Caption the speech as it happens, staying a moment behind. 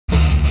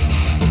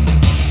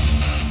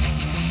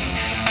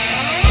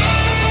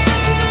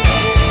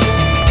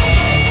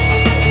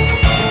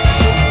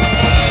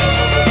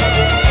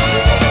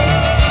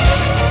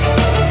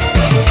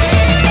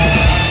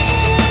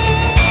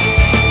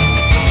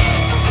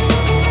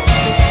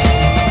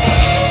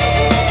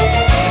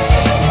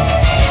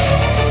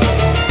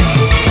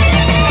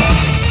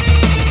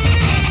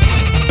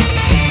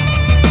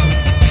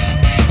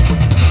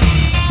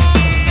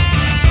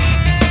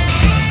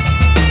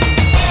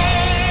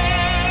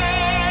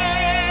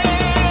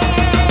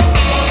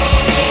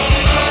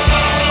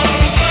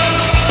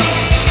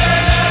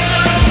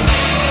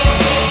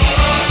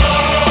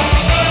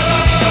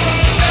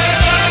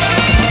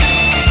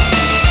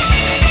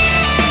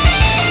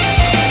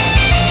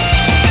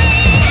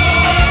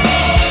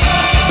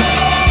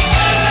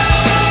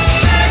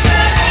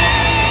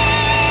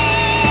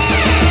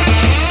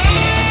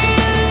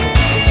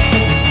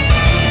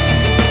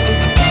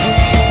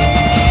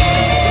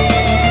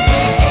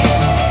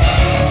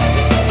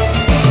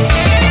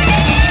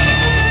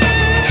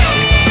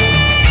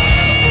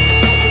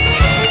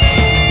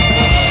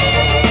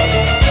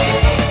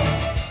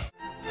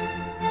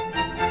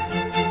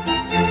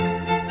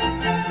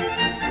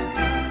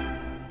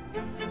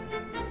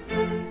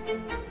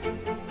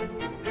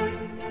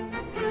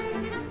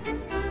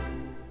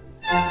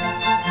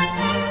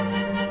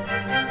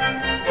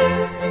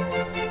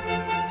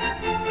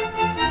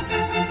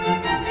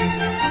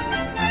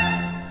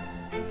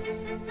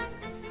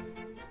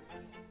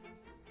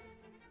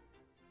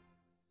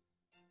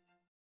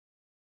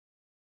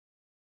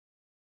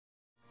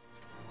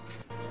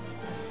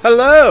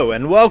Hello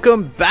and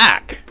welcome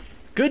back.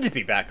 It's good to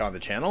be back on the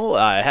channel.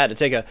 I had to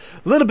take a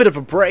little bit of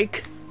a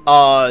break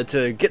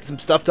to get some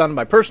stuff done in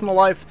my personal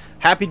life.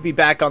 Happy to be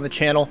back on the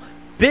channel.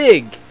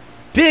 Big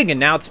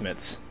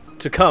announcements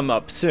to come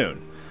up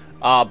soon.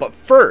 But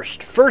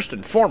first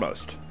and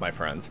foremost, my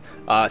friends,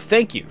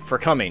 thank you for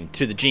coming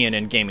to the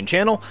GNN Gaming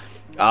channel.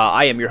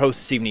 I am your host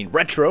this evening,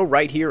 Retro,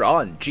 right here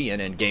on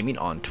GNN Gaming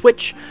on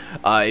Twitch.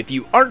 If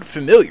you aren't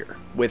familiar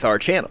with our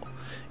channel,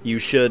 you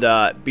should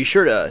be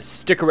sure to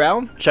stick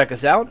around, check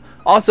us out.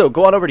 Also,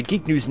 go on over to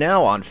Geek News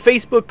Now on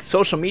Facebook,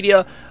 social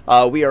media.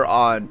 We are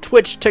on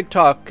Twitch,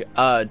 TikTok,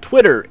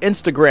 Twitter,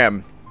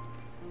 Instagram,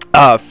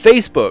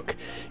 Facebook,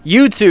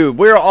 YouTube.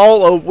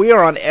 We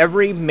are on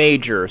every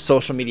major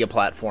social media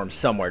platform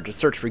somewhere. Just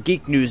search for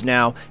Geek News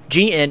Now,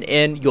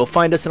 GNN. You'll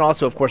find us, and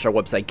also, of course, our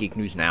website,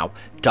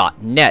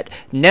 geeknewsnow.net.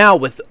 Now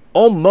with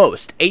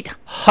almost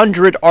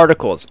 800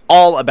 articles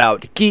all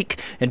about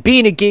geek and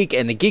being a geek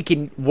and the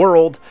geeking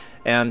world,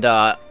 and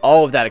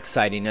all of that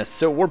excitingness.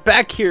 So we're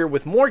back here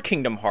with more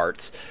Kingdom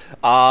Hearts,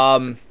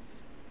 and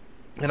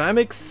I'm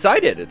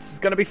excited. It's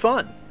gonna be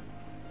fun.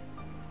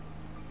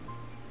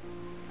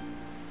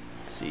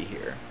 Let's see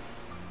here.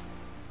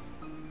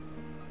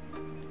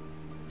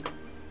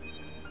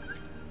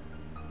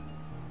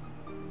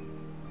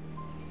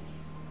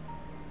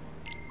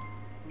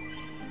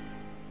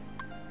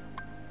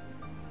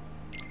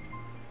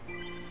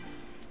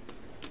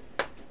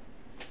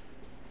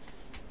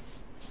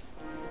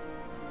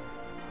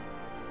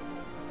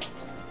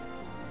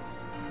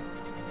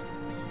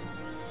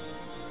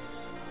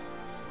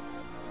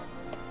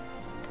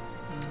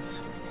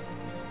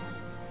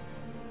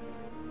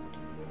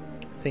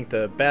 I think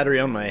the battery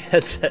on my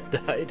headset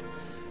died.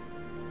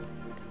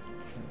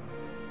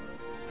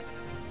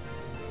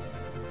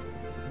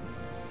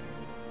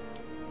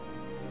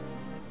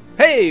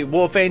 Hey,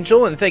 Wolf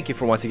Angel, and thank you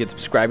for once again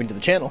subscribing to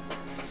the channel.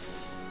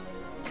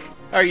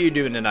 How are you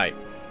doing tonight?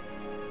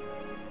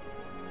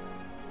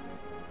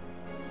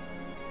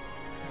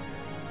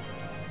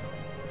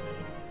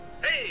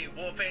 Hey,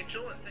 Wolf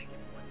Angel, and thank you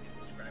for once again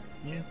subscribing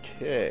to the channel.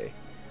 Okay.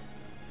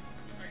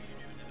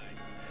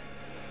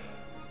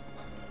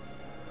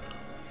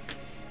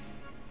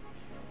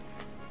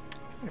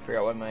 I figure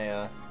out why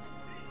my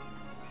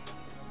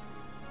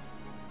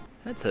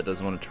headset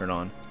doesn't want to turn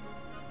on.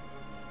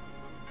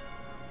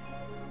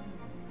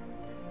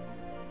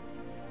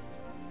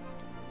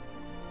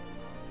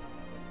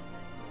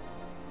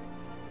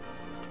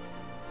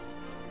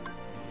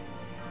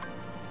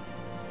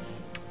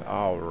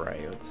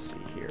 Alright, let's see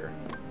here.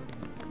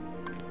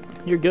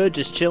 You're good,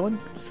 just chilling?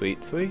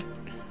 Sweet, sweet.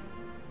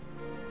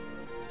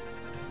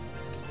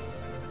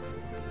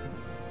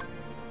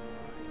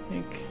 I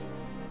think...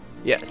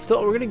 yeah,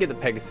 still, we're gonna give the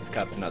Pegasus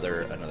Cup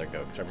another go,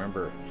 because I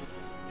remember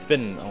it's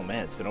been, oh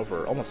man, it's been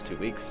over almost 2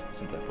 weeks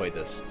since I played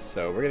this,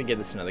 so we're gonna give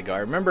this another go. I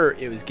remember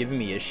it was giving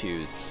me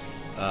issues.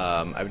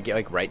 I would get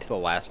like right to the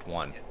last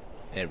one,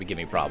 and it would give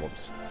me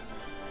problems.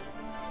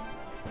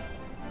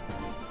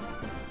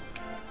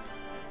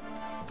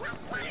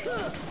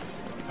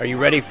 Are you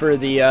ready for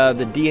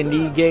the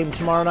D&D game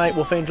tomorrow night,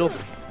 Wolf Angel?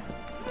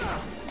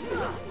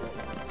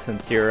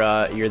 Since you're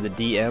the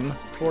DM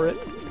for it.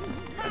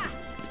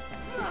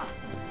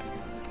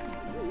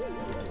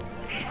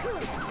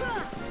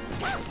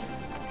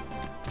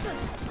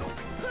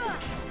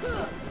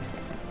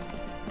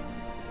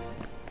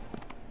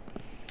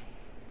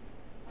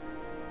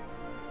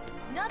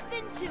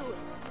 Nothing to it.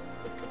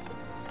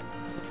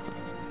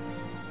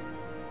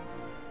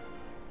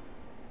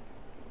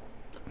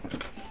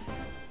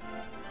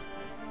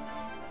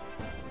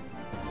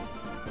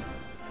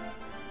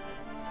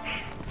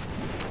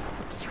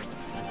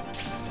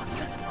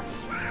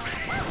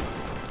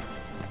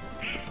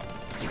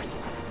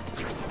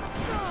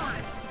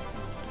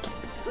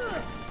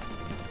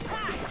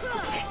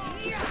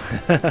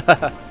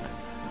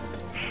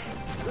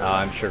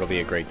 I'm sure it'll be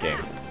a great game.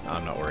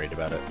 I'm not worried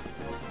about it.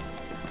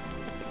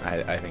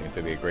 I think it's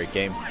going to be a great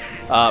game.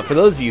 For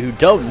those of you who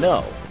don't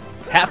know,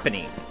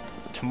 happening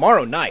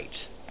tomorrow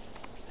night,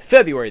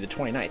 February the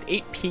 29th,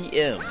 8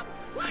 p.m.,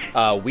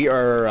 we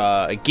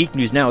are, Geek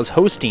News Now is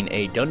hosting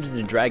a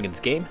Dungeons & Dragons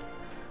game.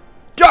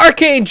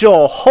 Dark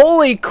Angel!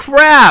 Holy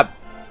crap!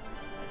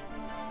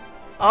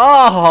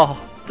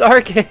 Oh,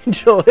 Dark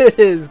Angel, it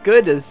is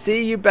good to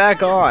see you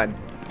back on.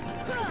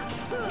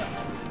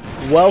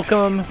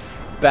 Welcome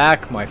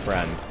back, my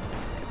friend.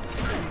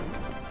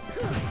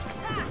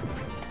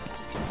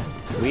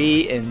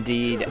 We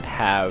indeed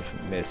have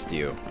missed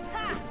you.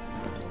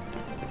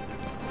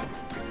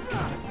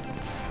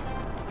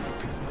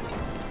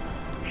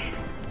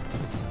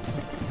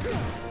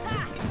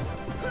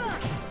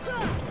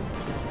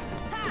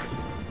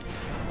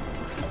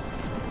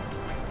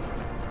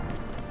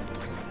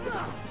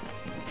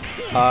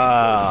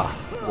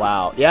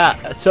 Wow.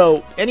 Yeah,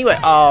 so anyway,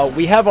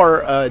 we have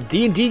our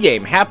D&D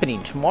game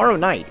happening tomorrow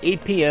night,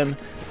 8 p.m.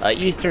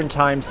 Eastern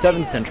Time,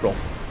 7 Central.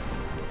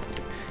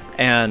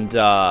 And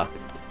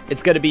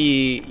it's going to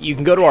be, you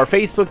can go to our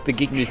Facebook, the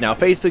Geek News Now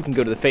Facebook, you can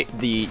go to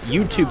the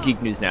YouTube Geek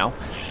News Now,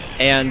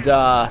 and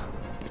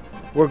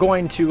we're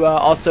going to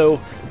also,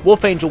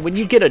 Wolf Angel, when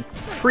you get a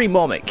free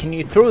moment, can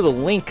you throw the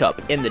link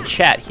up in the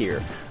chat here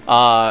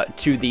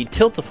to the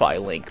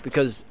Tiltify link?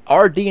 Because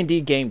our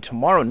D&D game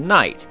tomorrow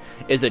night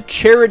is a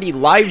charity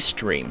live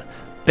stream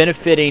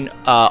benefiting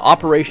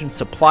Operation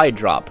Supply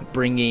Drop,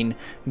 bringing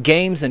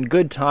games and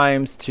good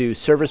times to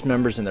service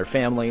members and their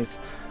families.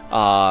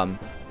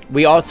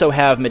 We also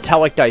have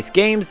Metallic Dice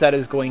Games that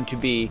is going to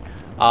be,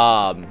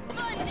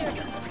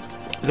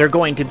 they're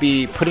going to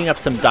be putting up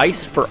some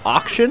dice for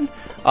auction.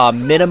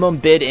 Minimum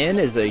bid in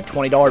is a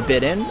 $20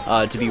 bid in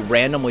to be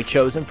randomly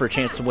chosen for a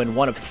chance to win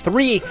one of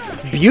 3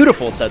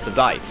 beautiful sets of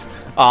dice.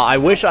 I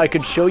wish I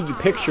could show you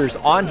pictures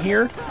on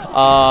here,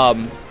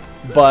 but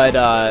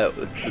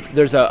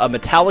there's a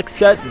metallic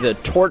set, the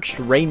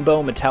Torched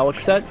Rainbow Metallic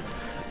set.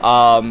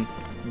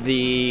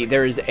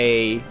 There's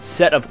a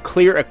set of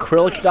clear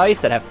acrylic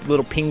dice that have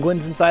little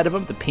penguins inside of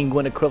them, the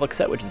penguin acrylic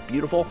set, which is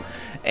beautiful.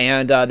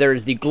 And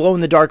there's the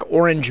glow-in-the-dark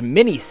orange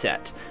mini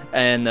set.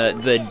 And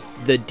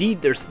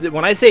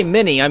when I say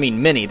mini, I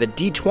mean mini. The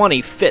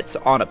D20 fits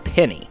on a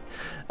penny.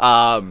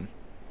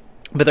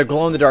 But they're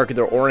glow-in-the-dark,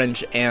 they're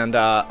orange, and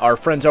our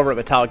friends over at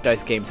Metallic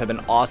Dice Games have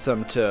been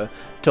awesome to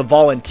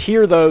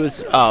volunteer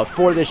those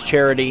for this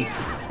charity.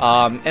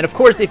 And of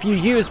course, if you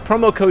use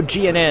promo code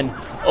GNN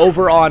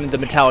over on the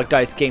Metallic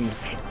Dice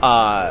Games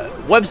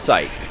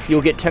website,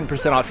 you'll get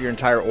 10% off your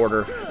entire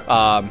order.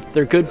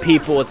 They're good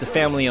people. It's a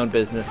family-owned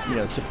business. You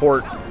know,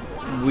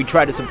 we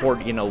try to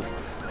support, you know,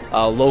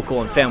 local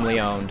and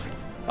family-owned.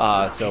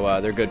 So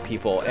they're good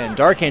people. And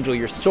Dark Angel,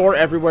 you're sore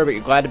everywhere, but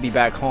you're glad to be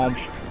back home.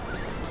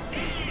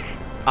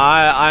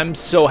 I'm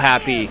so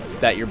happy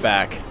that you're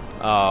back.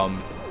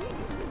 And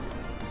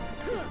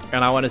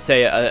I want to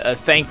say a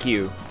thank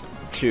you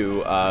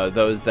to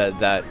those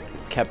that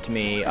kept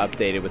me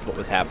updated with what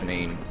was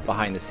happening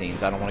behind the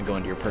scenes. I don't want to go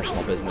into your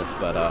personal business,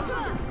 but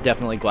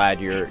definitely glad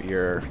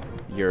you're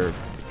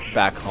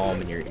back home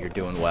and you're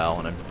doing well,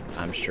 and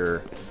I'm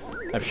sure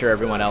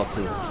everyone else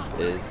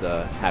is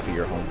happy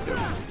you're home too.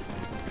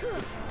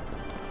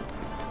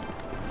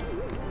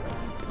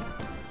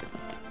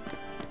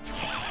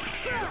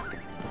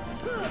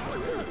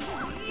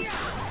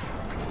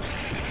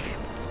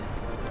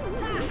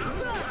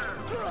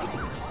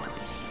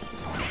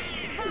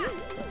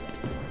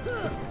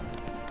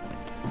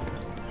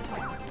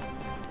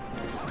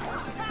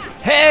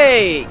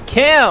 Hey,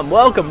 Cam,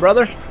 welcome,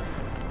 brother.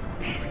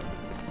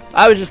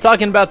 I was just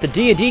talking about the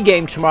D&D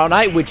game tomorrow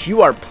night, which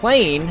you are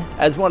playing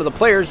as one of the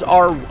players.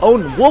 Our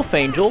own Wolf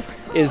Angel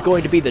is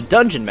going to be the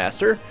Dungeon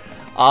Master.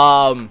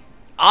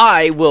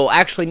 I will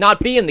actually not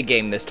be in the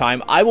game this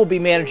time. I will be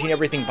managing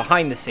everything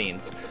behind the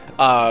scenes.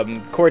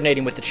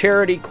 Coordinating with the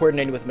charity,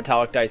 coordinating with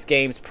Metallic Dice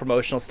Games,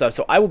 promotional stuff.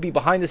 So I will be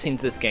behind the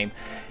scenes this game.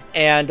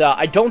 And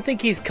I don't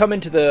think he's come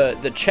into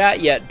the chat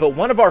yet, but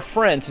one of our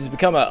friends who's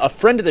become a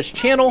friend of this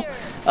channel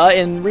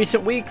in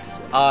recent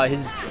weeks,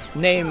 his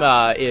name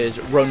is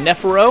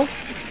Ronefero,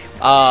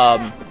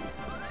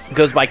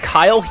 goes by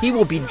Kyle. He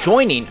will be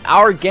joining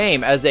our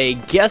game as a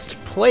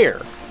guest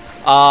player,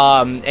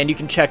 and you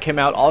can check him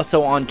out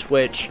also on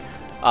Twitch.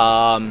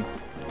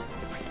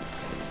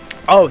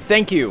 Oh,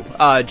 thank you,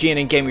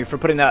 GNN Gaming, for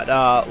putting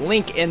that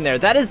link in there.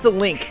 That is the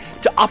link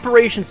to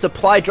Operation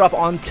Supply Drop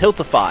on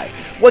Tiltify.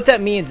 What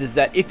that means is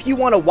that if you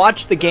want to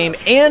watch the game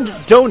and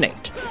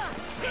donate,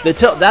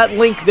 that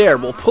link there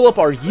will pull up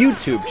our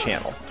YouTube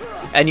channel,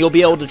 and you'll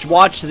be able to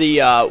watch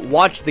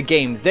the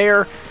game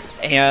there,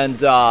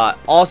 and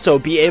also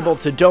be able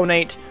to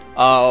donate.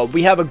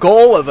 We have a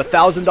goal of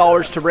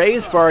 $1,000 to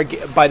raise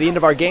by the end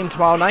of our game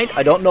tomorrow night.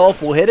 I don't know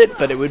if we'll hit it,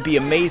 but it would be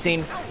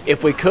amazing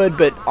if we could.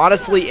 But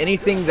honestly,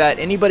 anything that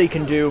anybody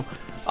can do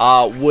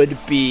would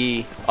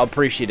be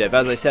appreciative.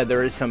 As I said,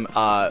 there is some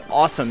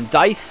awesome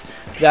dice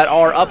that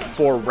are up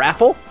for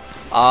raffle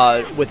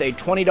with a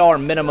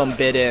 $20 minimum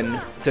bid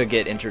in to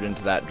get entered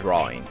into that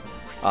drawing.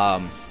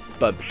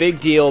 But big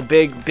deal,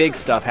 big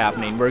stuff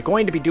happening. We're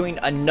going to be doing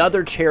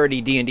another charity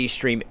D&D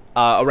stream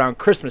around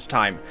Christmas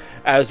time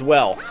as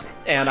well.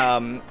 And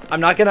I'm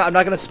not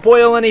gonna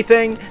spoil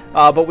anything,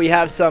 but we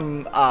have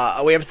some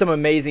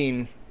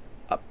amazing,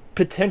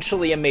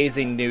 potentially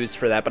amazing news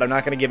for that. But I'm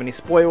not gonna give any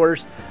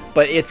spoilers.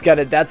 But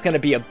that's gonna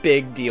be a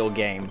big deal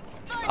game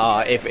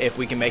if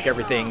we can make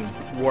everything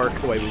work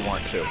the way we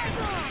want to.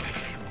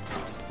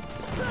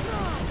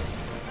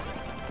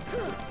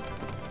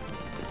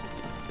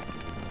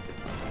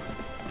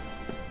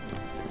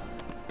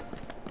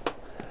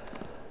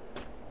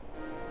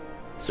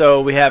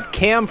 So we have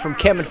Cam from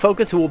Cam and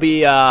Focus, who will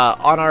be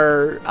on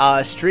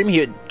our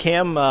stream.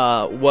 Cam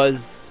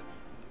was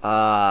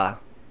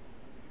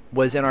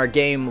in our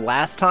game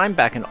last time,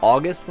 back in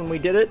August when we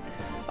did it.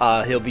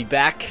 He'll be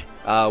back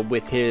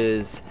with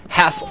his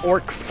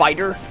half-orc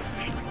fighter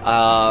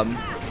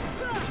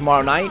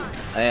tomorrow night.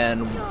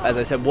 And as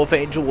I said, Wolf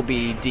Angel will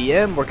be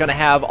DM. We're going to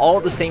have all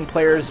the same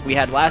players we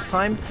had last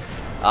time,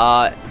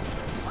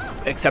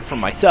 except for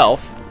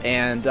myself.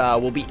 And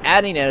we'll be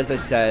adding, as I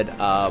said,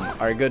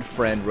 our good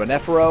friend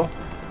Ronefero,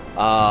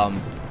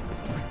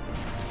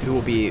 who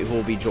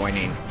will be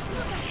joining,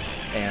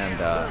 and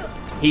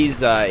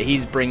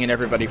he's bringing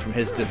everybody from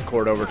his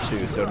Discord over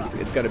too, so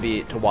it's gonna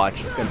be to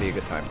watch. It's gonna be a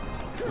good time.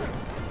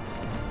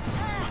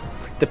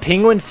 The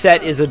penguin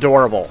set is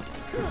adorable.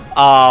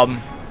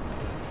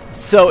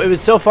 So it was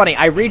so funny.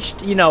 I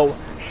reached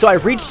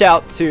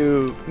out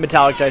to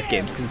Metallic Dice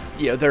Games because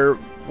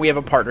we have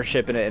a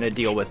partnership and a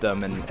deal with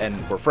them,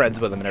 and we're friends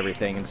with them and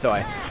everything. And so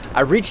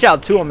I reached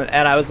out to them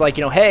and I was like,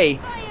 hey,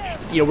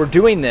 we're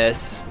doing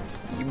this.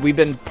 We've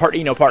been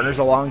partners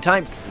a long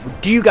time.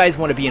 Do you guys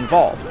want to be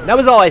involved? And that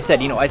was all I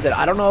said. I said,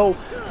 I don't know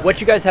what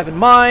you guys have in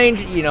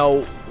mind,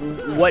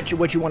 what you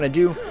want to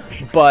do,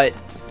 but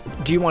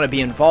do you want to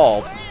be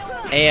involved?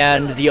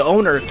 And the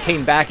owner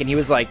came back and he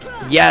was like,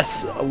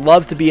 yes,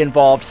 love to be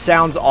involved.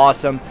 Sounds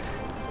awesome.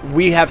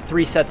 We have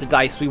 3 sets of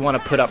dice we want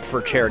to put up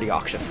for charity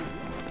auction.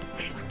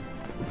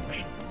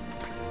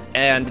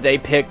 And they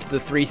picked the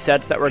 3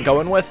 sets that we're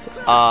going with.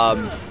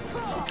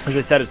 As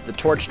I said, it's the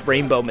Torched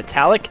Rainbow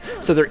Metallic.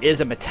 So there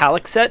is a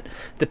metallic set.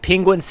 The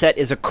Penguin set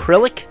is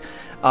acrylic,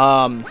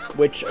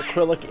 which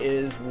acrylic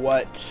is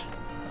what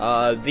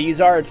these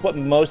are. It's what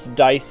most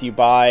dice you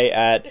buy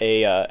at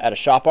a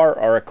shop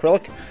are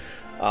acrylic.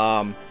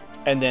 And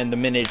then the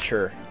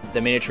miniature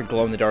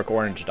glow-in-the-dark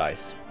orange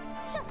dice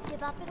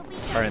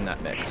are in that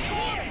mix.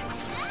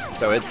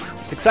 So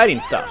it's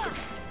exciting stuff.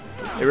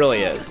 It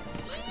really is.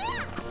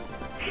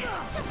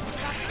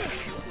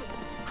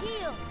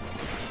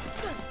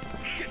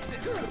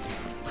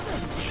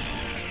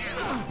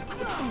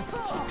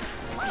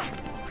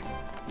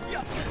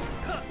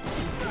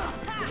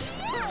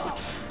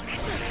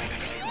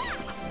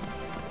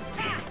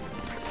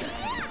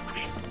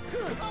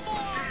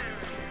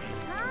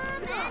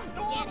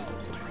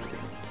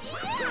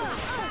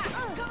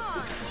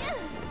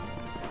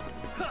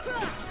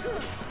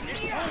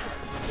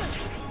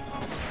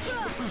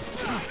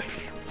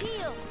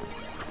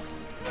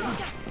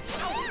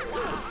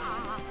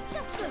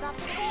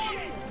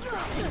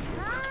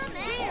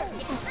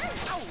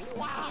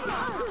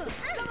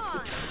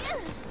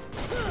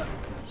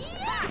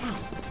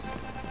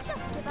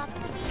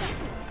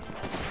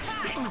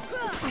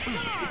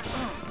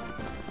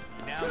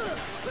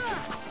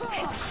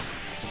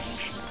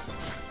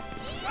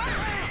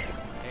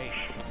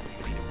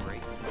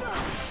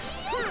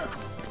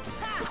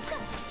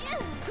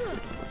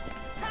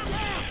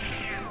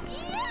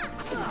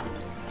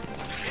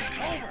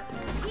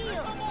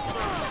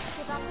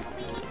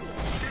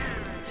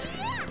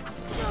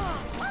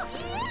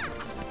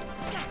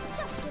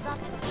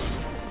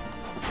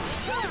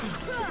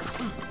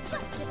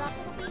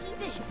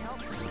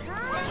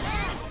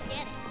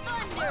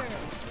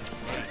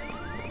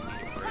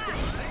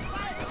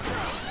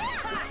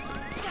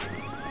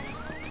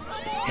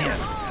 Man,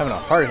 having a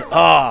hard...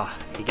 Ah,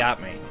 oh, he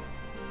got me.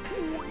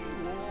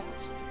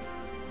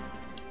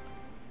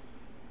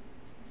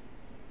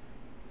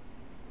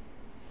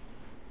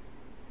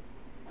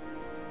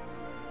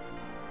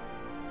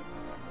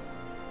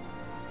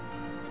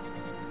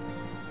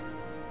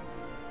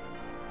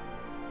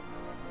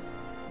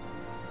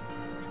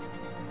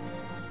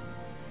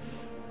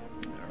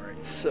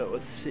 Alright, so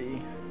let's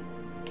see.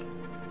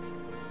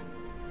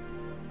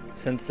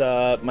 Since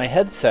my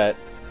headset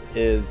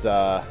is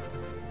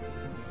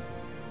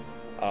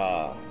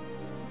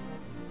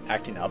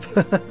acting up,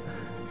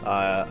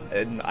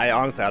 and I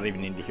honestly don't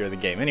even need to hear the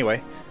game.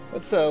 Anyway,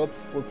 let's I'm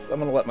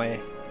gonna let my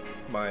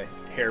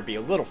hair be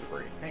a little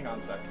free. Hang on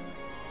a sec.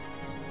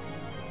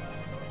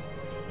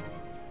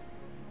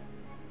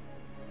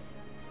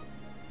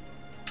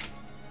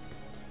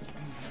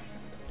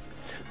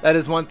 That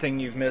is one thing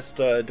you've missed,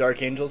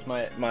 Dark Angels.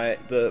 My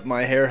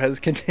hair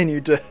has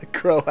continued to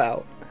grow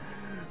out.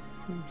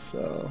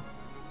 So,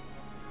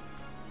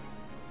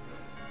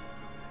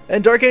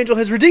 and Dark Angel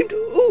has redeemed.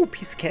 Ooh,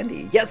 piece of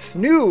candy. Yes,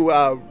 new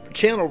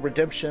channel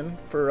redemption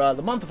for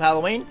the month of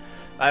Halloween.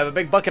 I have a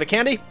big bucket of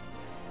candy,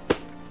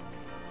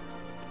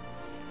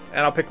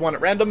 and I'll pick one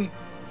at random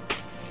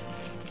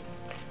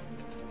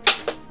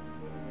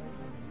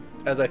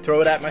as I throw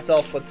it at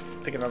myself. Let's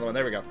pick another one.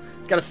 There we go.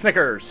 Got a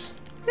Snickers.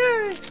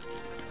 Yay!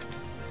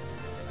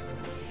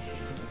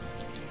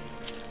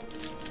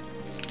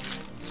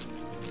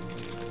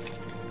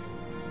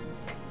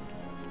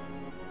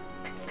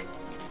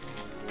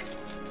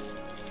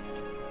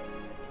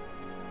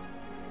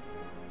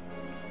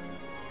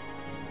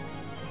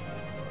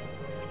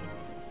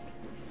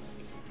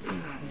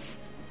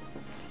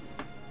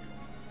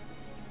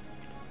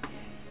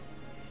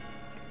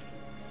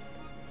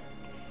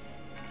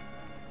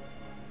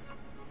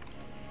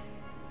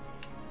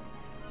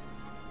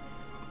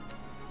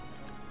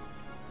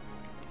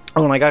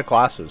 Oh, and I got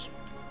glasses.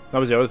 That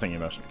was the other thing you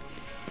missed.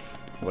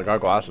 I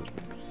got glasses.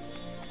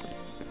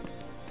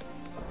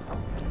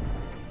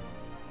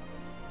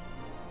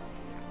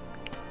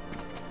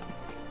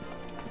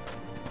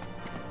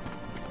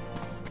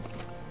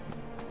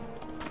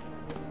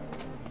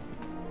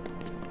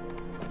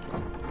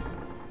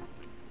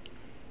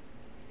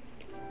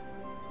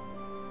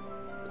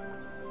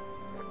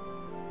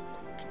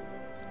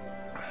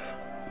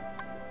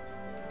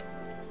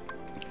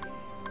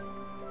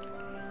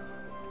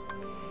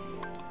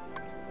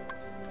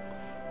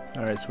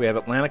 Alright, so we have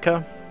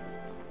Atlantica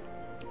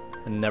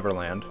and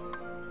Neverland.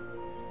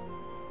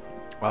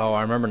 Oh,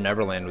 I remember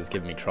Neverland was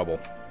giving me trouble.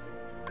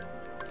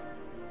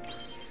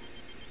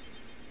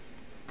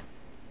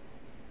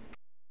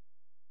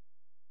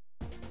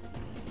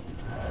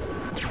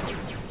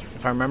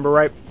 If I remember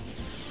right,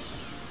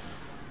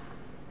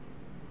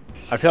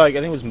 I think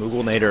it was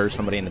Mooglenator or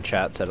somebody in the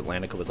chat said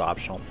Atlantica was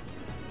optional.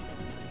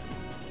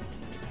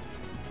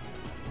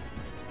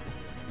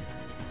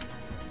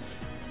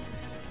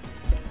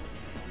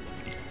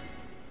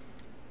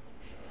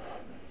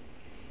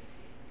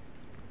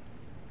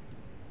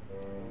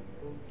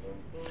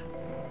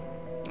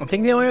 I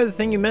think the only other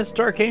thing you missed,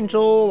 Dark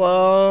Angel,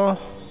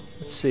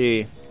 let's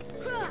see.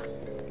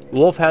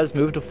 Wolf has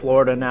moved to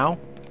Florida now.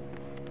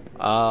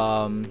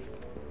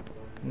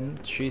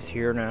 She's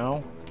here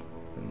now.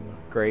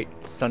 Great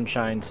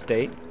Sunshine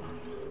State.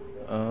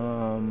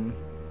 And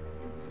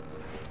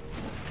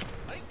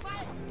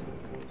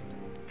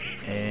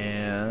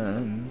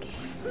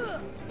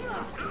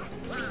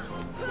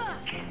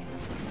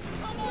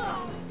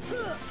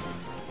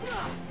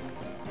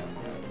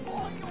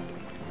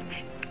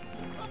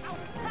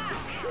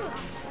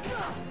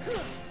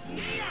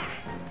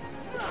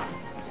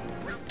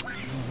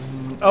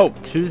oh,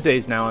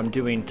 Tuesdays now I'm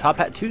doing Top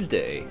Hat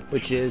Tuesday,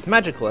 which is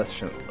magic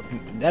lessons,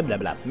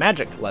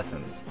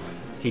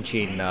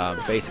 teaching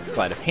basic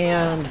sleight of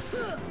hand.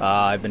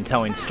 I've been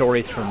telling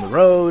stories from the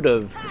road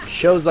of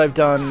shows I've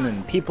done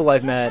and people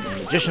I've met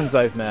and magicians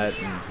I've met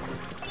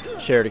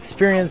and shared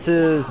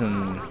experiences,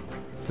 and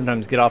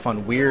sometimes get off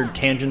on weird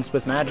tangents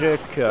with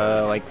magic,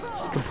 like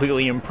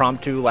completely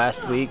impromptu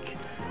last week.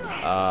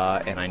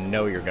 And I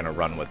know you're going to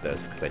run with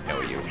this because I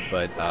know you,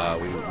 but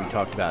we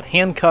talked about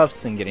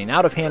handcuffs and getting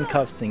out of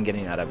handcuffs and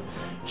getting out of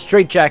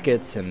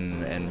straitjackets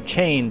and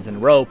chains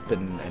and rope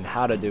and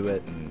how to do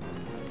it, and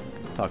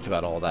talked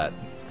about all that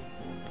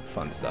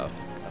fun stuff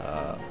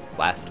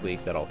last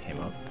week. That all came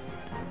up.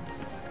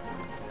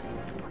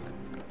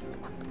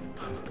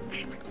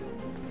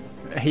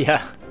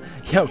 Yeah,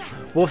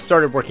 Wolf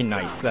started working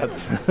nights.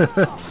 That's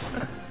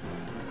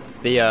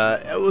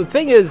the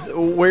thing is,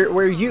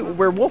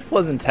 where Wolf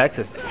was in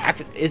Texas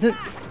isn't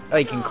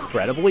like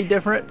incredibly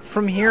different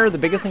from here. The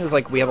biggest thing is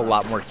like we have a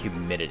lot more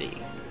humidity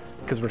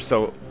because we're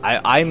so.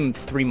 I'm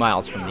 3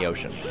 miles from the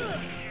ocean,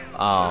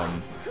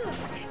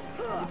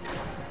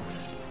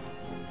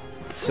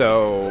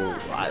 so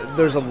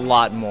there's a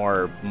lot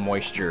more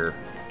moisture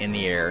in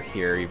the air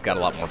here. You've got a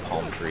lot more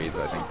palm trees,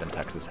 I think, than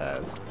Texas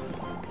has.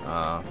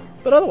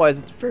 But otherwise,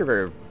 it's very,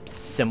 very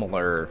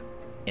similar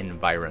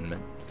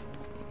environment.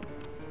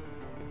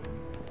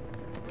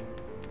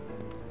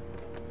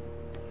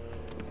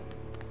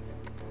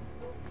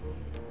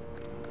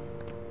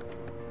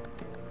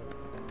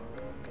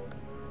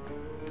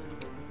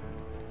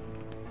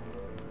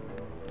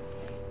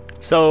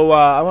 So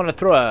I want to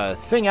throw a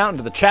thing out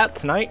into the chat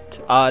tonight.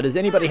 Does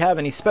anybody have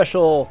any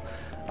special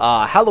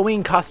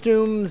Halloween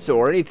costumes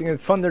or anything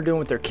fun they're doing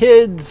with their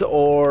kids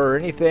or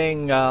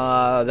anything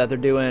that they're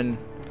doing?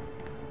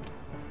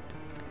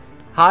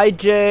 Hi,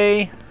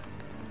 Jay.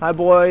 Hi,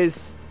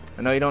 boys.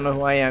 I know you don't know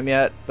who I am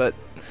yet, but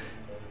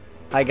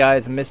hi,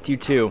 guys. I missed you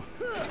too.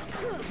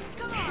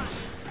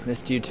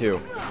 Missed you too.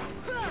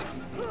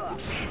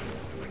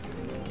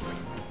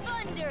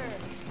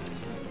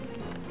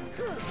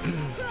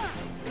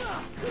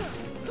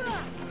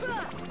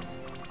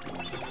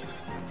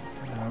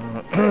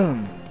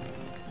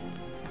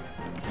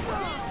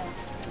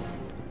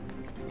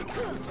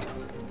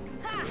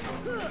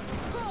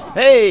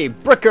 Hey,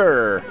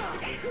 Bricker!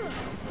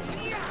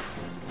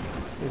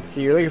 Let's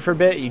see, you're looking for a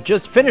bit. You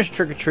just finished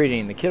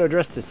trick-or-treating. The kiddo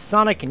dressed as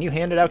Sonic and you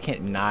handed out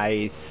candy.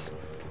 Nice.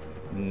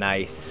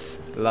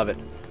 Nice. Love it.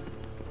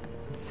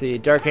 Let's see,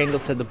 Dark Angel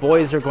said the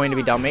boys are going to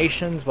be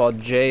Dalmatians while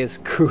Jay is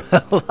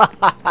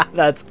Cruella.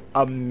 That's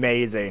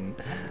amazing.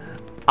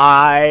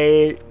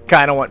 I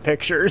kind of want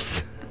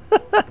pictures.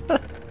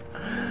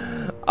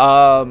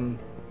 My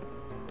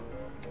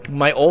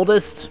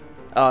oldest,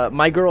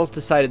 my girls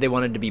decided they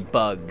wanted to be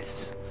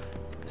bugs.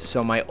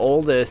 So my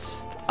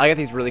oldest, I got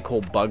these really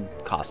cool bug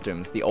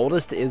costumes. The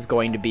oldest is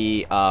going to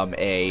be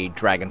a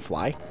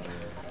dragonfly.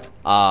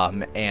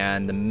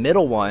 And the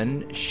middle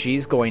one,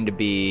 she's going to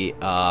be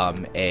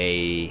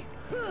a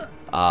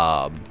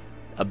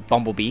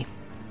bumblebee.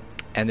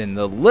 And then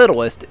the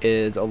littlest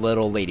is a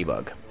little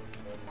ladybug.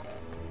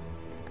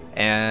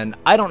 And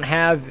I don't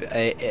have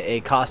a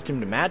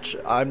costume to match.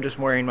 I'm just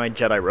wearing my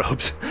Jedi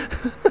robes.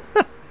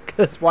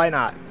 Because why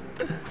not?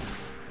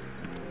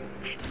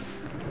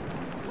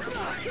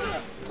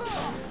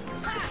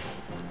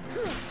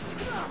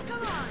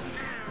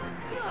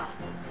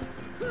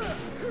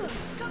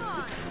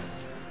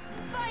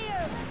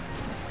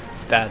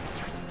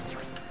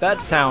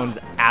 That sounds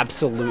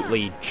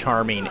absolutely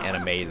charming and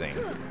amazing.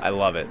 I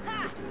love it.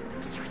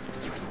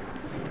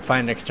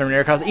 Find an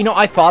exterminator costume. You know,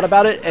 I thought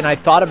about it, and I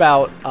thought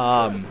about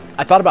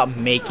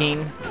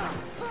making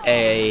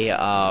a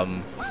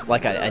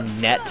like a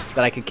net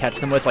that I could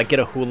catch them with, like get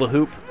a hula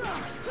hoop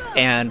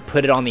and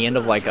put it on the end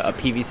of like a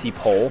PVC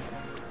pole,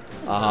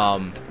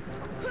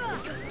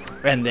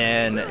 and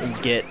then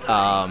get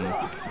I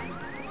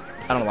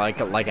don't know,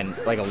 like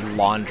a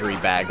laundry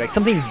bag, like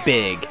something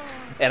big,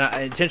 and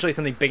intentionally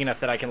something big enough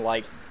that I can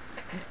like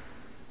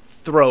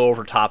throw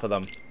over top of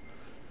them.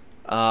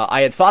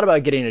 I had thought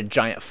about getting a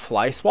giant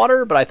fly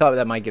swatter, but I thought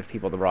that might give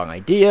people the wrong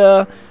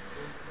idea.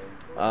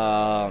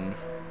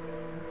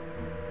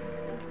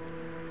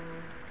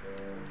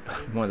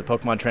 One of the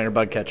Pokemon trainer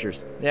bug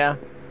catchers. Yeah,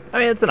 I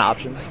mean, it's an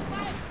option.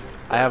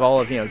 I have all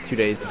of, 2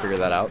 days to figure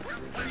that out.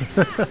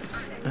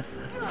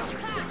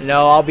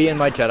 No, I'll be in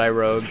my Jedi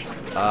robes,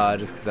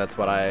 just because that's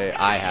what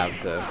I have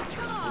to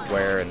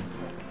wear and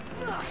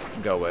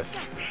go with.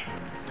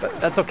 But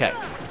that's okay.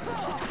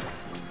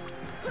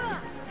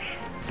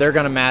 They're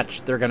gonna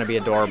match, they're gonna be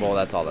adorable,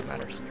 that's all that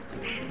matters.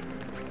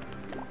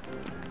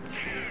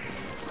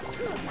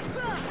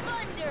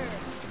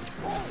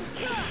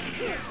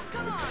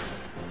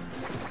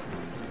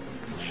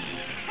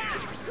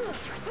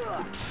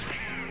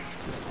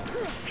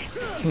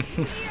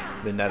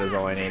 The net is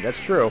all I need.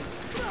 That's true.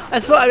 I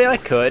suppose, I mean, I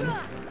could.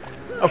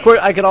 Of course,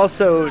 I could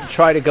also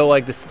try to go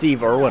like the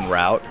Steve Irwin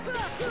route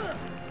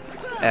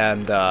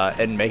and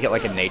make it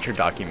like a nature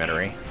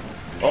documentary.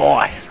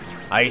 Oh,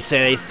 I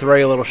say these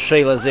three little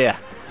Sheilas here.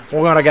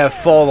 We're gonna go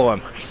follow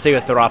them, see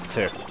what they're up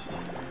to.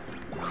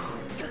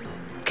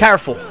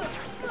 Careful,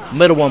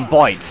 middle one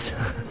bites.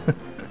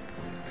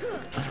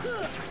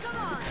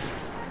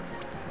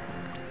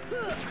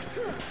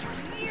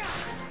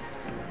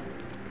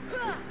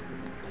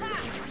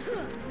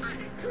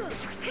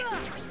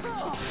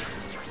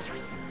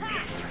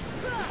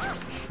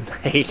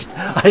 Hate.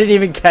 I didn't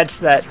even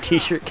catch that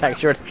t-shirt, khaki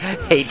shorts.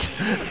 Hate.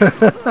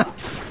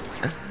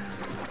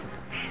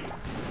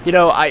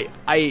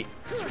 I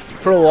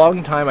for a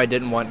long time I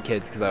didn't want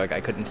kids because I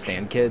couldn't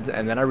stand kids,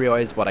 and then I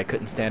realized what I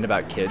couldn't stand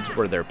about kids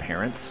were their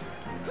parents.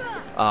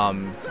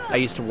 I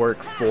used to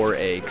work for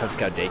a Cub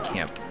Scout day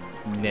camp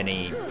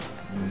many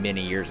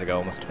years ago,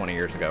 almost 20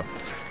 years ago,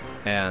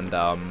 and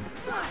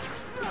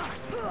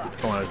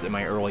when I was in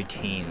my early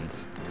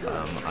teens,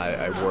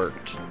 I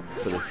worked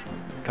for this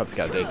Cub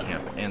Scout day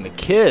camp, and the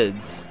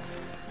kids,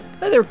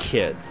 they're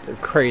kids, they're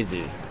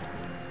crazy,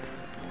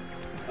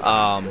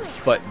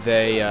 but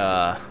they,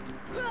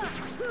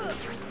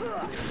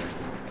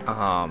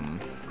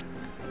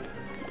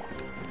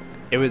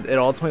 it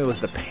ultimately was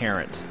the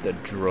parents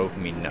that drove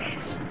me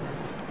nuts.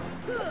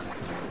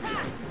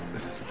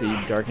 See,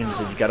 Dark Angel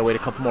says you gotta wait a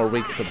couple more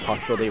weeks for the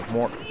possibility of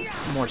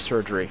more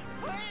surgery.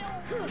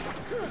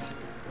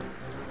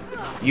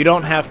 You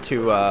don't have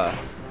to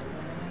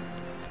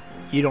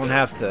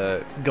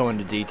go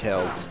into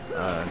details,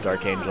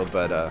 Dark Angel,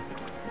 but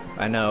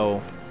I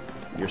know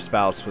your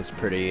spouse was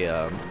pretty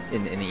in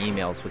the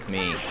emails with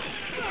me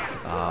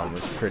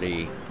was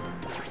pretty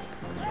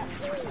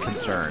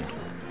concerned.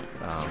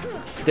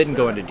 Didn't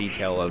go into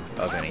detail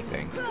of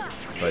anything,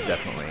 but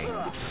definitely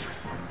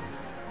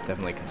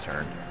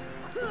concerned,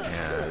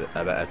 and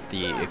about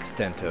the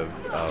extent of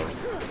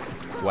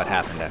what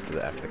happened after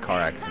the car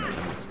accident.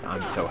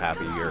 I'm so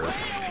happy you're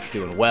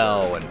doing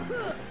well, and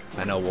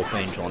I know Wolf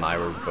Angel and I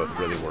were both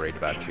really worried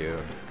about you.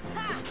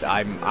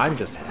 I'm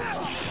just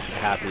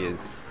happy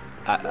as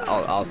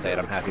I'll say it.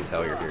 I'm happy as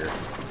hell you're here,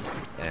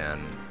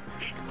 and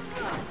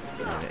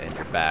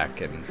you're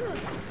back and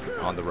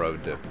on the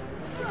road to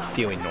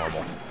feeling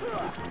normal.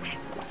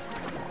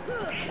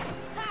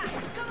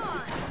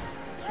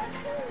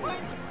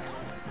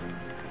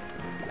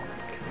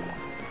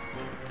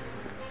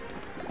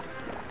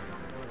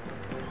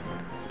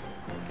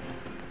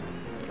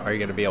 Are you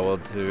going to be able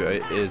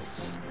to?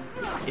 Is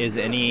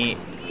any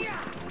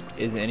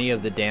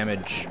of the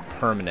damage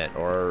permanent,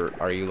 or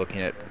are you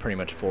looking at pretty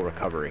much full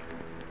recovery?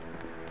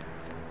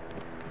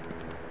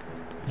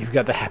 You've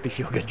got the happy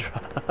feel good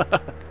drop.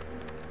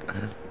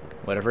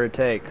 Whatever it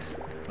takes,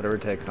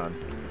 hon.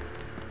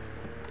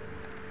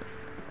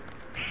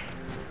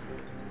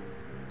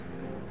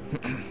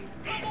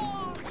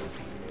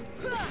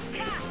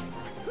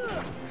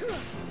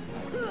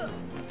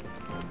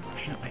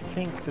 I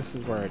think this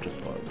is where I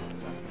just was.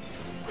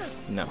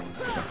 No,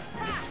 it's not.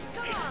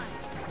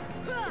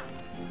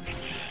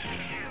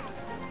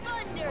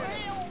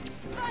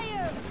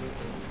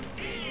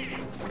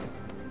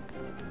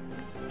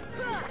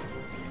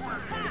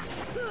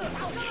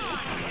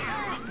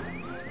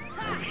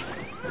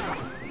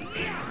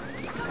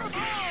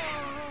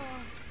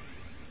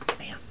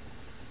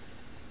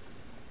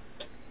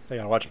 I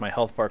gotta watch my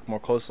health bar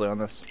more closely on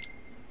this.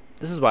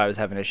 This is why I was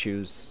having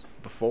issues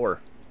before.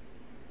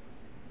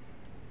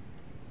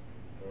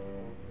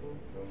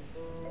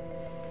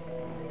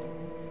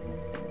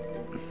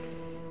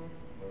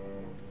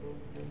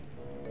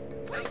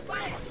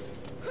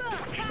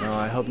 No,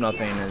 I hope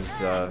nothing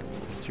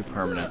is too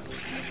permanent.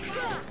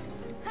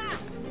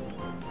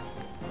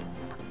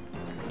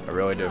 I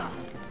really do.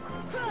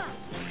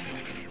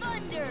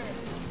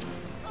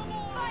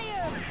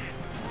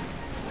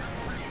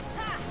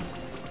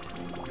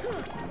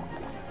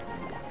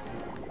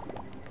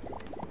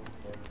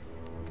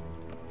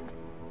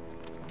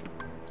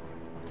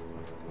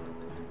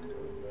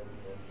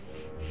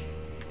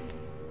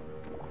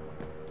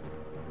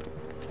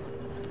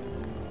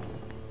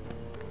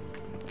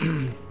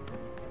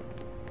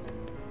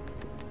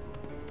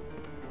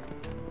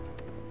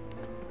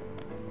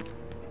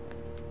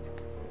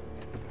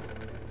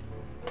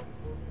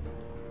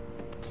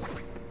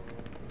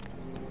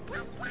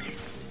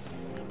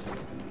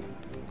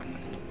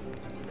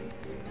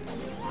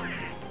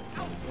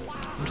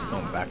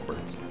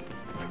 backwards.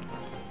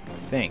 I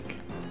think.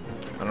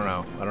 I don't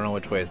know. I don't know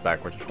which way is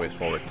backwards, which way is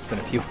forward. It's been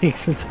a few weeks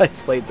since I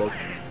played this.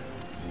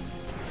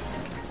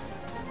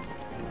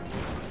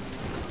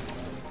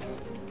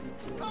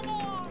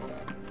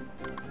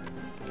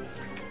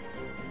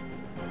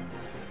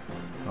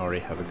 I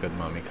already have a good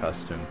mommy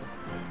costume.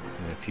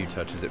 In a few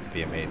touches, it would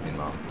be amazing,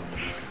 Mom.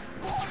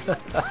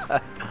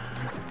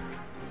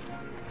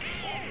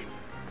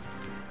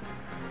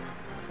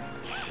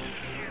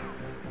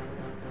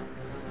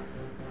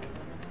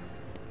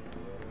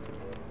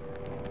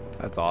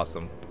 That's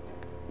awesome.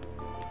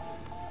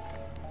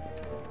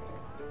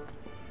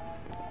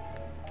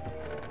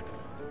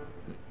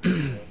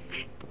 Right,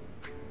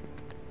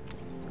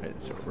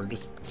 so we're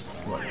just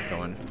what,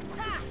 going.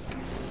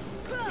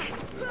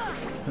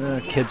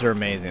 Kids are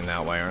amazing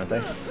that way, aren't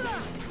they?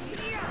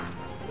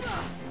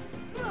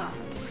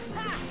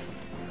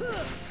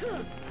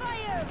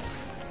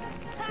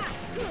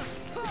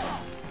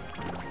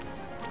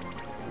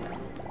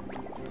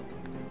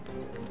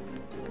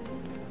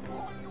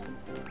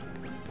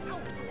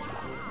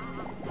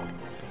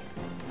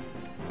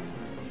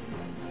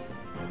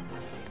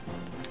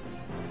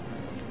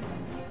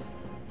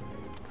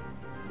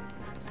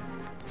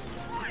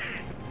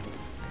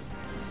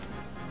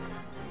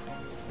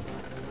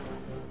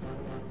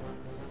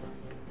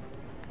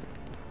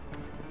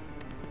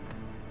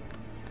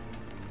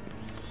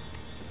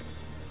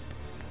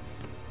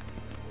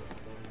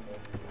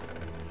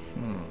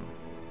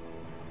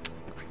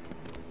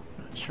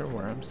 Not sure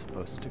where I'm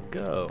supposed to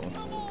go.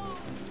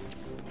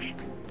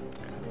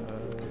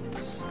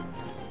 Because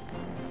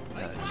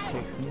that just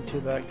takes me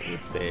back to the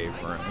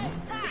save room.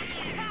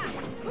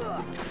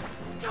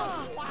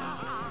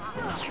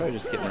 Let's try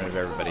just getting rid of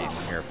everybody in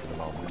here for the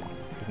moment.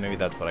 Because maybe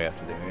that's what I have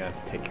to do. I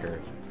have to take care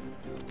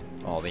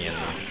of all the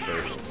enemies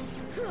first.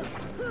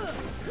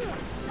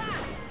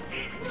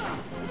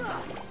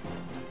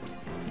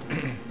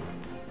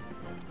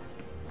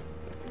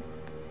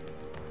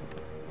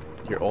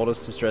 Your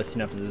oldest is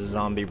dressing up as a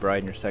zombie bride,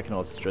 and your second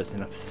oldest is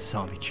dressing up as a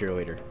zombie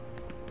cheerleader.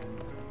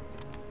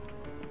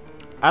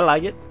 I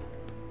like it.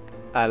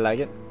 I like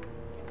it.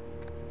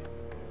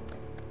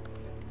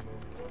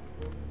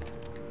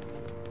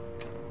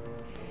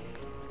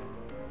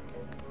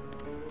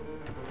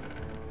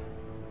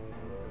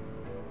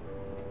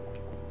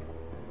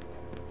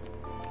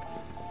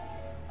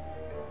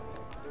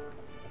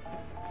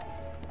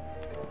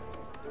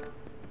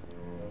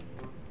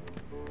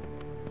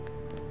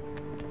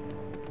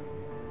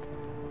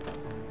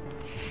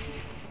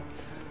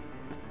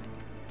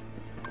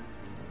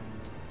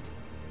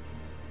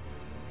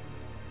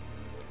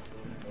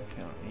 I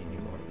don't need any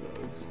more of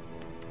those.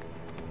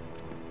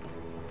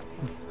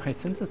 I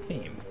sense a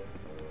theme.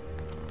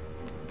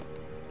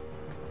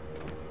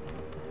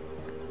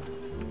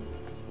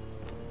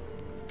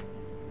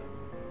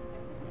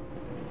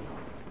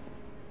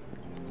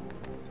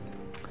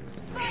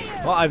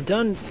 Well, I've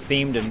done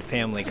themed and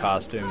family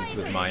costumes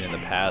with mine in the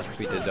past.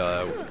 We did,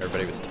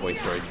 everybody was Toy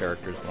Story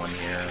characters one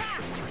year.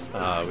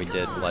 We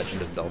did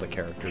Legend of Zelda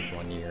characters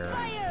one year.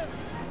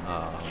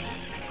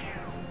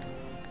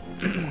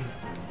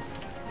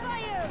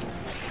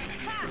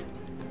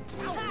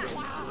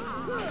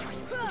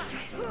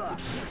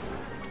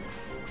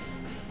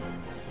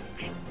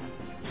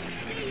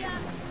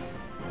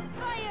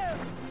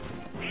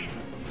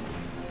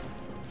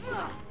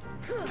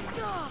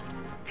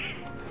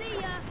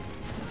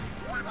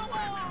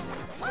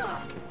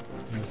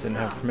 I just didn't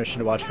have permission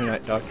to watch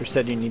Midnight. Doctor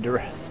said you need to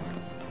rest.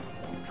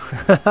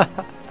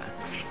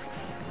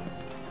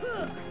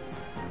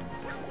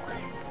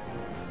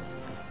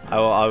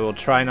 I will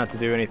try not to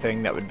do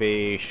anything that would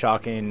be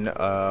shocking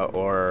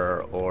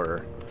or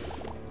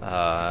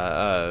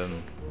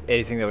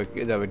anything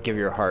that would give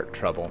your heart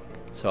trouble.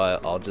 So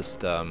I'll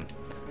just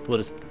we'll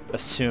just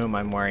assume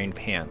I'm wearing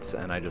pants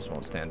and I just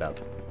won't stand up.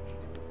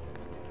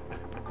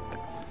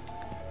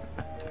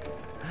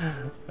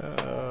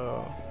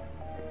 Oh.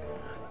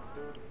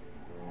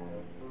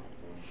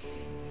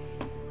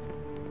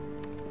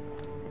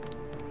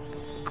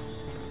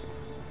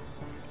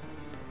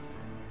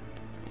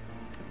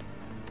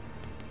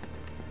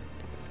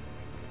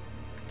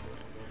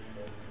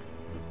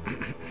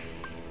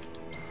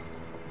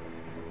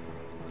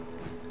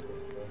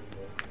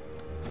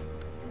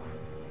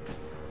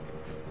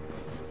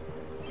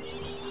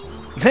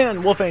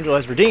 Man, Wolf Angel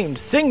has redeemed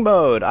Sing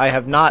Mode.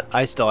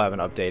 I still haven't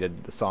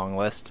updated the song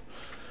list.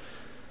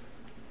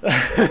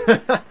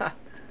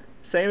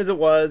 Same as it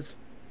was.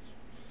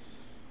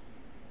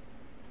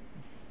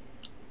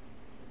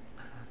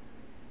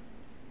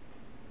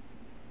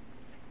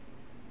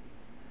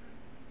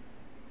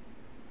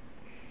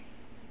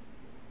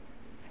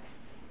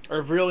 I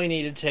really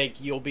need to take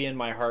You'll Be in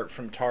My Heart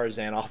from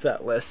Tarzan off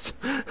that list.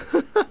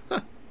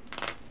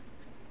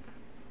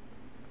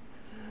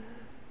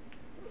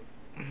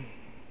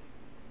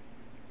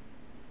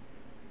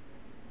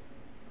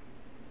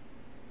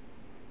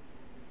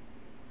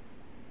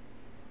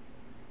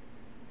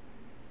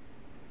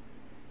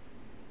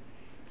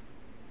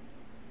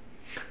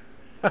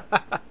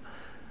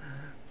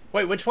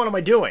 Wait, which one am I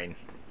doing?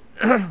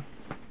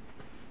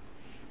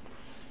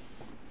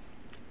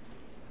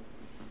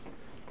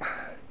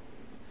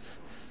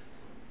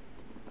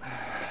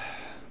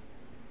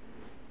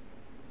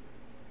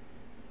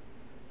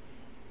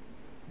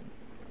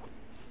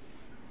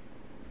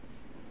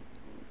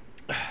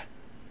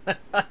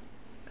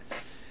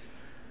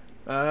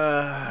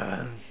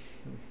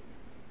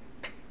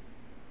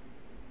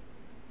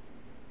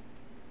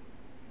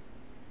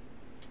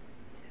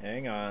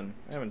 Hang on.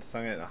 I haven't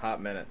sung it in a hot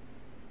minute.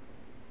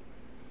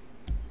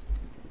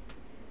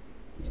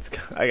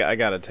 I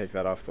gotta take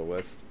that off the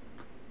list.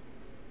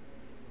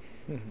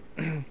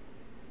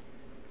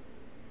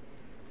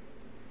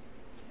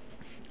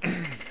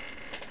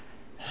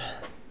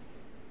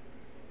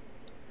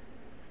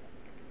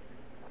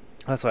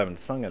 That's why I haven't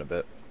sung it a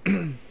bit.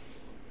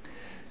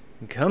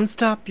 Come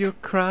stop your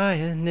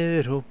crying,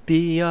 it'll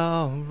be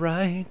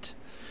alright.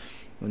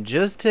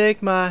 Just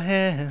take my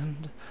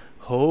hand,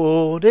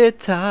 hold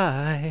it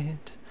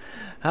tight.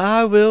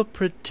 I will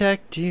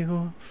protect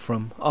you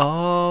from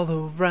all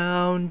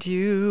around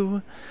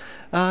you.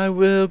 I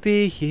will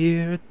be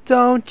here,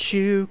 don't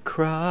you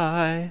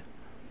cry.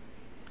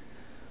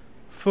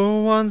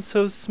 For one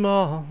so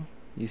small,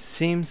 you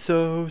seem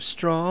so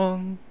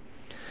strong.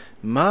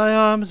 My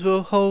arms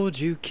will hold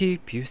you,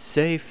 keep you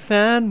safe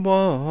and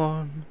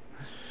warm.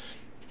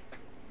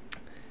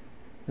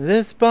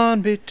 This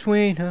bond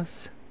between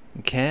us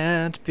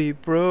can't be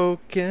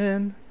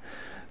broken.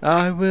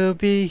 I will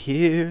be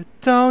here,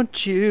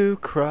 don't you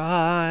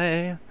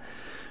cry.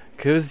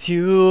 'Cause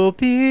you'll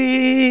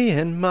be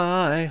in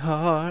my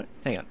heart.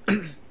 Hang on.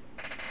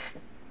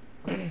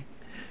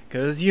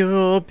 'Cause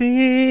you'll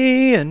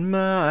be in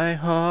my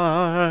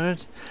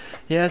heart.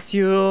 Yes,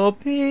 you'll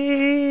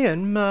be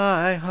in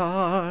my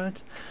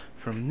heart.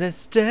 From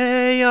this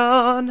day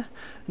on,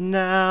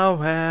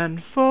 now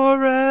and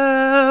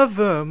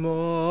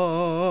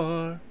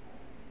forevermore.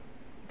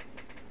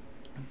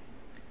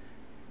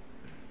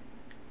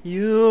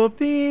 You'll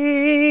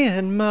be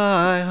in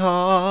my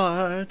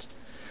heart,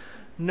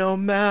 no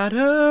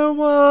matter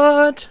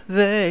what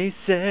they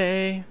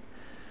say.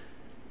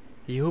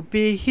 You'll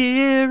be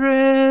here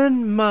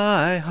in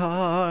my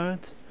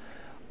heart,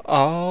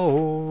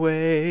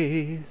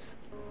 always.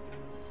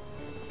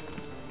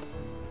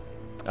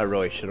 I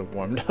really should have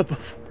warmed up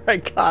before I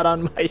got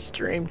on my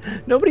stream.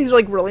 Nobody's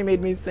like really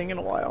made me sing in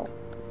a while.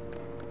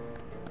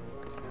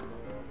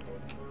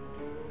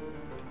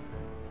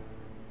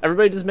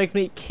 Everybody just makes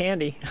me eat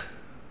candy.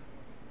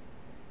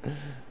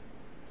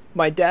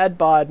 My dad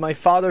bod, my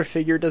father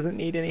figure doesn't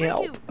need any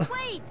help.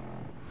 Wait!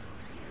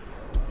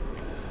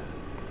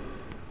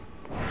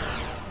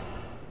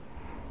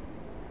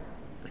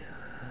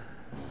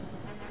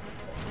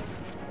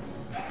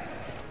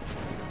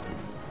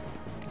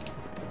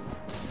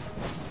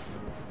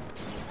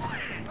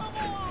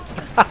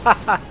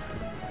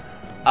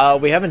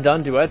 We haven't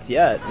done duets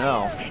yet,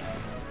 no.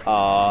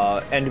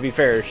 And to be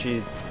fair,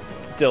 she's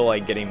still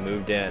like getting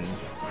moved in,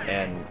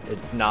 and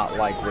it's not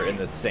like we're in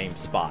the same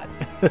spot.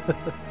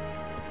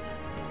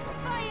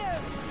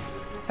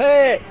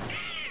 Hey!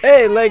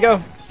 Hey,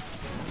 Lego!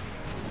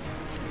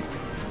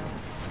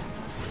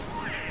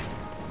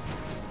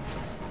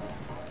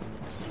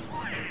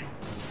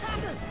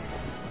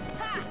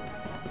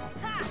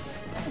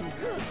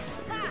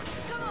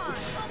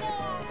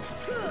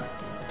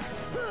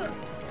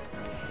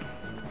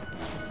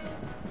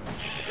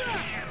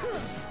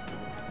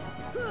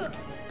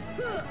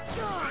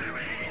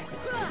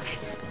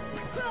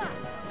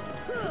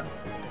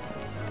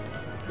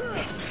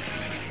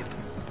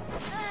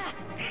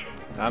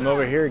 I'm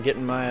over here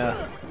getting my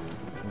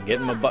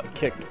butt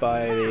kicked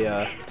by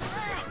the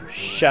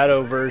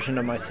shadow version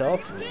of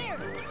myself.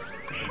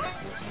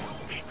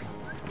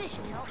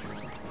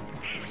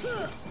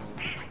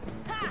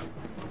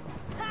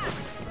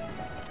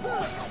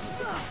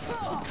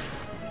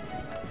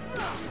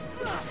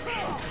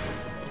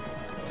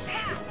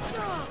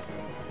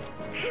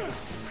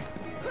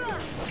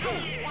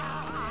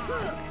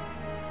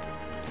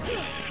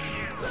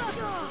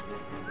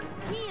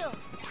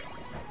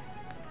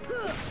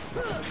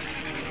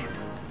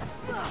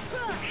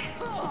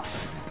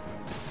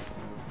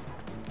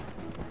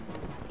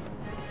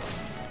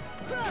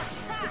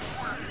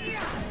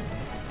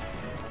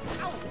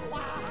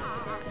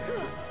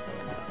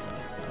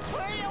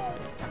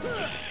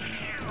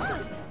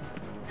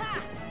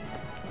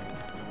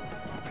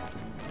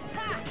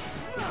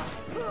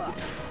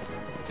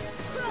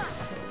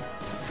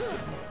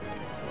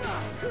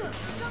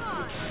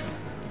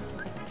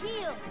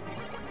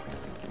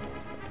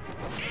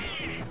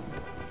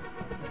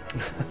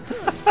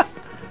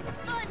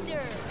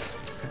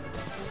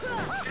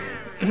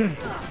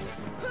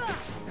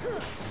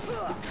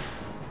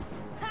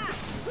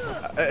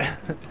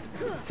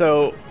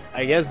 So,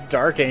 I guess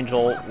Dark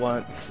Angel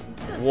wants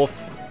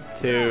Wolf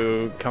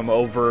to come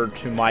over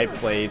to my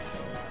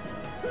place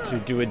to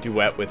do a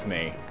duet with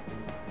me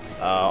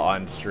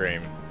on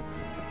stream.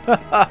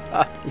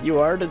 You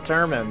are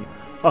determined.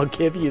 I'll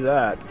give you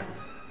that.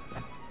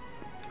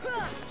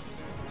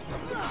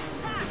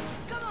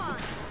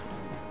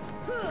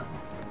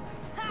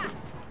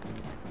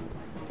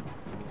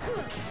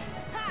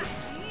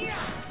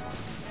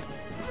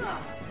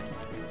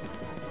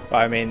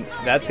 I mean,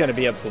 that's gonna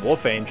be up to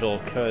Wolf Angel,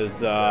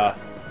 cause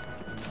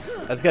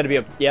that's gonna be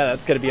up. Yeah,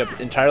 that's gonna be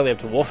up entirely up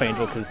to Wolf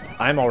Angel, cause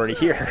I'm already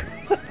here.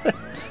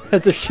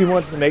 That's if she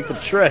wants to make the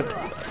trip.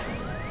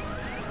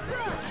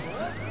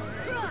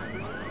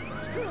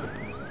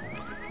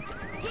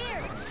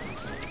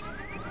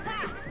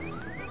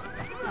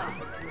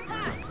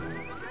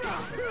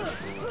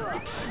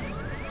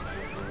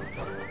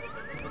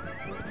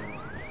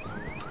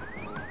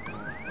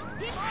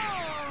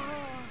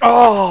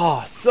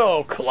 Oh,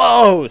 so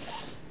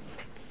close.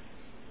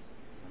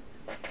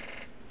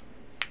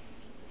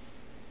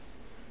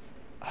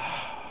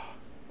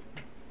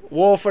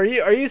 Wolf, are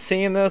you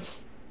seeing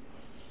this?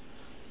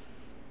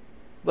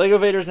 Lego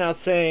Vader's now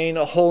saying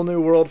a whole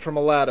new world from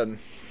Aladdin.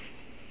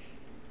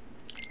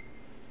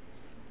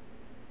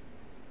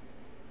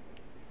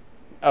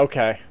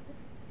 Okay.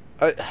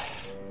 I'll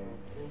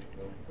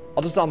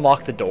just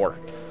unlock the door.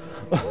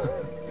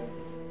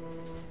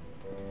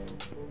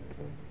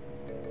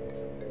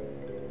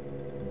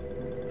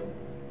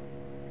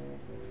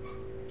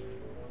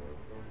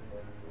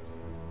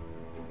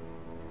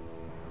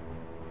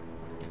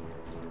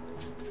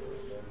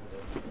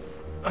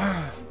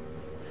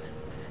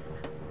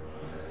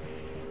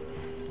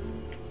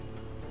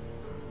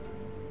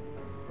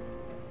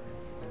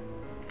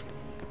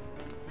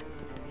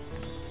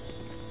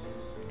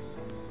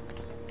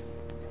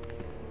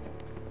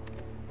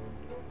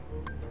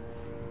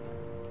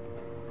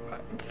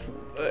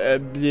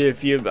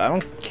 I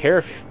don't care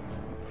if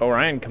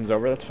Orion comes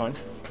over, that's fine.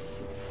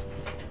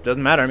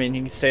 Doesn't matter, I mean,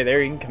 he can stay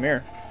there, he can come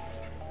here.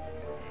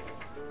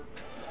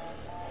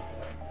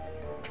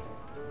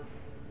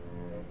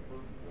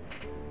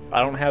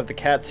 I don't have the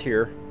cats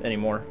here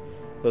anymore.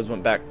 Those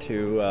went back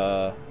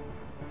to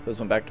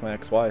my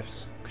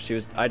ex-wife's.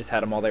 I just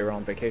had them while they were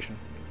on vacation.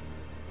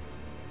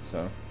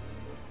 So,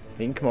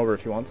 he can come over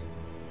if he wants.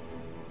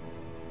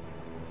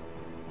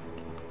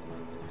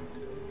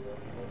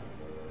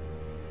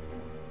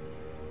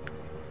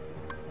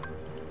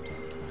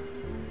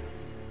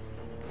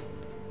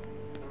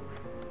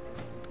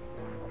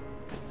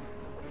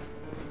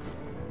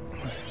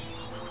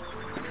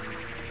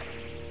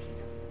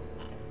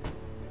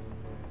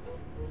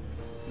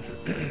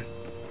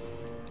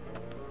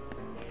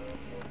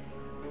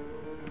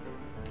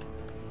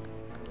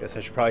 Guess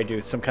I should probably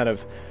do some kind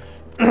of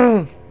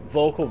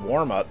vocal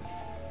warm-up.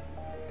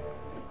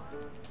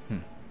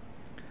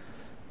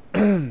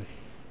 Okay,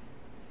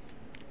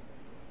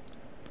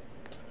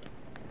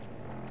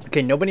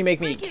 nobody make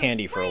me eat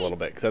candy for a little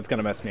bit, because that's going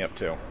to mess me up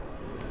too.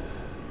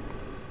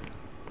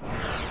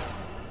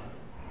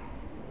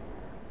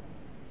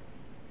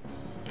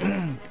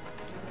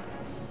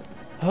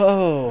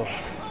 Oh,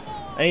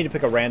 I need to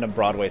pick a random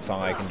Broadway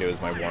song I can do as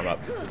my warm-up.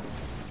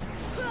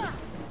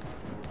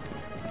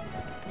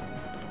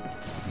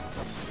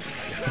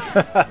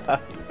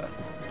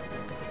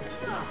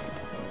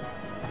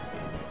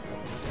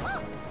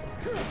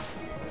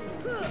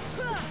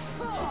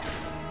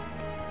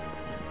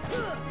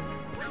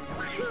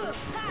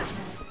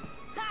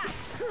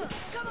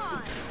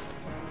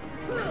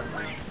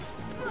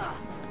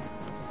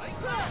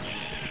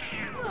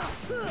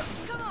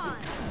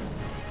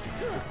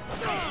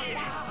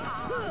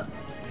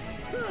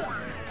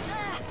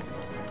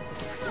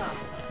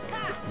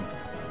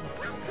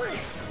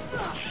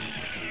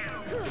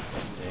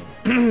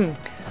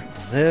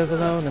 Live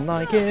alone and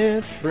like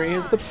it, free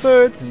as the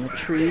birds in the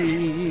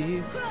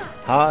trees,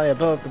 high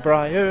above the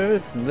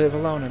briars, and live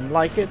alone and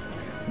like it,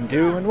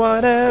 doing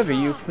whatever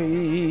you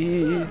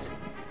please.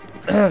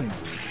 I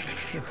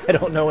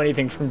don't know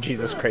anything from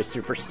Jesus Christ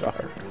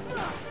Superstar.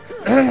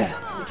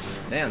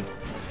 Man.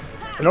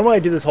 Normally I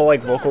do this whole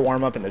like vocal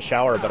warm-up in the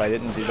shower, but I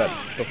didn't do that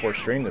before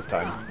stream this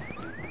time.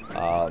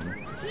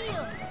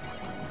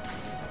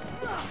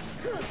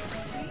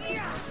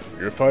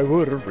 If I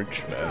were a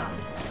rich man,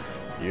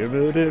 all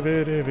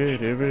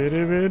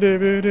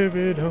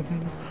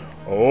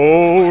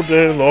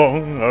day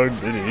long I'd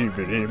bitty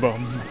bitty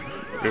bum.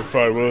 If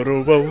I were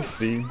a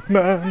wealthy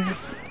man,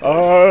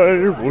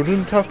 I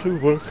wouldn't have to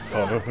work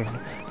hard.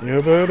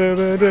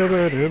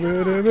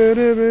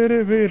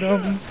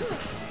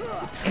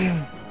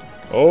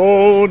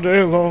 All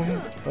day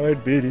long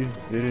I'd bitty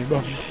bitty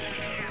bum.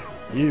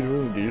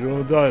 Diddle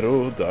diddle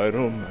diddle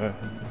diddle man.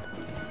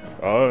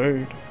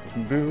 I'd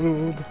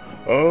build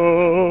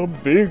a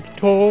big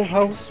tall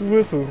house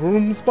with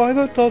rooms by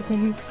the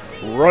dozen,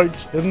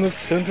 right in the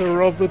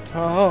center of the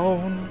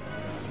town.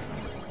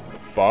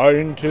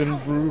 Fine tin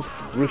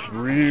roof with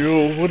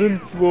real wooden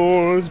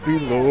floors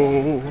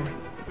below.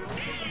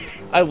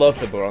 I love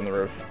Fiddler on the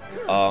Roof.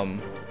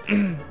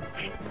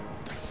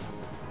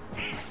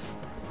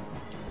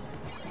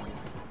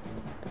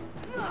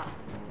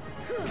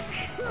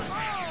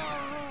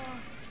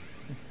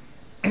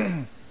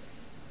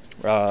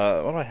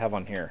 What do I have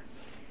on here?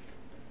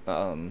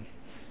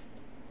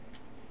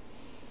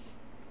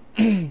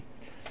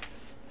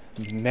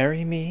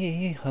 Marry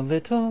me a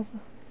little,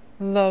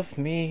 love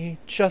me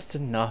just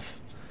enough,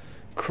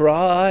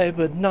 cry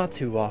but not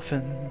too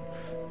often,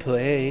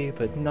 play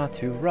but not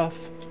too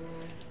rough,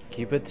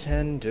 Keep a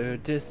tender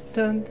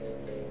distance,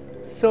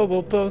 so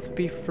we'll both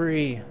be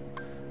free.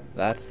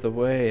 That's the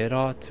way it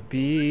ought to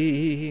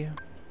be.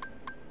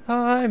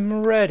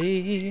 I'm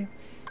ready.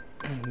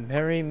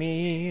 Marry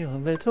me a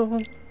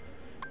little.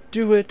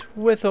 Do it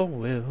with a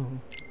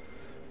will.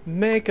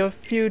 Make a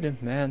few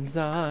demands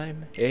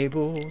I'm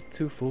able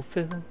to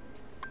fulfill.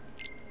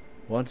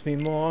 Want me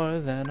more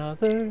than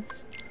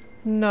others?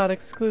 Not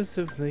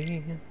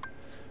exclusively.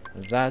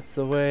 That's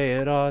the way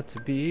it ought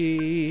to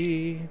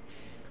be.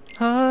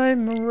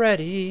 I'm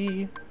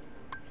ready.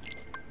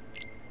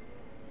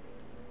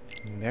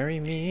 Marry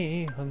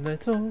me a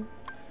little.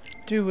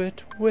 Do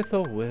it with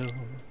a will.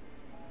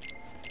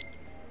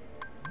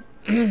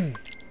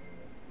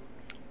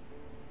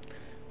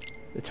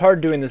 It's hard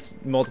doing this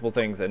multiple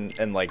things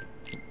and like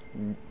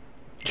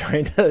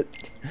trying to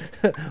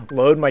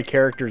load my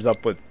characters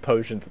up with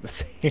potions at the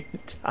same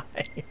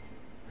time.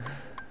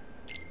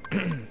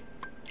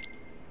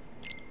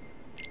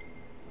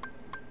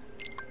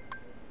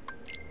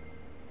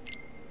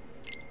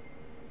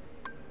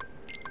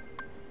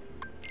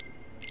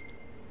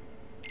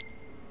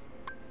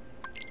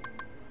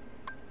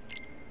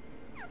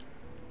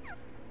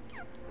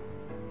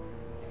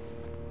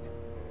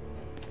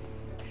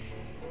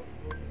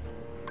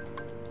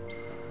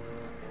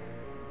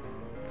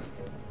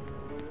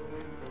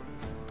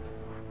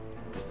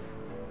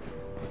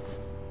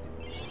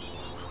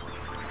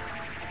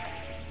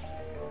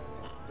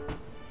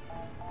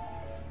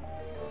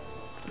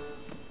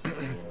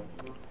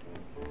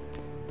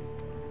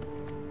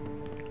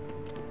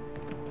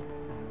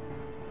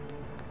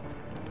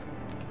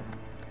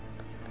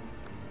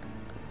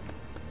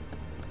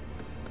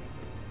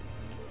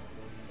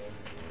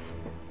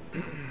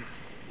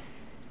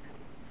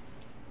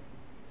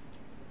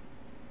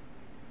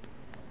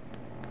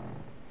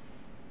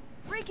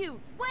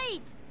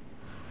 Wait!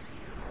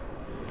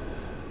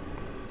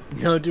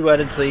 No duet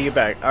until you get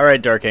back.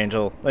 Alright, Dark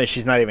Angel. Wait,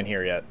 she's not even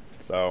here yet,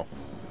 so...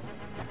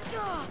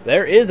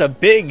 There is a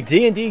big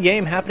D&D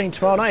game happening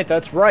tomorrow night,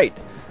 that's right.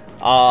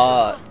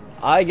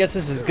 I guess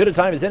this is as good a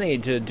time as any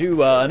to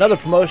do another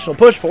promotional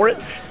push for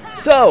it.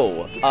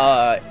 So,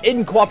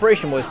 in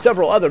cooperation with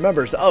several other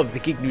members of the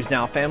Geek News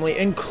Now family,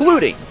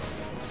 including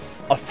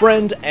a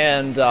friend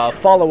and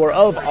follower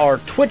of our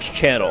Twitch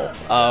channel,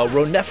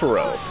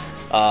 Ronefero.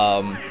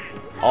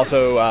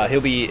 Also,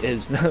 he'll be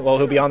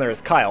on there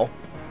as Kyle.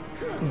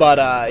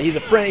 But he's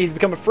a friend. He's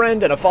become a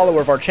friend and a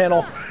follower of our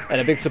channel,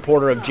 and a big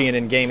supporter of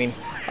GNN Gaming.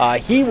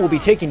 He will be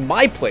taking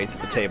my place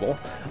at the table.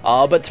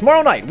 But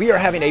tomorrow night we are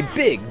having a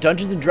big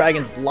Dungeons and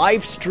Dragons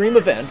live stream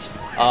event.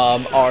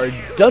 Our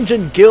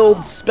Dungeon Guild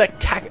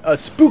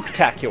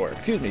Spooktacular.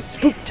 Excuse me,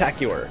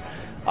 Spooktacular.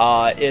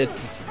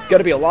 It's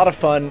gonna be a lot of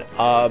fun.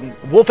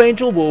 Wolf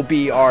Angel will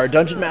be our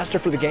dungeon master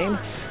for the game.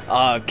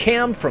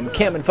 Cam from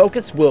Cam and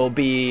Focus will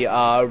be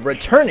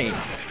returning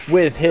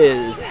with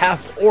his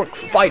half-orc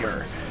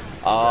fighter.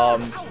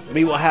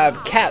 We will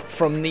have Kat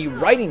from the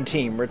writing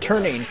team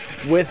returning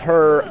with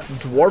her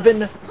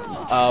dwarven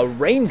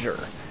ranger,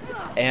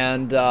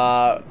 and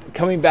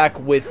coming back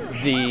with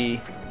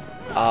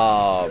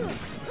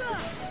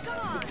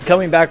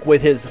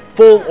his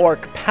full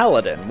orc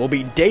paladin will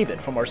be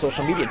David from our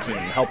social media team,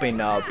 helping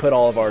put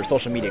all of our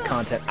social media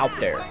content out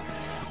there.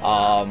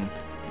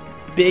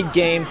 Big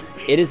game.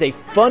 It is a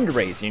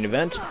fundraising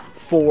event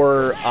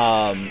for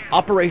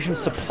Operation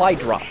Supply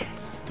Drop,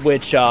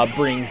 which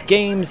brings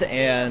games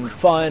and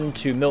fun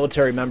to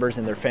military members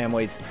and their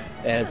families.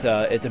 And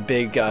it's a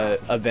big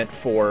event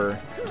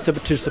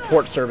to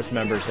support service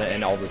members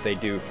and all that they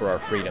do for our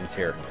freedoms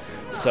here.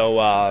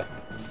 So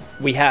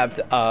we have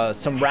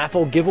some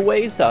raffle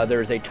giveaways.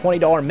 There's a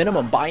 $20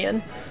 minimum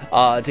buy-in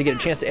to get a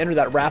chance to enter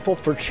that raffle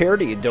for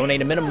charity.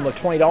 Donate a minimum of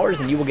 $20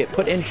 and you will get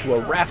put into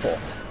a raffle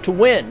to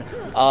win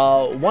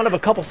one of a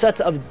couple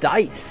sets of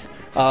dice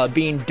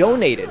being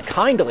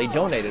kindly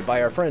donated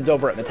by our friends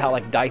over at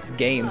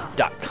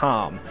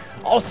metallicdicegames.com.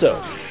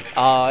 Also,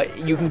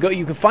 you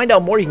can find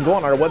out more. You can go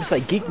on our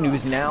website,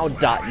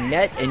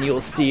 geeknewsnow.net, and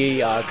you'll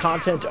see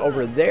content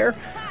over there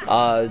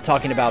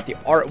talking about the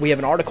art. We have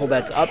an article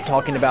that's up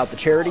talking about the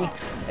charity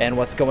and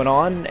what's going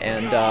on.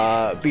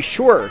 And be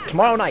sure,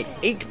 tomorrow night,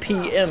 8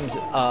 p.m.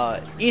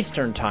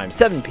 Eastern Time,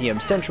 7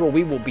 p.m. Central,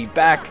 we will be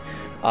back.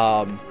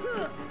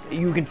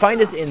 You can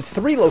find us in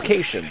 3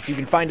 locations. You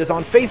can find us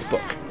on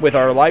Facebook with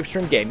our live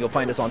stream game. You'll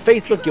find us on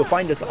Facebook. You'll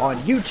find us on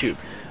YouTube.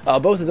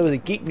 Both of those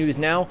at Geek News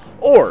Now.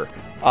 Or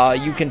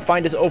you can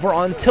find us over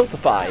on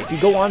Tiltify. If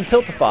you go on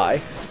Tiltify,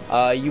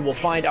 you will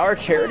find our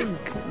charity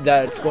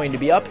that's going to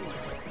be up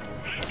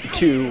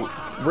to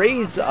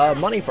raise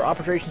money for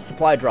Operation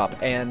Supply Drop.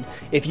 And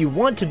if you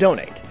want to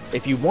donate,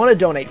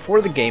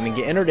 for the game and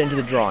get entered into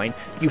the drawing,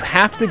 you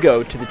have to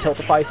go to the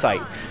Tiltify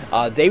site.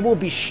 They will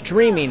be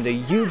streaming the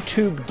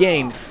YouTube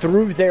game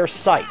through their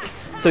site,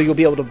 so you'll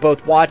be able to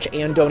both watch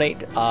and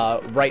donate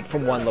right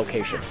from one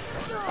location.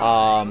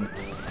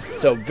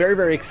 So very,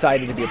 very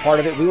excited to be a part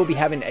of it. We will be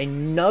having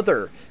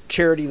another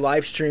charity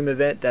live stream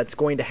event that's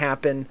going to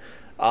happen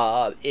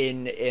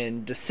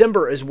in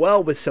December as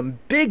well, with some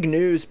big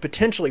news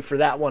potentially for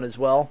that one as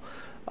well.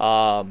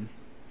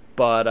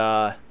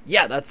 But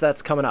yeah,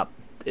 that's coming up.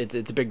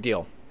 It's a big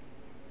deal.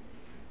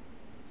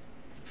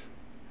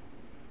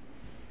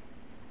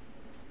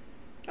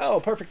 Oh,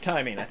 perfect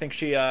timing. I think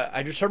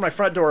I just heard my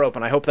front door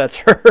open. I hope that's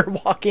her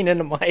walking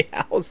into my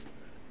house.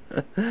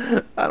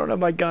 I don't have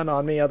my gun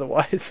on me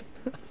otherwise.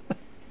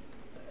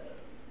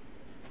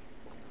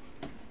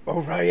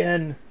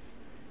 Orion.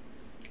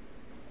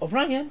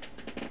 Orion.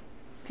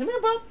 Come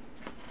here, Bob.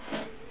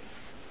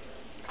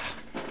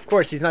 Of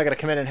course, he's not going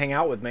to come in and hang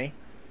out with me.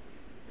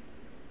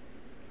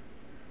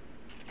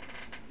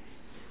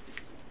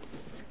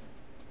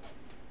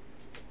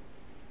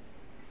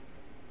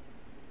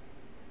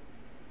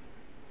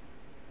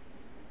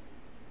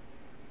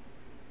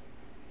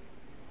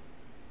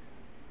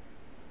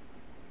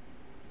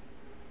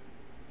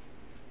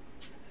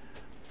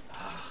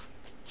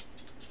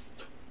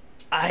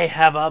 I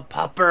have a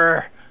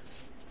pupper.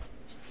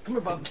 Come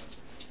here, Bob.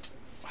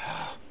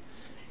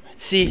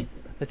 Let's see.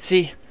 Let's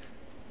see.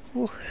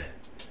 Ooh.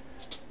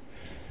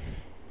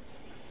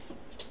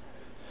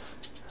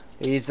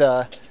 He's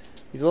a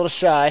little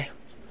shy.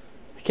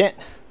 I can't.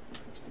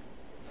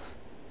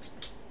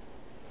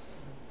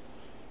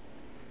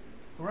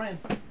 Ryan.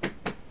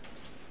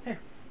 Here.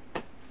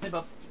 Hey,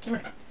 Bob. Come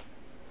here.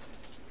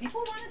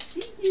 People want to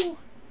see you.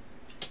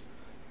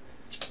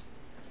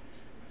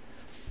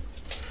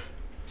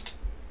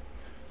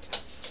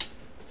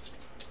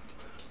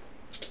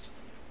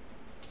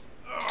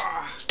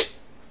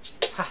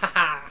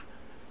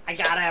 I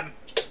got him.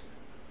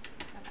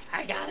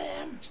 I got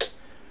him.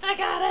 I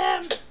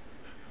got him.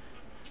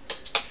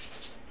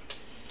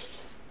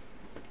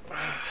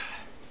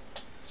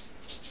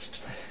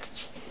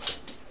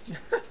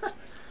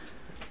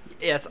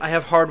 Yes, I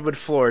have hardwood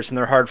floors and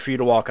they're hard for you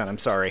to walk on. I'm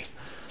sorry.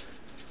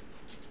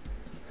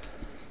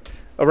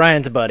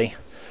 Orion's a buddy.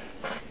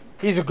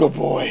 He's a good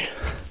boy.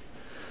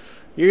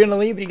 You're gonna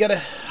leave, but you gotta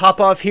hop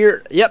off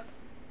here. Yep.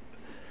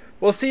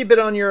 We'll see a bit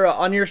on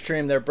your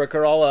stream there,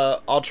 Brooker.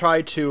 I'll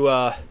try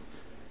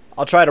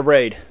to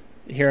raid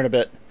here in a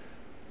bit.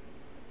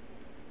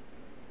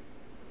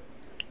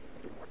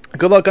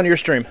 Good luck on your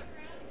stream.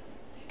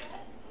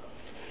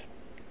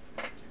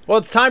 Well,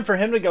 it's time for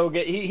him to go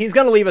get. He's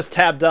gonna leave us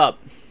tabbed up,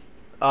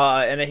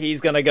 and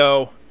he's gonna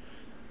go.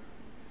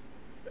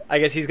 I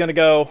guess he's gonna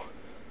go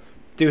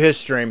do his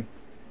stream.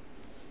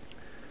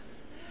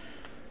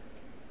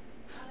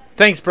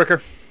 Thanks,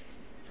 Brooker.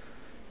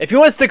 If you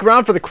want to stick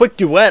around for the quick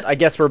duet, I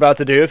guess we're about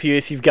to do, if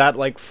you've got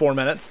like 4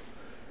 minutes.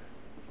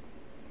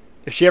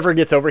 If she ever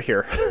gets over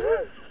here.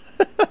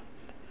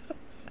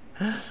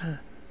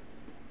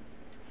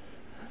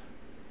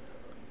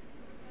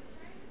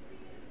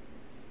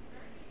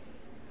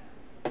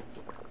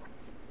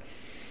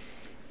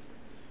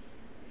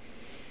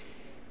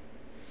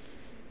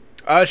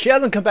 She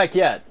hasn't come back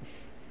yet.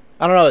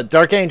 I don't know.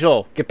 Dark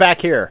Angel, get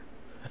back here.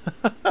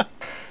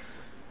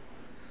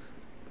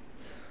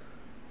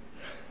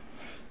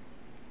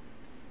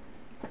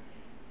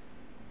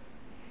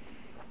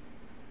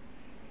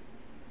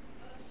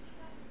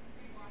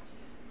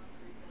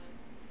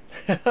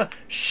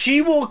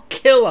 She will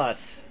kill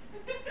us.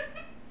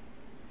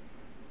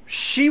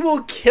 She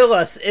will kill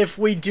us if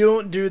we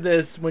don't do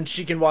this when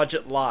she can watch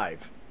it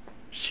live.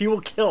 She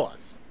will kill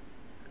us.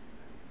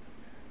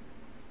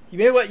 You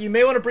may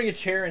want to bring a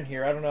chair in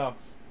here. I don't know.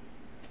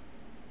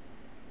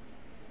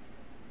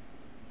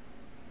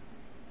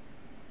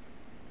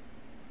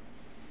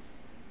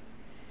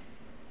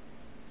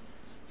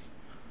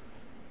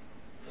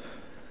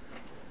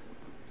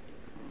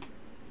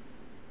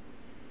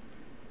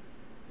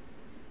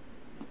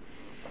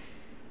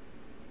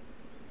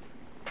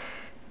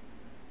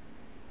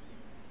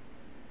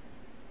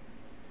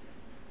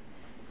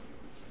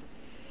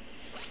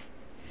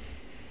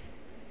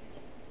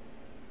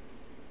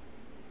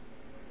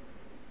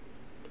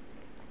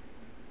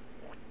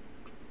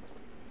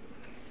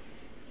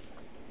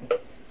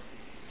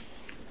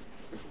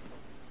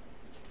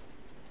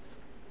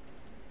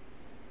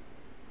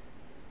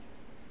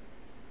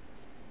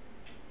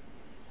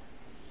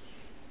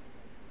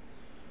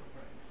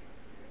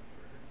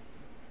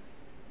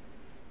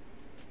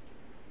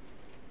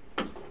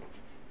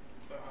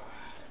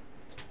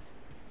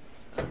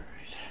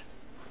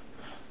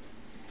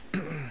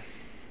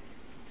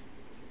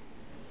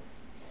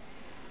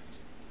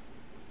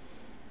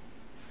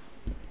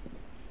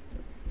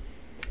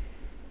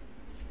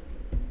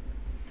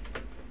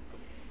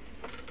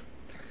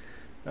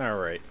 All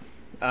right.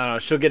 I don't know.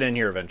 She'll get in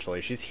here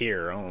eventually. She's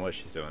here. I don't know what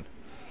she's doing.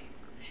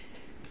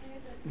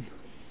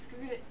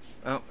 Screw it.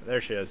 Oh,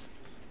 there she is.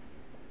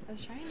 I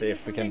was trying See to get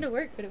if we something can to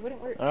work, but it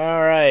wouldn't work.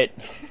 All right.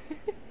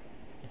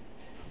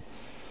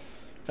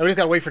 Now we just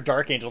gotta wait for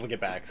Dark Angel to get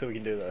back so we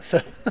can do this.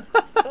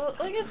 Well,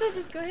 like I said,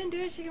 just go ahead and do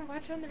it. She can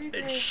watch it on the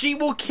replay. She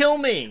will kill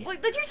me.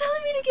 Like you're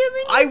telling me to come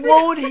in. I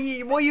won't.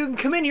 Well, you can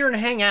come in here and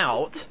hang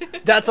out.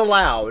 That's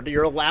allowed.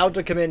 You're allowed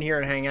to come in here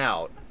and hang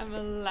out. I'm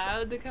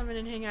allowed to come in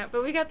and hang out,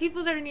 but we got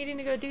people that are needing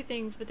to go do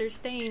things, but they're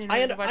staying. And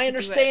I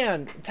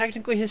understand.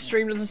 Technically, his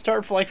stream doesn't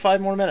start for like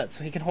 5 more minutes,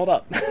 so he can hold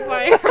up.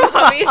 Why are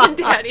mommy and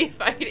daddy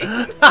fighting?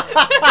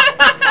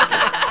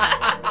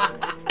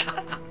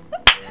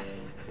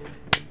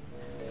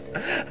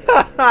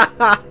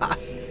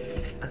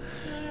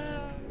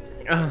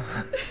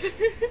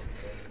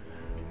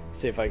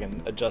 if I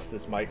can adjust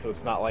this mic so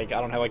it's not like I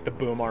don't have like the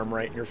boom arm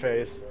right in your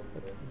face.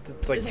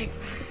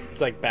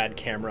 It's like bad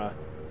camera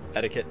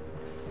etiquette.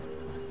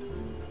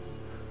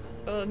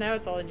 Well, now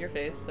it's all in your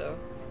face, so.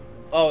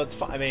 Oh, it's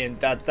fine. I mean,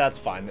 that's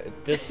fine.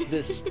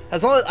 This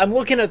as long as I'm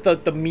looking at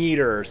the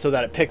meter so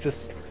that it picks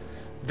us.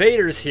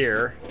 Vader's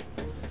here.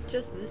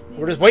 Just this.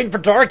 We're just waiting for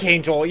Dark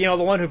Angel. You know,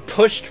 the one who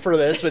pushed for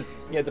this with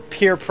the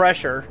peer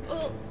pressure.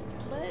 Well,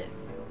 what?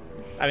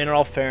 I mean, in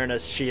all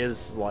fairness, she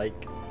is like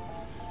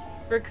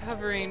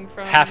recovering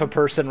from half a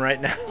person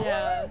right now.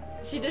 Yeah,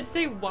 she did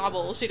say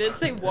wobble. She did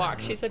say walk.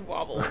 She said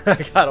wobble. I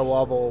gotta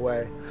wobble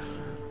away.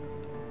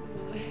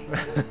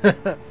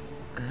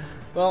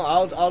 Well,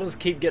 I'll just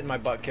keep getting my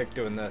butt kicked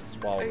doing this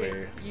while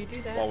you do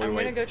that. while we I'm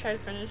wait. gonna go try to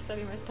finish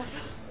setting my stuff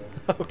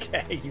up.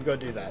 Okay, you go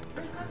do that.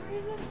 For some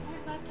reason,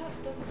 my laptop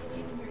doesn't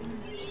believe in your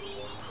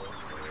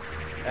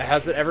internet.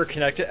 Has it ever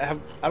connected?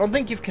 I don't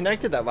think you've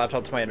connected that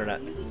laptop to my internet.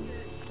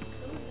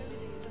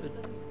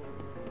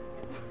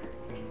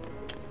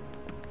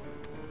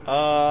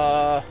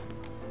 Are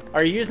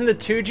you using the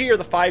 2G or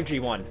the 5G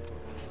one?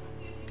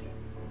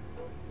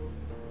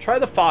 Try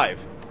the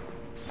 5.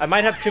 I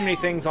might have too many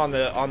things on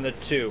the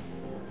 2.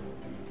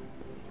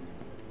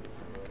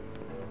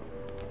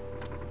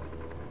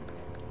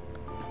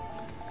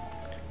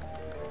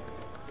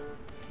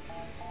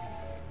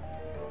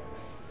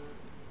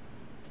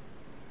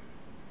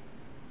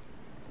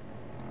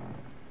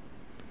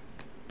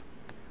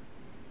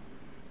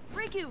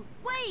 Riku,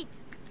 wait!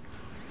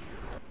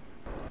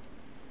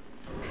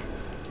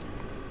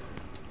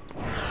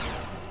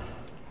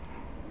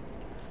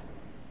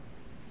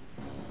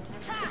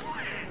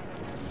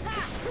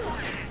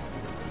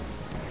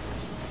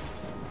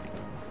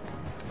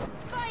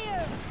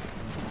 Fire!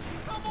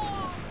 Come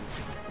on!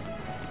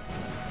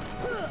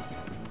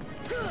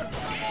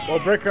 Well,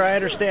 Bricker, I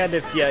understand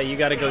if you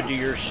got to go do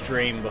your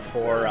stream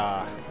before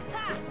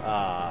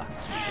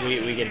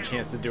we get a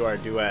chance to do our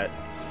duet.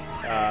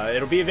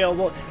 It'll be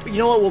available. You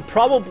know what? We'll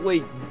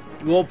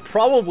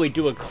probably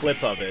do a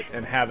clip of it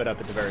and have it up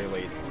at the very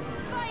least.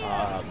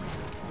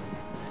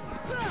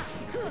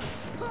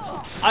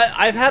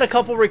 I've had a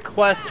couple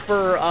requests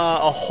for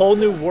a whole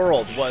new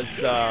world.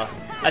 I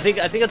think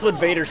that's what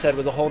Vader said,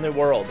 was a whole new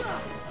world.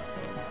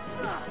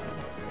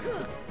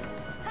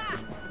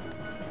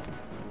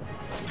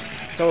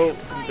 So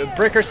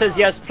Bricker says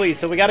yes, please.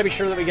 So we got to be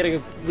sure that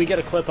we get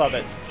a clip of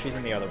it. She's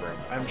in the other room.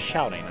 I'm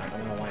shouting. I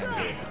don't know why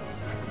I'm doing that.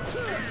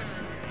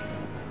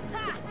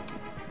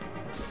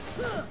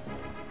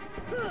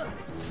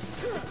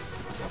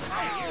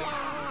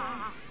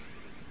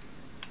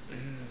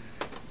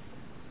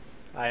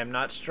 I am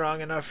not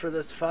strong enough for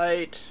this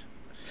fight.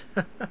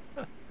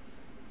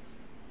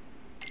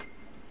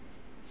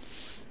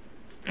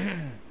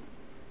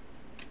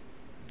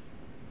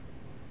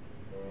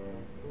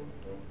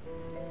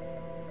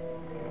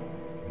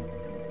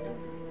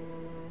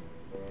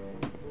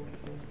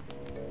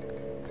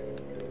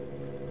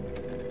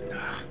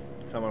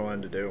 Someone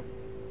wanted to do.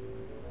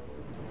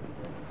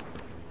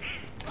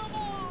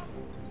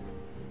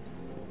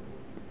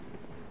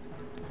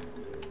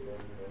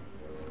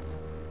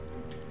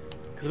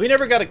 Because we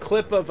never got a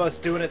clip of us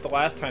doing it the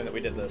last time that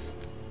we did this.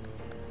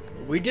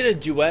 We did a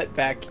duet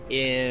back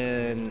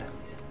in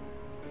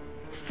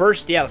the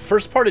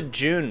first part of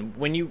June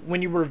when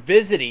you were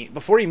visiting,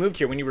 before you moved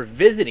here, when you were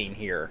visiting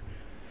here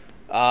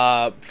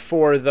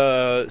for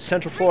the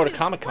Central Florida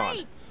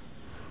Comic-Con.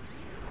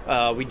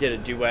 We did a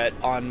duet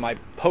on my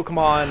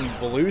Pokemon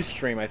Blue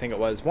stream, I think it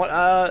was.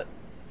 Pokemon,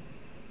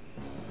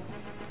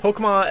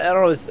 I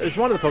don't know, it was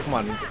one of the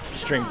Pokemon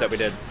streams that we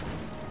did.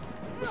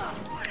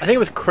 I think it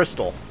was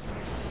Crystal.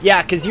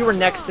 Yeah, because you were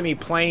next to me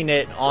playing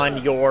it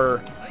on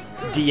your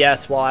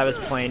DS while I was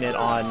playing it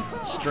on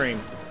stream.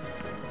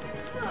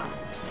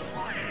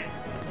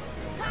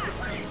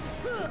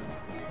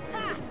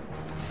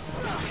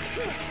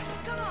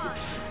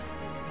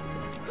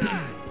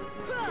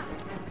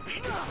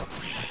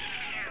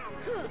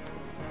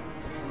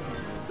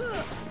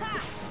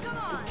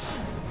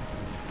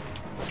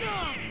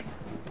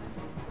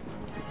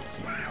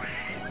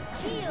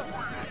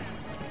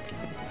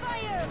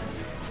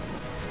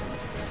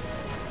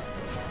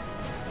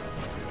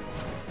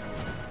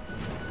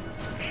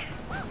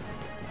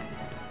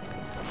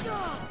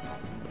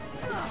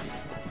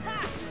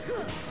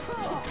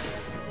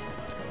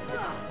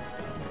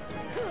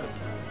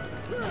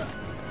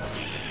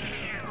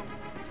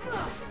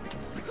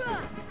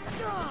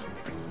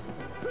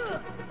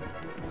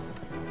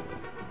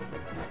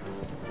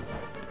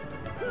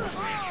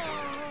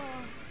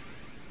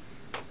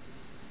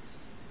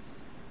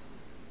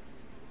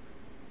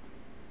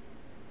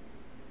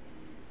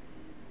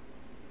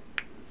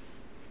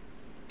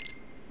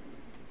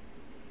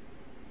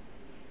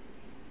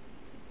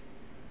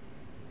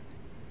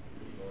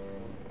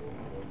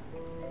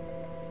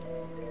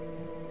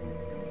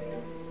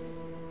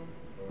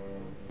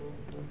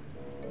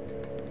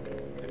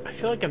 I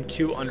feel like I'm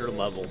too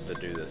under-leveled to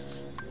do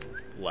this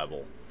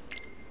level.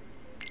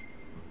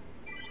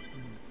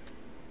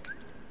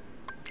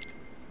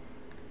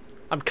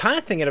 I'm kind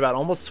of thinking about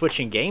almost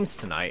switching games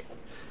tonight.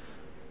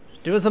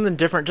 Doing something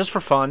different just for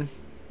fun.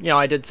 You know,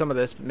 I did some of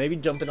this, but maybe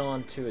jumping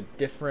on to a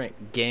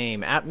different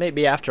game.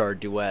 Maybe after our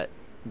duet,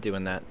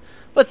 doing that.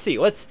 Let's see.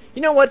 You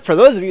know what? For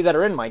those of you that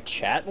are in my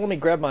chat, let me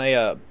grab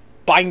my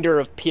binder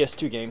of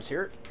PS2 games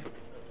here,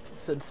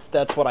 since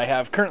that's what I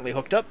have currently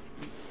hooked up.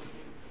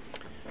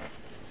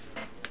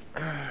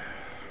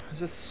 Is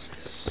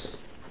this?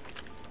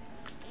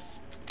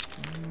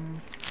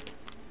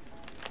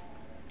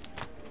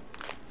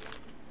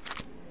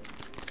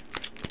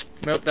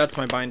 Nope, that's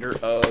my binder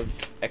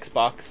of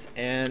Xbox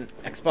and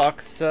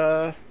Xbox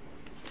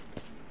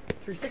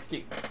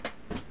 360.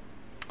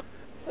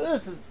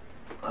 This is...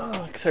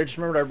 Oh, because I just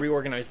remembered I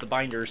reorganized the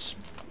binders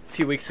a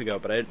few weeks ago,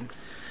 but I didn't.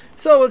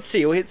 So let's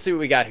see. Let's see what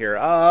we got here.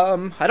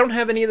 I don't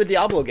have any of the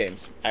Diablo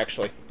games,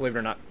 actually, believe it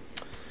or not.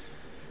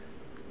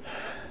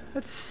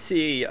 Let's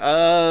see.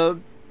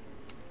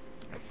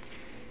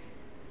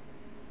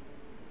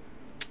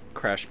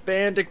 Crash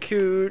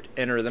Bandicoot,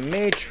 Enter the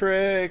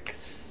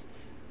Matrix.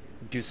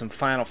 Do some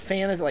Final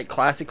Fantasy, like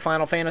classic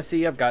Final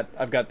Fantasy. I've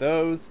got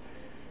those.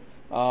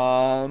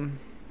 God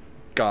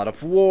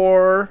of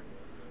War.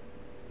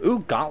 Ooh,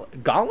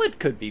 Gauntlet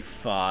could be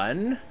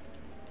fun.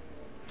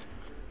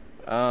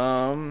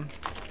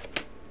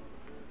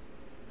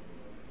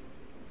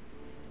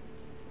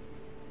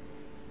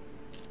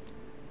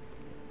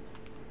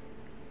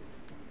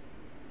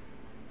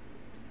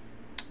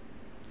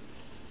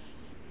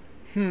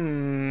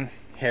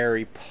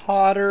 Harry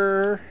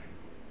Potter.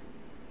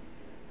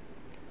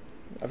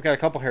 I've got a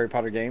couple Harry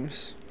Potter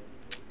games.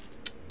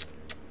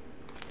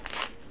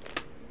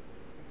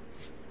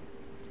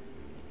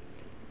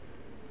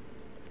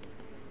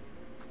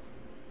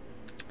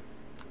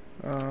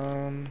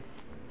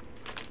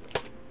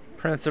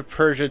 Prince of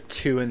Persia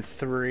 2 and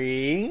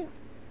 3.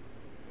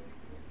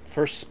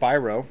 First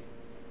Spyro.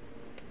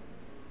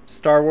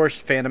 Star Wars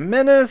Phantom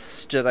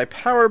Menace. Jedi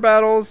Power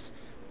Battles.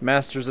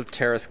 Masters of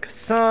Terras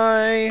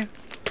Kasai.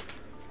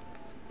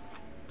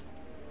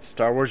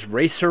 Star Wars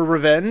Racer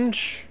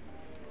Revenge.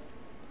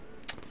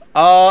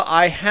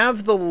 I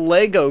have the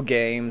Lego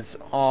games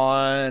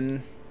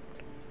on...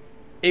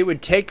 It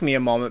would take me a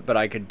moment, but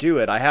I could do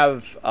it. I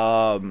have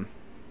the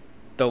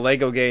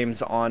Lego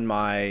games on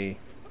my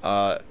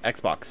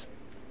Xbox.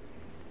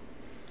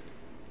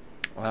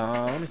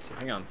 Let me see.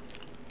 Hang on.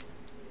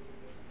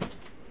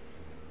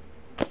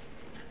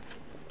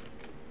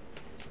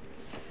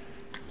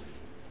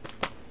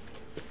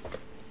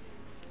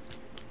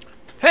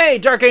 Hey,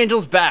 Dark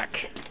Angel's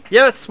back.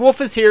 Yes,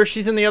 Wolf is here.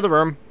 She's in the other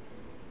room.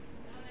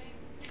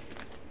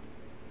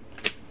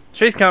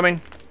 She's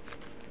coming.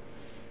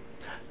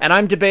 And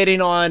I'm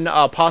debating on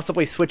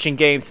possibly switching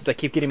games since I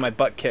keep getting my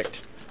butt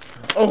kicked.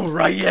 Oh,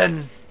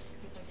 Ryan.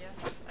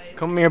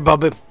 Come here,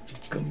 Bubba.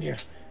 Come here.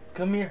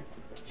 Come here.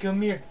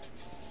 Come here.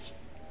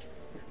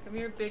 Come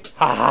here, big.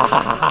 Ha ha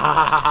ha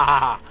ha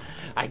ha!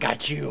 I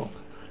got you.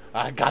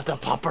 I got the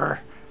pupper.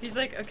 He's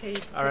like, okay.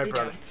 All right,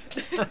 brother.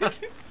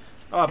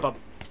 Oh, Bub.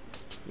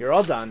 You're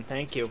all done.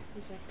 Thank you.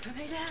 He's like, put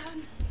me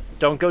down.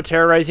 Don't go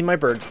terrorizing my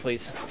birds,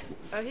 please.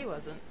 Oh, he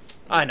wasn't.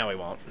 I know he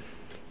won't.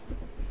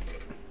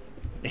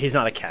 He's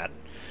not a cat.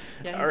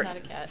 Yeah, he's All right. not a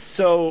cat.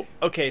 So,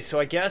 okay,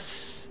 so I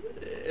guess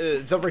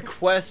the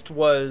request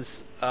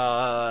was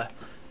a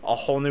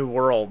whole new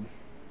world.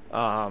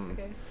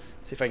 Okay.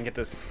 See if I can get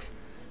this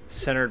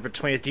centered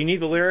between it. Do you need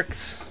the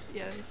lyrics?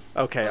 Yes.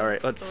 Okay, all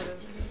right. Let's.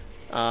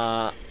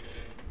 All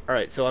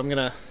right, so I'm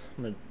gonna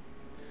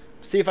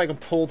see if I can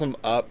pull them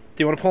up.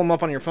 Do you want to pull them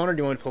up on your phone, or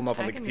do you want to pull them up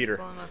on the computer? I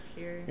can just pull them up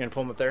here. You're gonna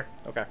pull them up there?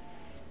 Okay.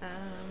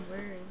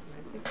 Where is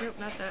my... Nope,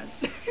 not that.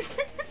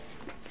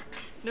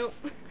 Nope.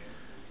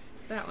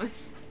 That one.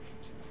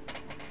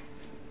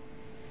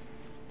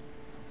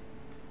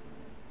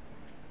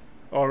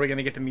 Oh, are we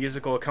gonna get the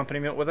musical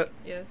accompaniment with it?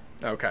 Yes.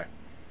 Okay.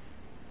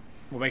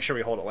 We'll make sure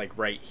we hold it like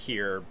right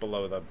here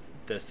below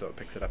this, so it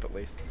picks it up at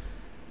least.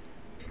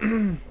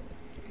 Because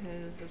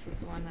this was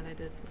the one that I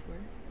did before.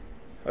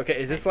 Okay,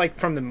 is this like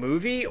from the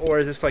movie, or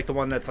is this like the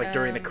one that's like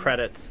during the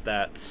credits?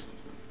 That's.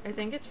 I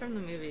think it's from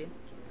the movie.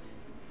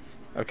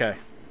 Okay.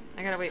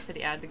 I gotta wait for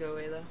the ad to go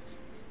away though.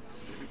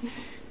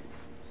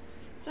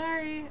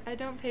 Sorry, I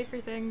don't pay for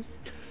things.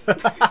 I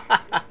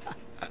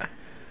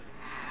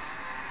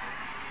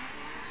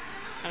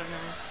don't know.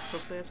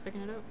 Hopefully that's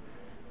picking it up.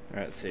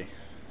 Alright, let's see.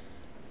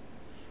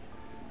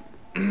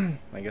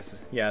 I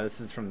guess, yeah,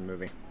 this is from the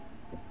movie.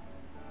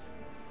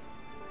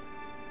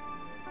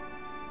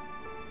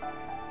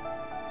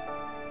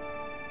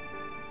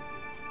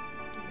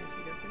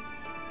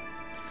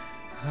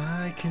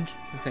 I can...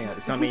 Hang on,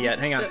 it's not me yet.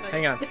 Hang on,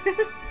 hang on.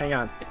 Hang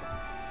on.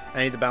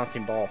 I need the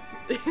bouncing ball.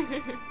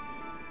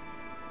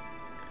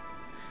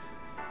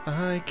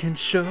 I can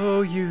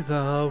show you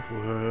the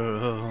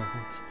world,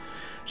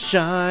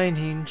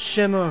 shining,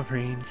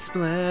 shimmering,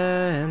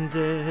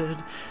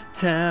 splendid.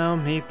 Tell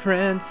me,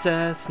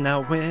 princess,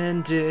 now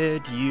when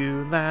did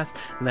you last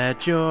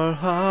let your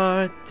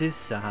heart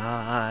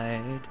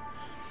decide?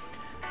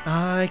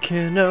 I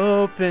can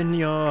open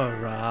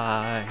your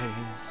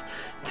eyes,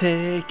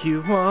 take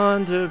you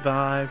wonder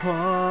by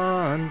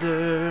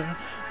wonder,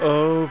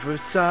 over,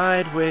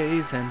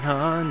 sideways, and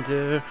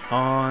under,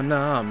 on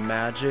a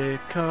magic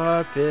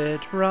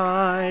carpet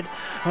ride.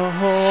 A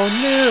whole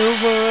new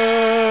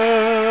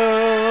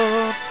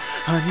world,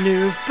 a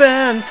new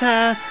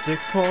fantastic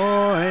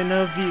point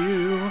of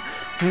view.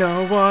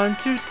 No one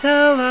to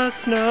tell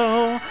us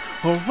no,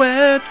 or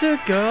where to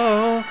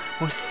go,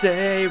 or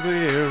say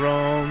we're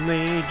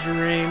only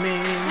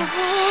dreaming. A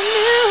whole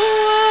new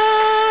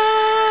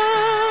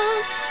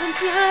world, a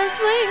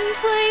dazzling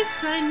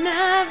place I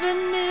never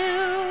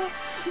knew.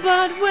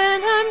 But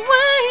when I'm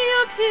way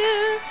up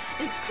here,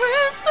 it's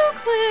crystal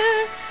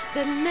clear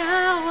that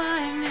now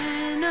I'm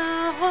in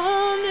a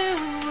whole new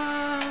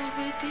world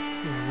with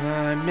you.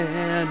 I'm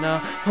in a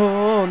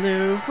whole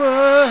new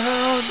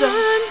world.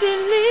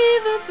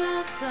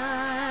 Unbelievable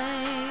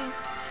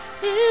sights,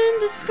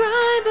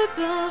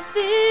 indescribable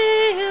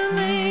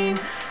feeling,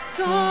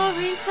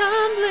 soaring,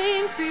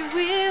 tumbling,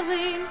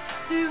 freewheeling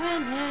through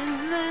an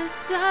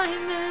endless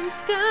diamond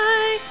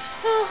sky.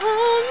 A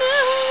whole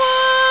new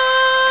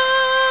world,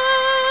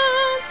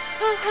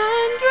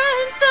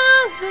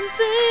 100,000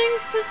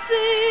 things to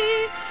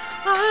see.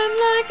 I'm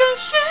like a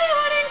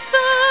shooting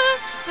star,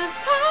 I've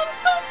come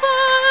so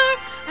far,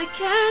 I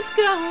can't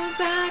go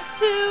back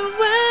to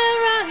where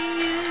I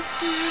used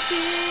to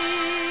be.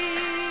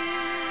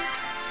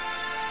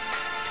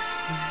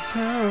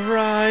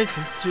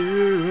 Horizons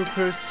to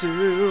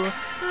pursue,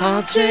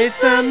 I'll chase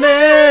them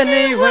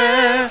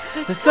anywhere.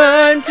 There's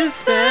time to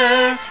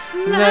spare.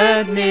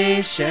 Let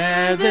me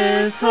share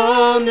this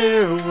whole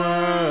new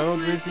world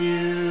with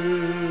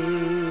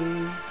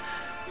you.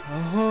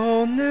 A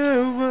whole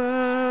new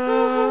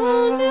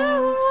world.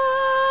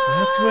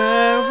 That's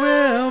where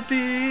we'll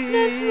be.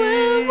 That's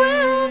where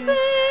we'll be.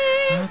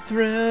 A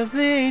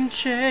thrilling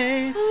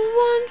chase. A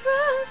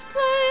wondrous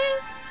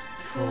place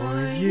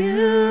For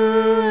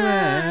you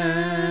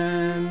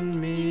and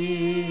me.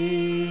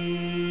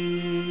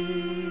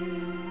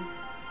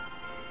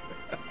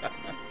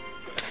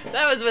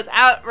 That was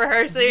without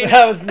rehearsing.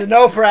 That was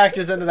no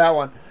practice into that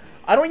one.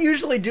 I don't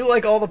usually do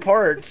like all the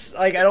parts.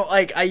 Like I don't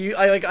like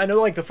I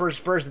know like the first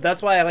verse.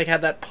 That's why I like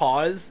had that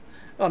pause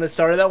on the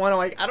start of that one. I'm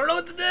like, I don't know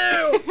what to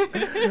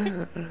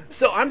do.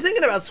 So I'm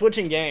thinking about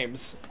switching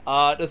games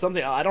to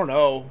something I don't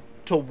know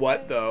to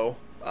what though.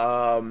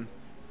 I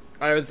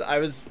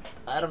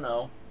don't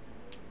know.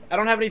 I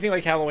don't have anything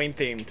like Halloween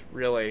themed,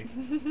 really.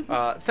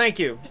 Thank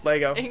you,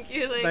 Lego. Thank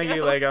you, Lego. Thank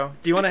you, Lego.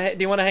 Do you want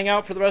to hang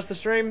out for the rest of the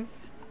stream?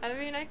 I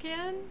mean, I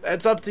can.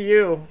 It's up to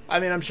you. I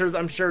mean, I'm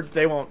sure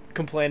they won't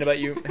complain about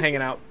you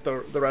hanging out the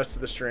rest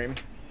of the stream.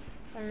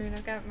 I mean,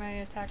 I've got my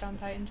Attack on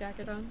Titan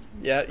jacket on.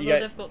 Yeah, a little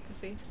difficult to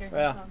see. Here,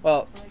 Yeah.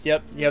 Well,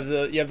 yep. You have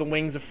the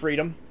wings of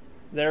freedom.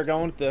 There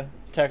going with the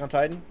Attack on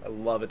Titan. I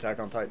love Attack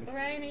on Titan.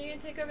 Ryan, are you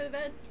gonna take over the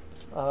bed?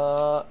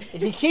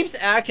 He keeps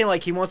acting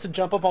like he wants to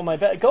jump up on my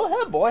bed. Go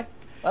ahead, boy.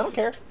 I don't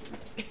care.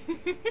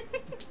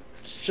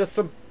 It's just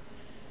some.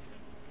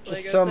 Lego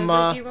Just some. says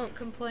that you won't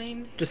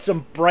complain. Just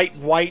some bright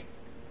white,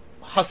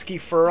 husky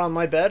fur on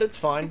my bed. It's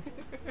fine.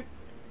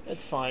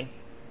 It's fine.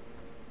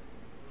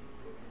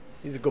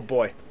 He's a good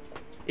boy.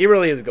 He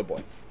really is a good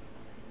boy.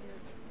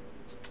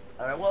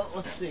 All right. Well,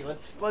 let's see.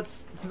 Let's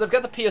since I've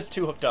got the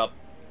PS2 hooked up,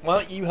 why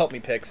don't you help me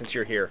pick since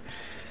you're here?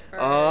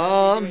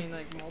 Are you doing,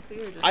 like, multi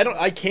or just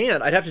I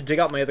can't. I'd have to dig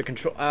out my other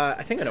control.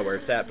 I think I know where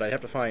it's at, but I'd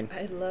have to find.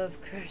 I love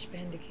Crash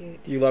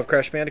Bandicoot. You love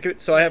Crash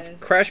Bandicoot? So I have Yes.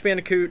 Crash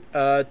Bandicoot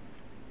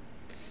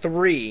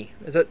 3.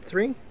 Is that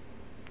 3?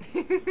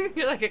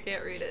 You're like, I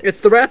can't read it. It's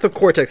the Wrath of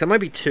Cortex. That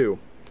might be 2.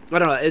 I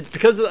don't know. It's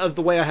because of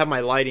the way I have my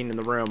lighting in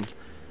the room.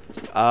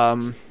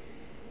 Oh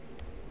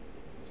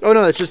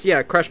no, it's just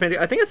Crash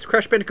Bandicoot. I think it's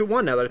Crash Bandicoot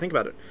 1 now that I think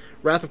about it.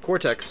 Wrath of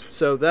Cortex.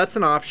 So that's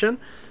an option,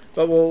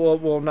 but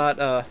we'll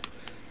not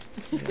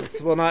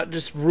we'll not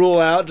just rule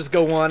out. Just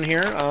go one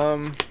here.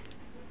 I've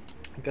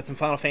got some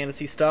Final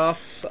Fantasy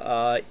stuff.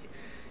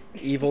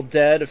 Evil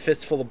Dead, A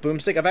Fistful of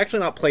Boomstick. I've actually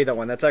not played that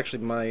one. That's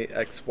actually my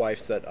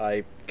ex-wife's that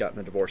I got in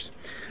the divorce.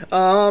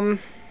 God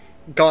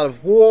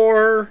of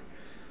War.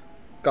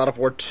 God of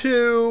War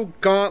 2.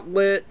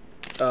 Gauntlet.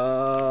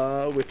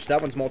 Which that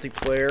one's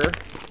multiplayer.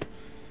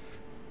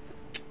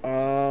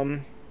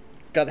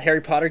 Got the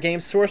Harry Potter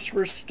games.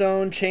 Sorcerer's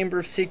Stone, Chamber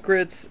of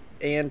Secrets,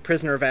 and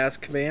Prisoner of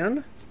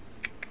Azkaban.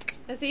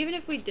 So even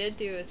if we did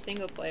do a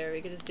single player,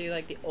 we could just do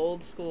like the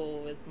old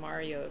school with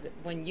Mario.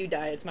 When you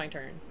die, it's my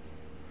turn.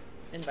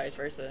 And vice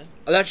versa.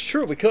 That's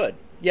true, we could.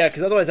 Yeah,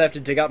 because otherwise I have to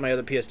dig out my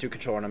other PS2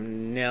 controller, and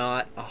I'm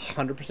not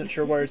 100%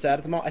 sure where it's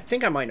at the moment. I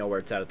think I might know where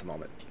it's at the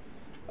moment.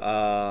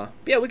 Yeah,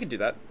 we could do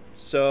that.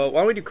 So,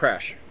 why don't we do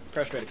Crash?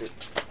 Crash Bandicoot.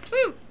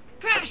 Woo!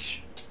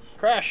 Crash!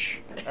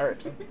 Crash!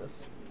 Alright, let me get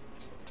this.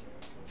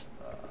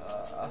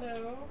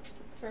 No.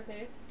 For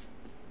face.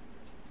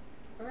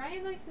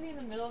 Orion likes to be in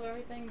the middle of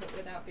everything, but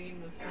without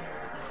being the center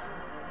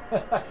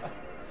of attention.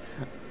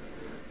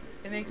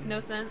 It makes no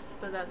sense,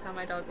 but that's how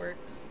my dog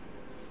works.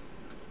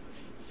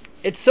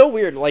 It's so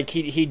weird, like,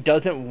 he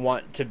doesn't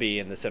want to be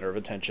in the center of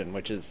attention,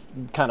 which is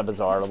kind of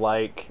bizarre.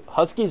 Like,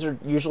 Huskies are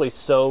usually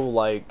so,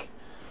 like,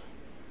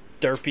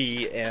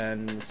 derpy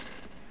and,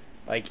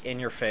 like, in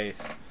your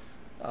face.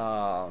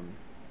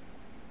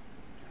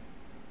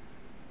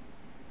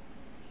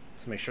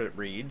 Let's make sure it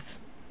reads.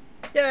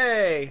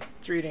 Yay!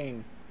 It's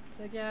reading.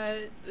 It's like, yeah,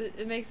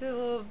 it makes it a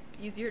little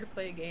easier to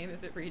play a game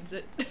if it reads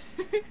it.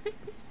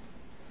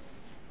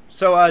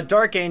 So,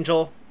 Dark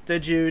Angel,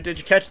 did you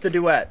catch the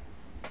duet?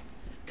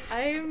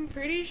 I'm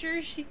pretty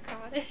sure she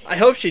caught it. I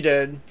hope she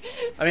did.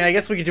 I mean, I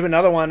guess we could do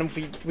another one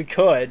if we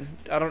could.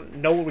 I don't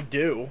know what we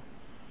do.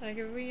 Like,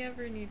 if we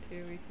ever need to,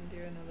 we can do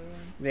another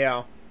one.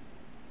 Yeah.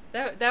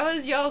 That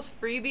was y'all's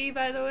freebie,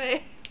 by the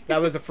way. That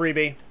was a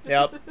freebie.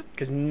 Yep.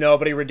 Because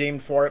nobody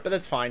redeemed for it, but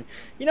that's fine.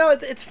 You know,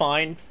 it's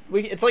fine.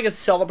 It's like a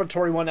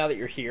celebratory one now that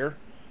you're here.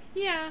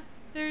 Yeah,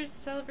 there's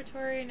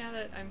celebratory now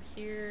that I'm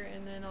here,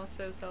 and then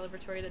also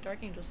celebratory the Dark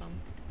Angel song.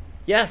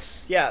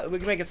 Yes, yeah, we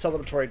can make it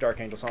celebratory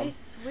Dark Angel song. I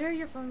swear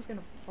your phone's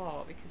gonna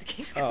fall because it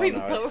keeps going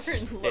lower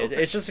and lower.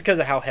 It's just because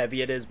of how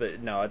heavy it is,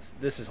 but no,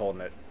 this is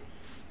holding it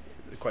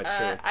quite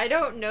secure. I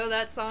don't know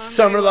that song.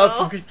 Summer very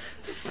love, well.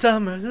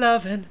 summer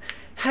loving,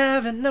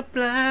 having a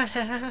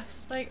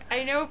blast. Like,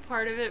 I know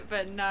part of it,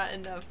 but not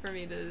enough for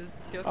me to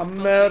feel I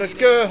comfortable met a singing it.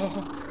 girl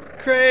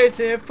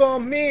crazy for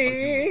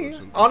me.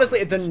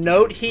 Honestly, the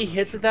note he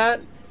hits at that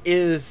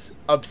is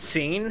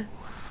obscene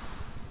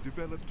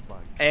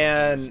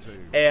and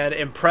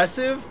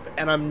impressive,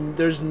 and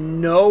there's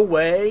no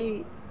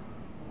way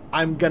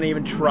I'm gonna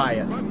even try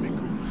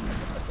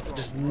it.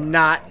 Just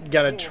not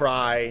gonna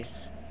try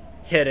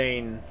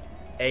hitting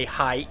a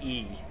high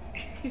E,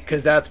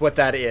 because that's what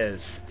that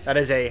is. That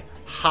is a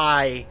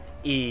high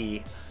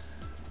E.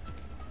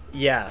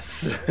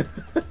 Yes.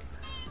 All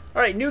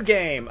right, new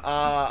game.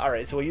 All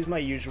right, so we'll use my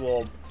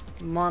usual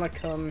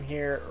monicum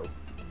here.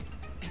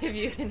 If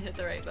you can hit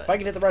the right If I button.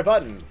 can hit the right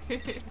button.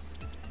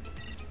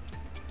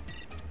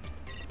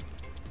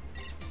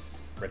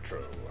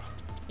 Retro.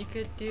 You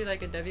could do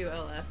like a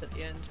WLF at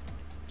the end.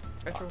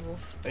 Retro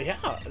Wolf.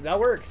 Yeah, that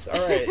works. All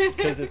right,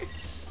 because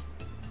it's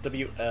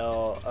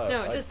WL.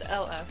 No, just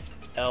LF.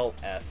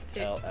 LF.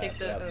 Take- LF. take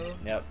the yep. O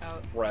Yep.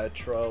 out.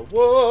 Retro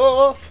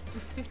Wolf.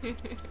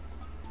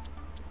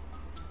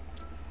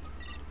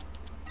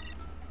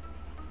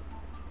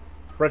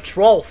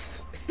 Retrolf.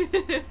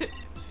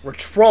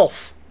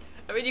 Retrolf.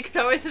 I mean, you could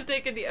always have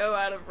taken the O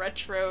out of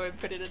retro and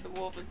put it in the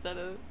wolf instead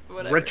of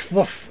whatever.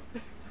 Retrolf.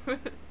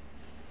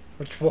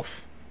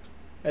 Retrolf.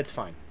 That's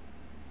fine.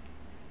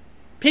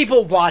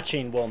 People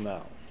watching will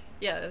know.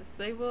 Yes,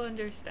 they will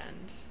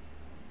understand.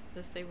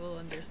 Yes, they will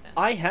understand.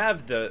 I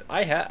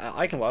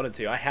can load it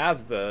to you. I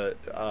have the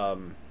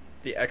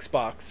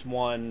Xbox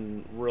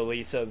One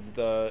release of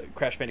the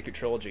Crash Bandicoot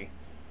trilogy.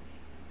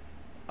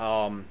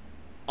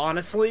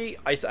 Honestly,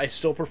 I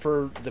still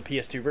prefer the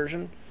PS2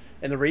 version,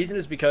 and the reason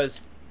is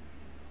because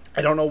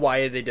I don't know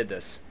why they did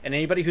this. And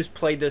anybody who's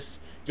played this,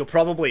 you'll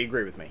probably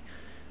agree with me.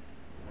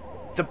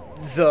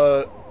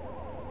 The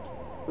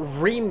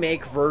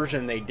remake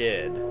version they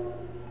did,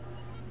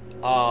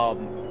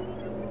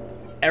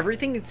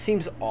 everything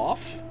seems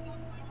off.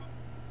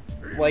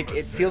 Like,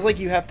 it feels like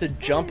you have to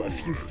jump a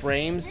few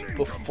frames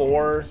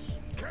before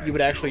you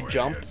would actually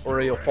jump,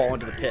 or you'll fall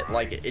into the pit.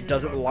 Like, it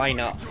doesn't line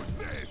up.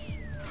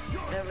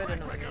 That would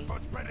annoy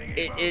me.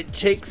 It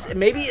takes,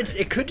 maybe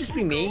it could just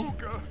be me,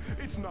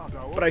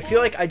 but I feel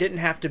like I didn't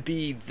have to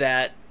be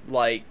that,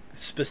 like,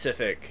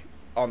 specific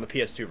on the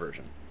PS2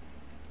 version.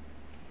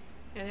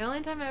 Yeah, the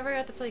only time I ever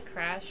got to play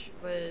Crash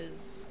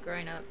was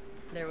growing up.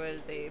 There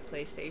was a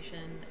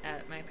PlayStation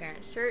at my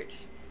parents' church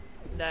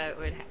that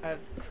would have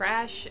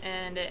Crash,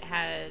 and it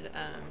had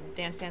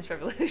Dance Dance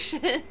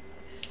Revolution.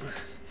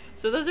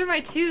 So those are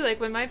my two, like,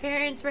 when my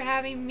parents were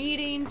having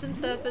meetings and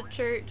stuff at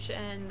church,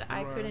 and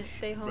I couldn't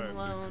stay home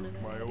alone, and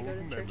I had to go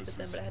to church with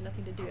them, but I had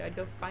nothing to do. I'd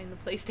go find the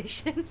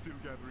PlayStation. Still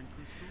gathering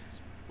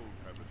crystals? Old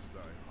habits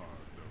die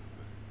hard, don't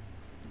they?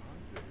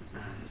 My days are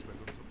being spent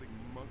on something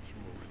much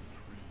more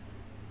intriguing.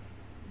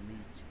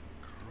 Meet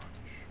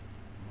Crunch.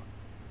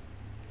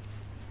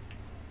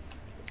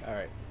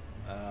 Alright.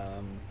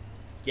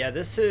 Yeah,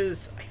 this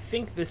is, I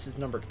think this is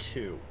number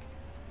 2.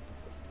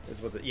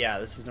 Yeah,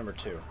 this is number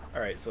 2.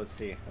 Alright, so let's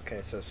see.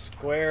 Okay, so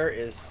square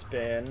is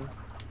spin.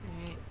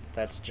 Alright.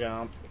 That's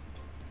jump.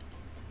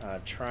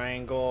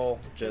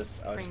 Triangle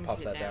just Brings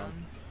pops you that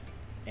down.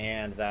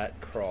 And that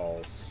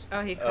crawls.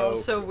 Oh, he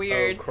crawls so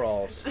weird. Oh,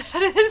 crawls.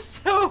 That is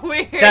so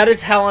weird. That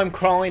is how I'm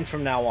crawling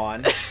from now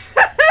on.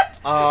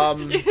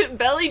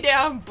 Belly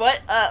down,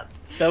 butt up.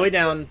 Belly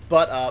down,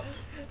 butt up.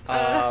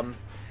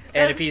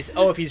 And if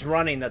That's- he's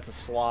running, that's a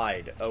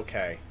slide.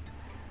 Okay.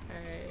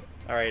 Alright.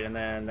 All right, and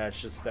then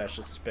that's just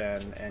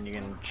spin, and you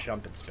can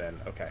jump and spin.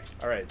 Okay.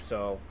 All right,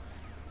 so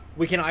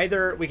we can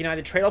either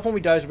trade off when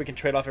we dies, or we can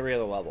trade off every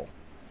other level,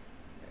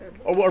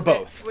 or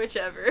both.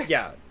 Whichever.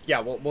 Yeah,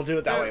 we'll do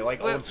it that way,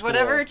 like old school.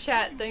 Whatever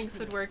chat thinks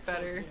would work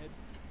better.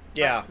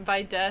 Yeah.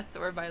 By death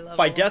or by level.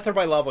 By death or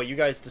by level, you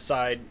guys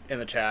decide in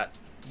the chat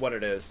what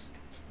it is.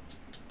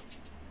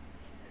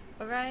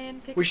 Orion,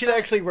 pick We a should spot.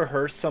 actually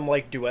rehearse some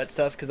like duet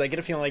stuff, because I get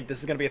a feeling like this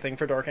is gonna be a thing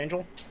for Dark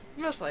Angel.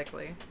 Most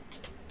likely.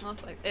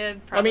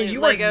 Probably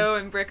you Lego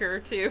and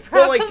Bricker too.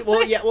 Well, Probably.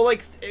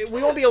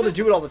 we won't be able to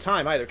do it all the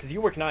time either, because you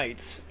work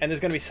nights, and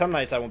there's gonna be some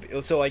nights I won't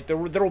be. So like there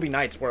will be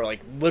nights where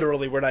like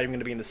literally we're not even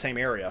gonna be in the same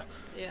area.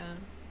 Yeah.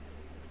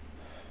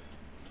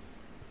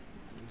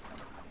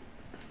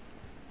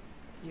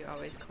 You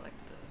always collect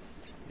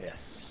those.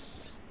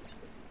 Yes.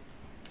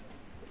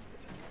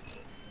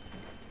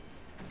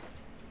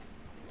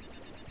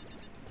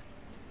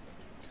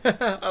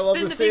 I love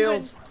Spin the the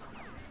seals.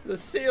 The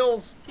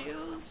seals.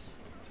 Seals.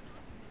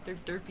 They're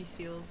derpy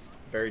seals.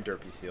 Very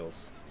derpy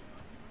seals.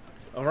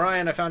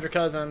 Orion, I found your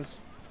cousins.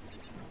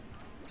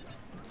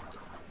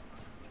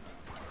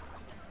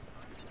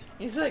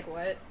 He's like,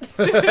 what?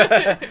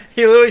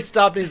 He literally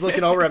stopped and he's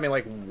looking over at me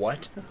like,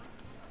 what?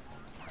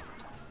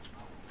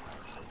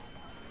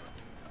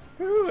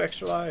 Woo,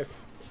 extra life.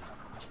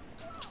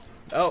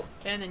 Oh.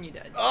 And then you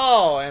died.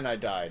 Oh, and I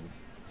died.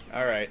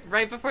 Alright.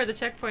 Right before the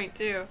checkpoint,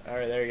 too.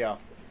 Alright, there you go.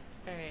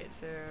 Alright,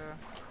 so...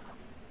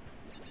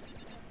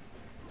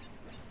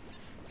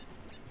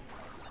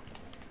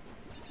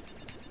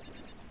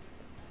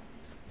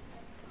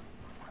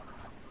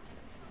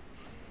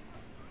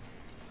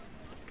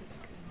 Just 'cause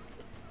I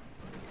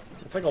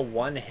could. It's like a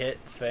one-hit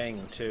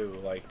thing, too.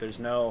 Like, there's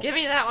no... Give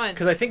me that one!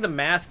 Because I think the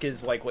mask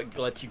is, like, what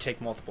lets you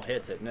take multiple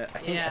hits, isn't it? I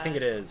think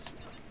it is.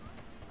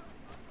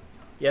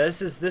 Yeah,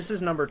 this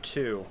is number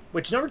 2.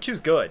 Which, number 2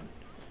 is good.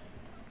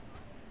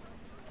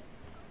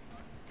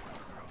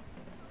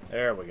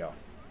 There we go.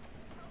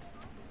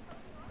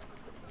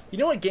 You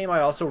know what game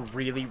I also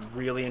really,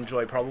 really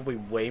enjoy, probably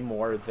way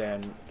more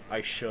than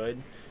I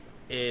should,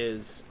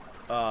 is,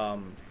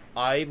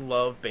 I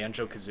love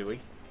Banjo-Kazooie.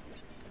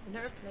 I've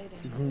never played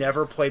it.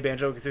 Never played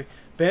Banjo-Kazooie.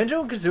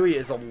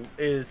 Banjo-Kazooie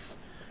is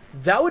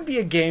that would be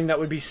a game that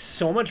would be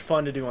so much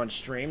fun to do on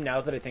stream,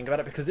 now that I think about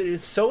it, because it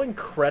is so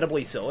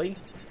incredibly silly.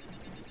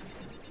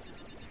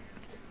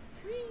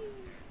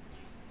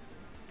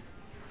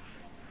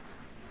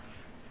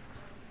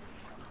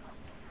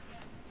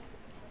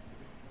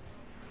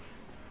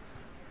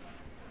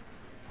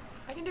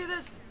 I can do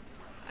this.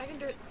 I can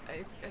do it.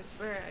 I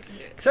swear I can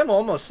do it.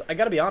 Because I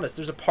gotta be honest,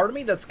 there's a part of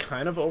me that's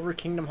kind of over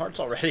Kingdom Hearts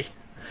already.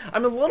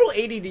 I'm a little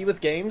ADD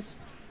with games,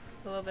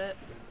 A little bit.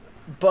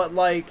 but,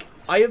 like,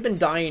 I have been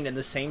dying in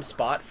the same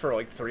spot for,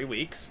 like, 3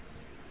 weeks.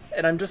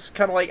 And I'm just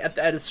kind of, like, at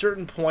a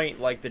certain point,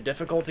 like, the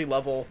difficulty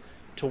level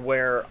to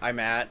where I'm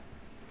at,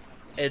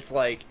 it's,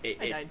 like, I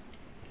died.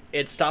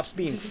 it stops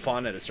being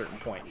fun at a certain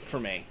point for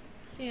me.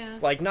 Yeah.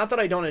 Like, not that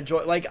I don't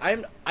enjoy... Like,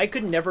 I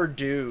could never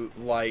do,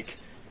 like,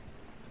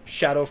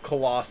 Shadow of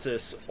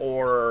Colossus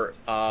or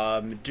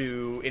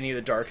do any of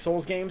the Dark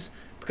Souls games.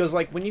 Because,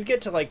 like, when you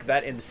get to, like,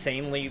 that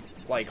insanely,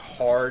 like,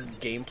 hard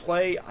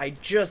gameplay, I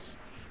just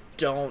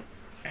don't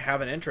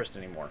have an interest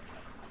anymore.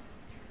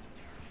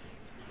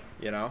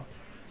 You know?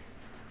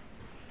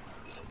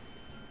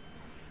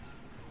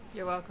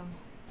 You're welcome.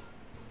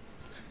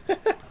 We're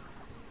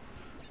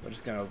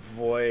just gonna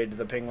avoid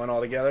the penguin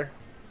altogether.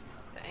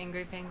 The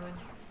angry penguin.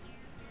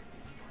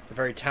 The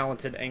very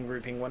talented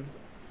angry penguin.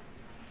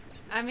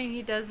 I mean,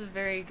 he does a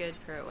very good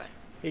pirouette.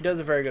 He does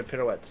a very good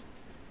pirouette.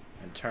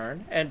 And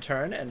turn, and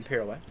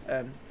pirouette,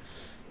 and...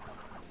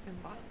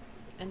 And bottle.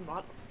 And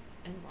bottle.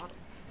 And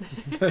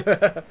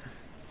bottle.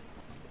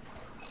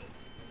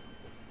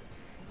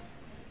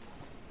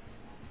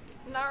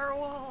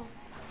 Narwhal.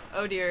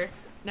 Oh dear.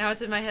 Now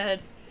it's in my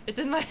head. It's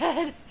in my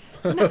head.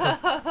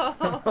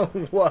 No.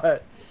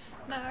 What?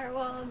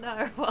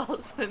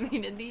 Narwhals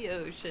swimming in the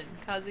ocean,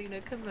 causing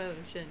a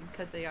commotion,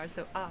 because they are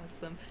so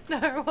awesome.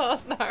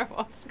 Narwhals.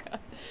 God.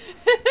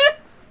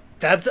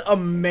 That's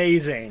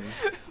amazing.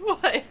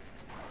 What?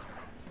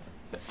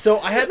 So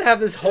I had to have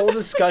this whole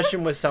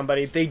discussion with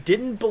somebody. They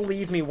didn't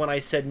believe me when I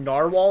said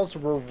narwhals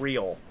were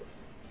real.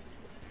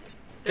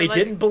 They Like-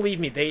 didn't believe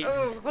me. They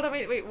Oh, hold on,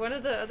 wait. One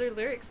of the other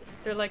lyrics,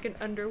 they're like an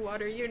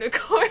underwater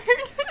unicorn.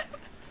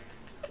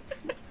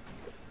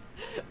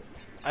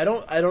 I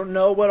don't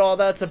know what all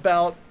that's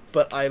about,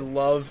 but I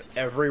love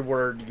every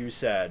word you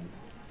said.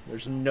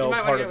 There's no You might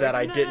wanna part get of that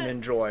away I from didn't that.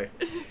 enjoy.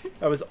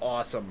 That was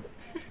awesome.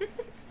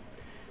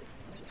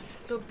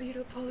 They'll beat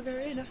a polar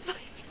bear in a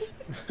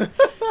fight.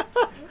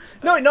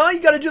 No,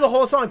 you gotta do the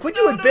whole song. Quit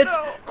doing no, bits.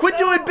 no, Quit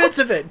no. doing bits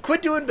of it.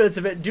 Quit doing bits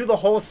of it. Do the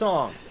whole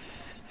song.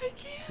 I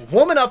can't.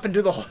 Woman up and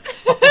do the whole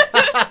song.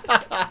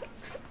 I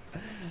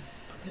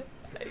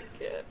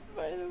can't.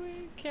 By the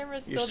way,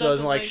 camera still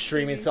doesn't like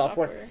streaming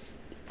software?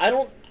 I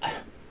don't.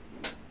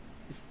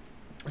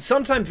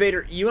 Sometime,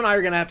 Vader, you and I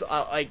are gonna have to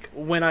like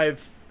when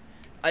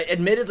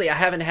admittedly I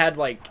haven't had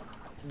like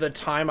the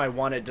time I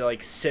wanted to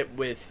like sit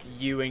with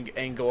you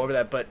and go over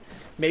that, but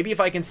maybe if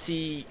I can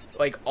see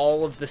like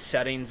all of the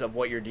settings of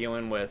what you're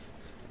dealing with,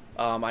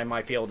 I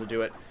might be able to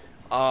do it.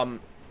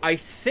 I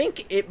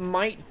think it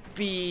might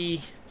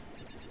be.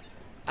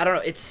 I don't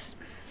know. It's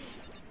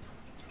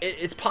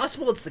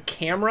possible it's the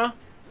camera.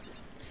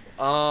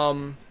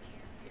 Okay.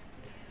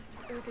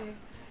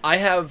 I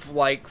have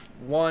I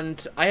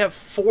have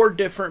 4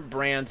 different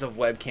brands of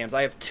webcams.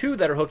 I have 2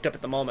 that are hooked up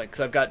at the moment because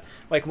I've got,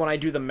 like, when I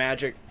do the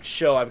magic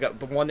show, I've got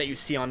the one that you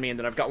see on me, and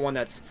then I've got one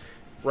that's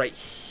right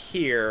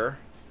here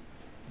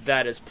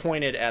that is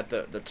pointed at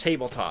the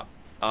tabletop.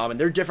 And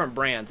they're different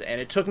brands, and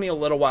it took me a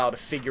little while to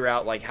figure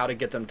out like how to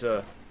get them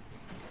to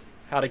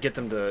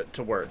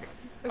work.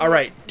 Okay. All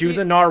right, do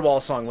the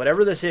narwhal song,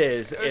 whatever this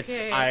is.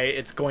 Okay.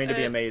 It's going to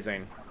be Uh,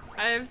 amazing.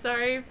 I am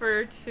sorry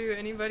to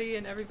anybody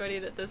and everybody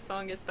that this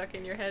song gets stuck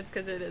in your heads,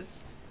 because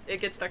it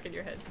gets stuck in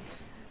your head.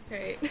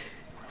 Right.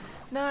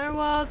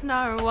 Narwhals,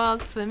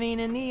 narwhals, swimming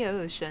in the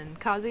ocean,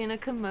 causing a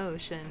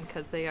commotion,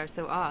 'cause they are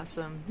so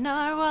awesome.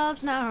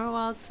 Narwhals,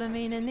 narwhals,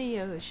 swimming in the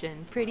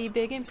ocean, pretty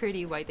big and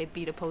pretty white, they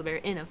beat a polar bear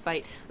in a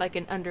fight, like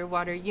an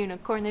underwater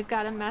unicorn, they've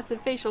got a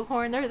massive facial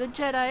horn, they're the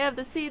Jedi of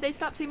the sea, they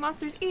stop sea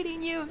monsters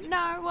eating you.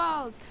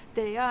 Narwhals,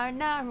 they are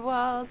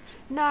narwhals,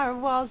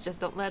 narwhals, just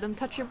don't let them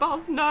touch your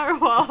balls.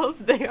 Narwhals,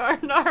 they are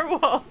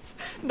narwhals,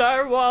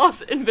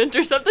 narwhals,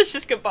 inventors of the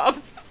shish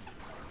kebabs.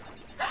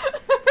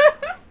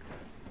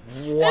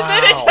 Wow. And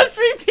then it just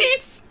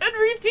repeats and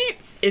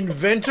repeats.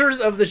 Inventors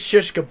of the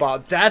shish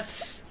kebab.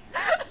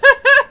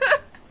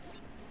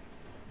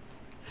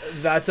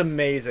 That's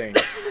amazing.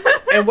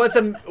 And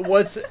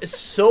what's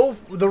so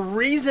the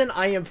reason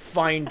I am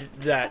find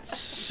that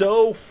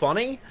so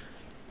funny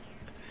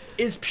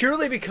is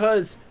purely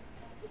because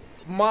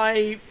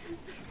my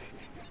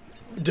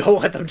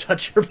don't let them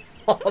touch your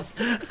balls.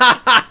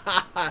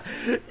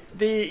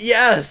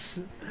 Yes.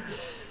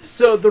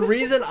 So the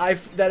reason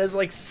that is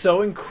like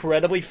so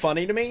incredibly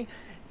funny to me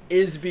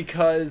is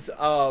because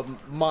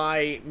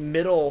my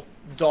middle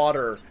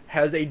daughter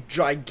has a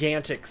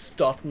gigantic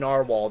stuffed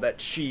narwhal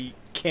that she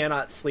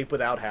cannot sleep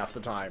without half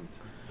the time.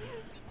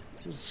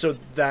 So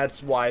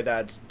that's why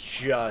that's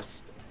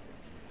just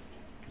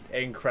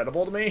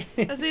incredible to me.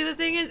 See, the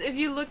thing is, if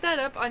you look that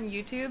up on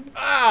YouTube,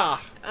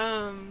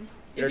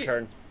 Your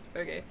turn.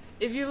 Okay,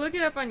 if you look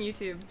it up on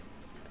YouTube,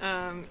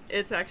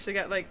 it's actually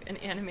got like an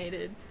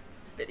animated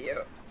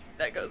video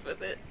that goes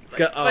with it.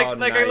 Like, like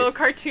nice. a little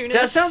cartoonish.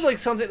 That sounds like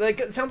something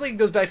it sounds like it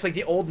goes back to like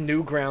the old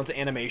Newgrounds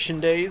animation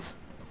days.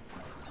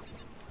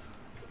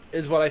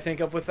 Is what I think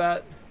of with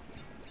that.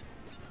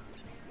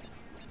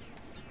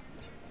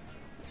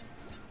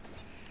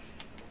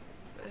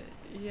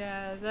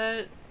 Yeah,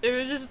 it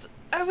was just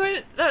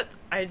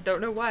I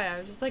don't know why, I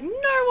was just like,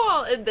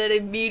 narwhal, and then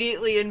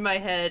immediately in my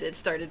head it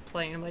started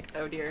playing. I'm like,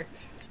 oh dear,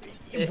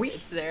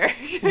 it's there.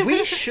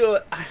 We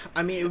should,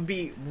 I mean, it would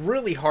be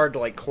really hard to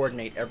like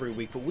coordinate every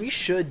week, but we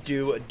should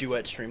do a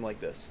duet stream like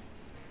this.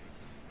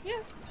 Yeah.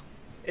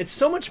 It's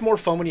so much more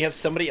fun when you have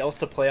somebody else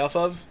to play off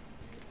of.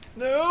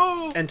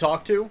 No. And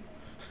talk to.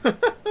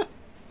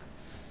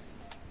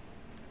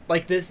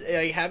 Like this,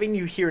 having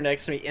you here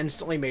next to me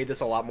instantly made this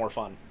a lot more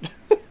fun.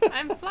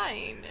 I'm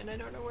flying, and I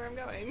don't know where I'm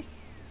going.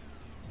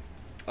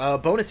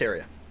 Bonus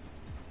area.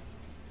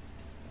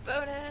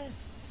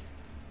 Bonus.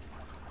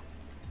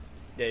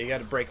 Yeah, you got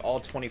to break all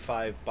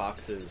 25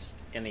 boxes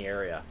in the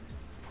area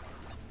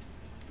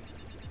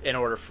in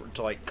order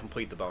to like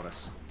complete the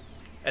bonus,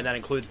 and that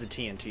includes the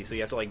TNT. So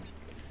you have to like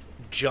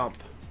jump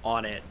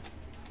on it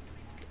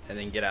and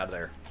then get out of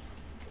there.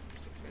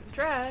 I'm gonna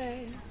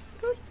try.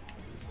 Boop,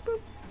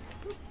 boop,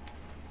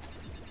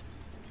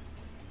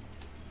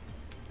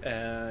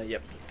 boop.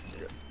 Yep.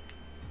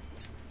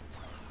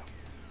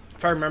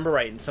 If I remember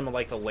right, in some of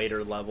like the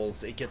later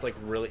levels, it gets like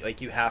really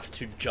like you have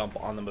to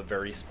jump on them a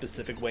very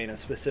specific way in a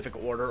specific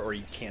order, or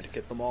you can't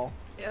get them all.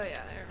 Oh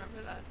yeah, I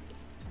remember that.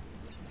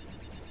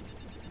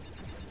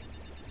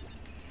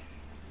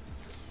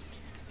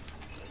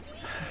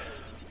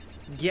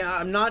 Yeah,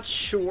 I'm not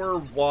sure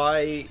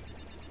why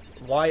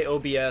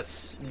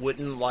OBS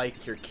wouldn't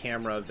like your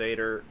camera,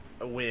 Vader,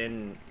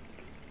 when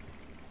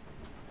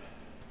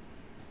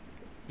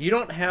you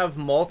don't have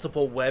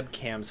multiple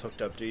webcams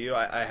hooked up, do you?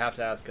 I have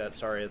to ask that.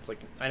 Sorry, it's like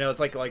I know it's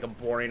like a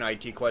boring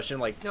IT question.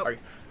 Like, nope.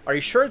 Are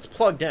you sure it's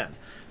plugged in?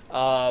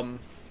 I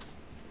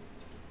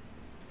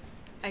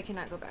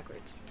cannot go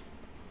backwards.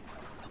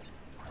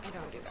 I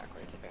don't do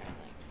backwards, apparently.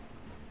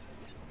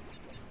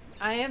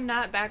 I am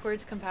not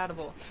backwards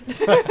compatible.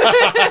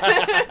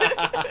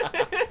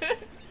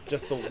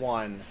 Just the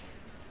one.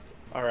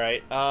 All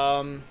right.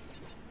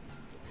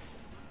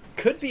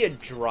 Could be a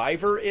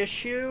driver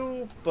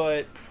issue,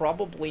 but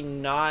probably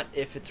not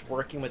if it's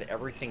working with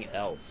everything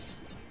else.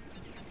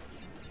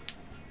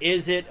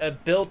 Is it a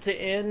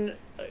built-in?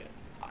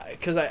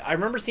 Because I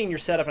remember seeing your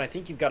setup, and I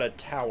think you've got a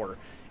tower.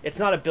 It's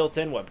not a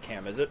built-in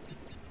webcam, is it?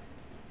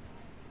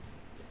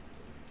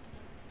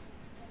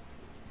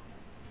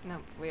 No,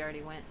 we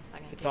already went.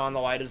 It's on, the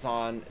light is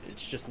on,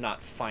 it's just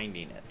not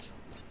finding it.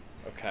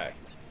 Okay.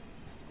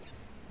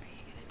 Are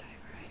you gonna die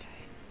where I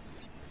died?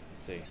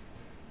 Let's see.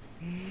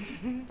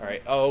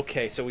 Alright, oh,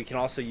 okay, so we can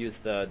also use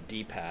the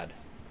D-pad.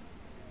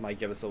 Might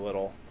give us a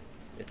little...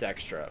 It's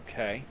extra,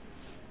 okay.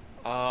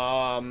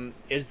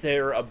 Is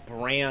there a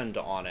brand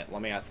on it?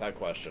 Let me ask that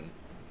question.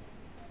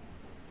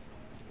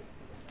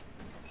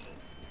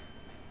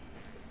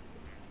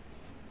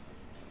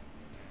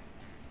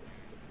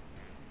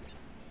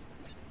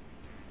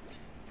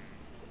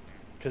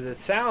 Because it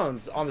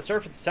sounds, on the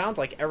surface, it sounds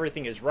like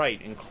everything is right,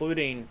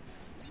 including...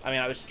 I mean,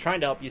 I was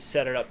trying to help you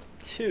set it up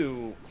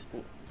too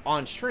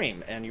on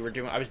stream, and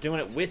I was doing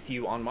it with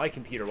you on my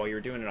computer while you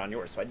were doing it on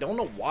yours, so I don't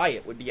know why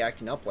it would be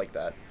acting up like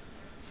that.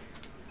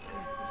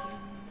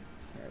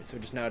 Alright, so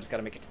just got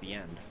to make it to the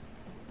end.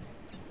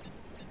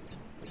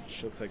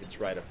 Which looks like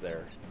it's right up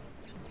there.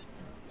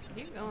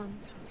 Keep going.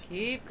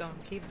 Keep going.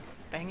 Keep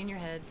banging your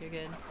head. You're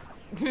good.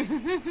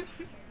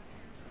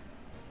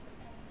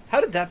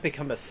 How did that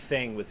become a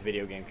thing with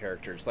video game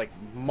characters? Like,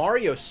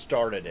 Mario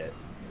started it,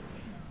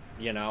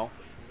 you know?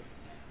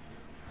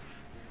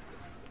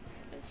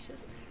 Let's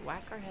just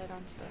whack our head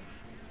on stuff.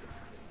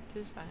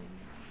 Tis fine.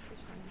 Tis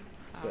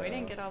fine. So, Oh, we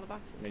didn't get all the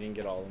boxes. We didn't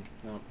get all of them,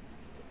 no.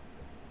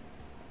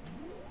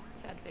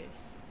 Sad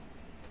face.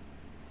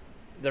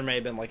 There may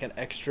have been like an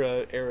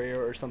extra area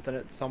or something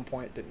at some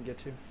point didn't get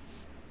to.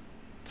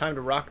 Time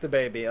to rock the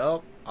baby.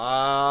 Oh,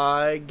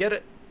 I get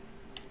it.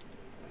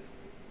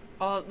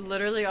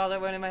 Literally all that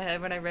went in my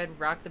head when I read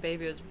 "rock the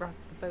baby" was "rock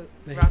the boat,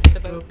 rock the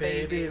boat,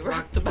 baby,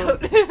 rock the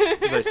boat."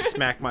 As I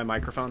smack my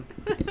microphone.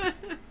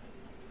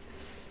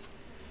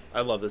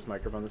 I love this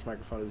microphone. This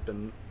microphone has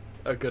been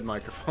a good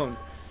microphone.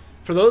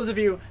 For those of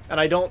you, and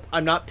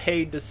I'm not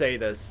paid to say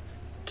this,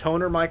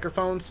 toner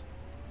microphones,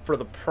 for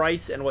the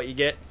price and what you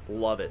get,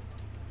 love it.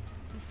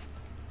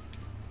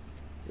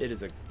 It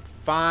is a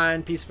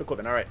fine piece of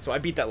equipment. All right, so I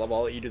beat that level.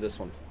 I'll let you do this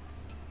one.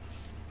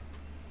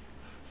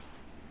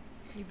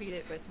 You beat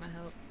it with my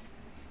help.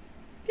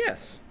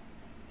 Yes.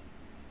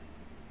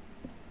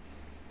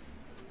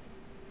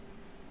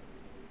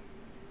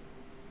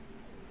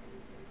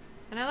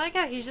 And I like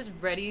how he's just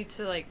ready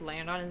to like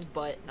land on his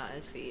butt, not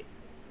his feet.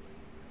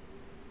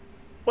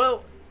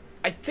 Well,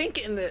 I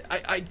think in the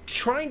I'm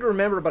trying to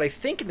remember, but I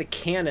think in the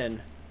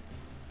canon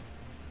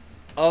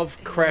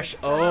of Crash.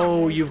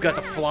 Oh, you've got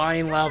the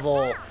flying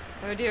level.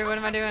 Oh dear, what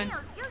am I doing?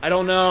 I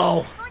don't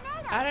know.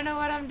 I don't know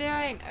what I'm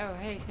doing. Oh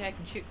hey, I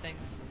can shoot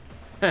things.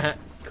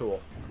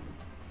 Cool.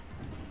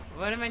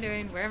 What am I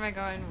doing? Where am I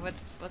going?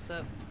 What's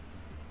up?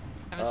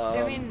 I'm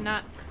assuming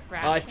not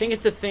crashing. I think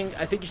it's a thing.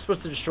 I think you're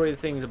supposed to destroy the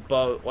things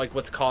above, like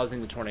what's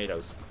causing the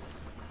tornadoes.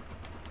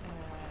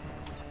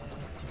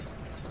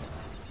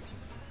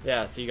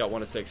 Yeah, so you got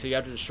 1 of 6. So you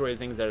have to destroy the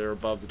things that are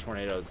above the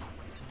tornadoes.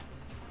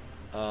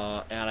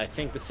 And I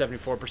think the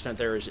 74%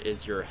 there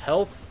is your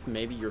health,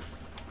 maybe your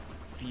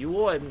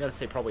fuel. I'm gonna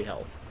say probably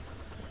health.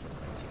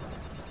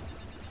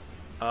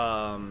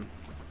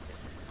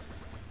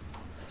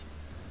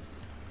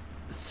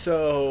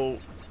 So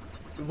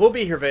we'll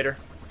be here, Vader.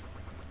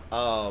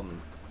 Yeah,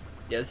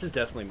 this is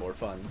definitely more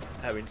fun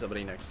having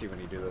somebody next to you when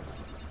you do this.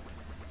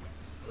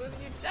 Will you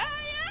die?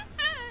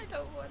 I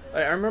don't wanna.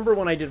 I remember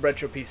when I did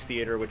Retro Piece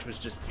Theater, which was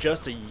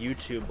just a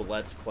YouTube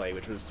Let's Play,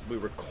 which was we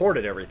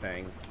recorded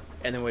everything,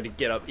 and then would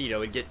get up, you know,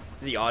 would get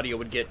the audio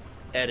would get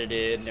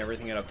edited and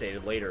everything got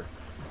updated later.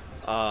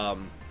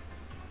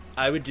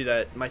 I would do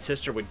that. My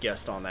sister would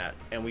guest on that,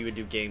 and we would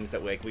do games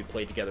that we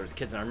played together as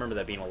kids, and I remember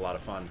that being a lot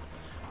of fun.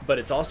 But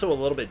it's also a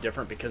little bit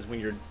different because when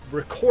you're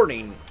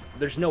recording,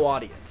 there's no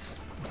audience.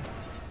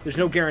 There's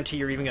no guarantee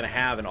you're even going to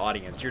have an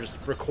audience. You're just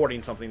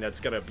recording something that's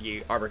going to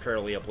be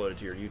arbitrarily uploaded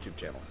to your YouTube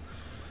channel.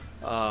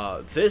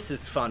 This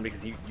is fun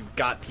because you've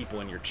got people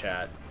in your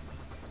chat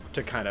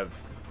to kind of,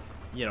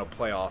 you know,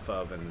 play off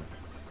of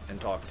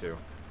and talk to.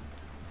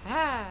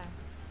 Ah.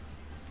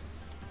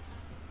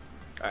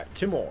 All right,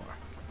 2 more.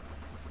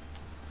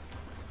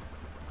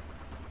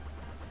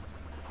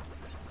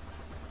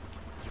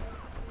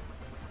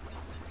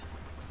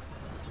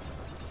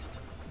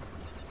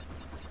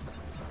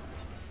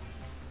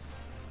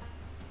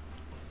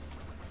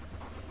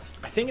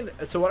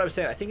 So what I was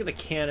saying, I think in the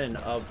canon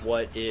of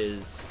what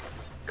is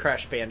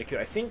Crash Bandicoot,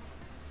 I think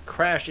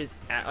Crash is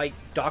like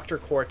Dr.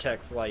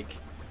 Cortex like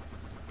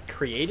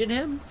created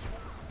him,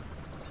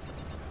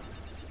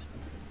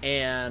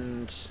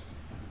 and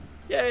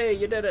yay,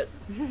 you did it.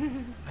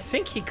 I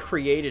think he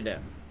created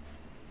him,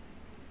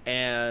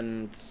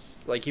 and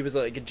like he was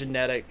like a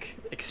genetic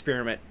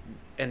experiment,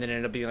 and then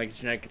ended up being like a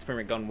genetic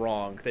experiment gone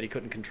wrong that he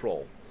couldn't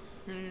control.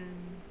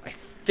 I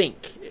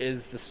think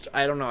is the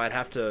I don't know. I'd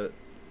have to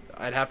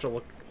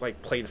look, like,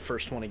 play the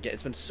first one again.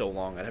 It's been so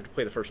long. I'd have to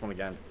play the first one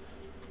again.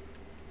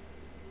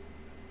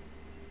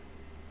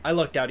 I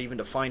lucked out even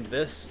to find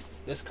this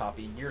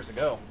copy years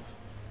ago.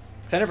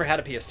 'Cause I never had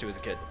a PS2 as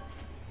a kid.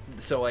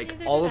 So like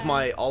Neither all did of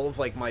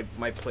I.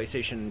 my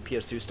PlayStation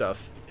PS2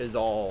 stuff is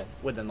all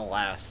within the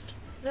last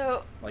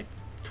So, like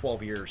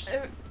 12 years.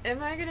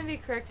 am I gonna be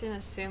correct in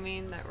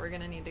assuming that we're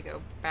gonna need to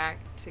go back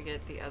to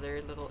get the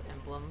other little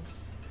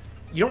emblems?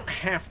 You don't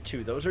have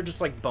to. Those are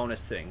just like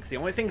bonus things. The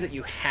only things that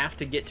you have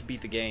to get to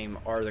beat the game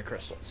are the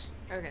crystals.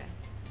 Okay.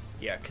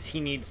 Yeah, because he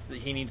needs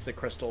the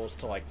crystals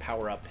to like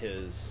power up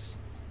his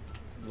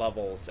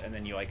levels, and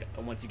then you like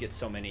once you get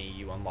so many,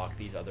 you unlock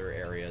these other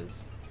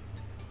areas.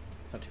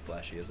 It's not too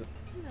flashy, is it?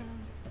 No.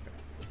 Okay.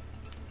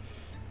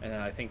 And then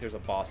I think there's a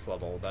boss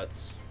level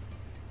that's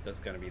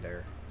gonna be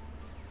there.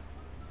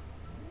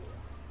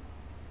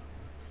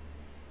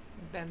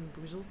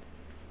 Bamboozled.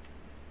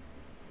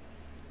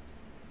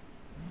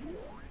 You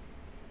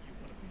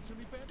wanna be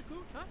silly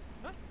Bandicoot, huh?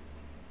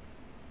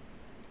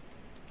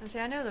 And see,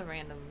 I know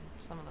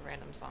some of the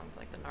random songs,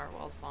 like the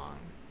Narwhal song.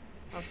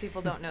 Most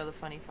people don't know the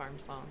Funny Farm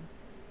song.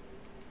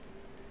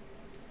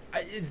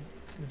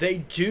 They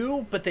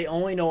do, but they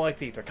only know like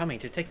they're coming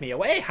to take me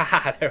away.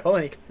 Haha, they're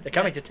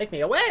coming to take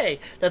me away.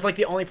 That's like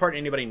the only part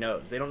anybody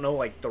knows. They don't know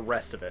like the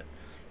rest of it.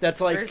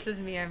 That's like Versus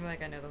me, I'm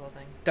like, I know the whole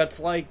thing. that's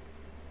like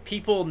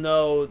people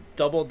know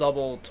double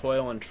double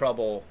toil and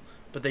trouble,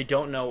 but they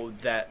don't know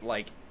that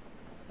like,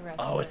 The rest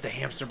oh, of it's it. the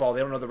hamster ball.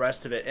 They don't know the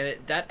rest of it, and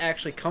that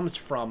actually comes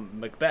from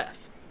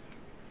Macbeth.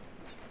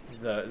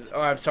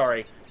 I'm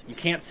sorry, you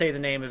can't say the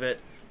name of it.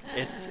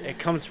 It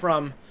comes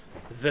from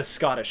the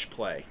Scottish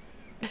play.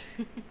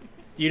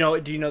 Do you know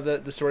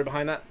the story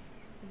behind that?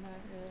 Not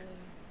really.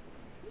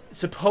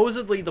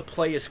 Supposedly the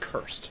play is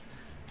cursed.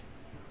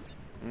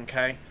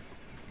 Okay?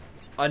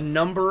 A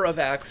number of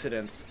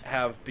accidents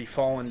have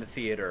befallen the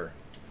theater,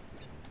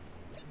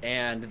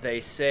 and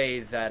they say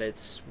that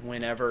it's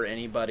whenever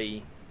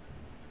anybody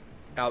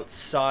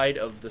outside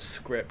of the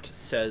script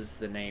says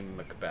the name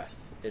Macbeth,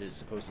 it is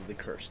supposedly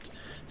cursed.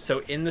 So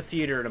in the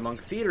theater and among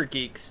theater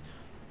geeks,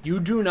 you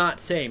do not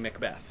say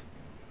Macbeth.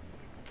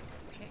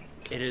 Okay.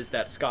 It is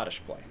that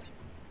Scottish play.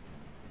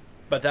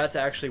 But that's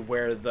actually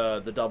where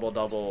the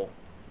double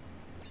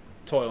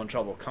toil and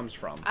trouble comes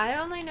from. I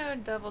only know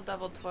Double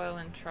Double Toil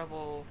and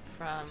Trouble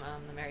from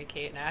the Mary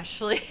Kate and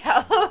Ashley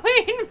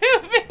Halloween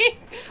movie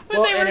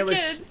when they were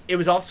kids. It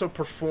was also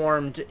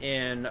performed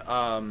in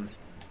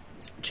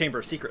Chamber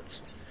of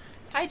Secrets.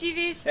 Hi,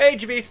 G-Beast. Hey,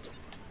 Javist.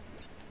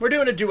 We're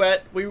doing a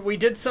duet. We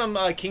did some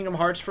Kingdom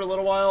Hearts for a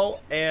little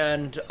while,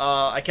 and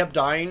I kept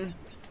dying,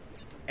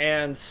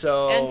 and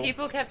so... And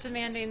people kept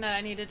demanding that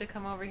I needed to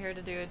come over here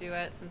to do a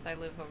duet since I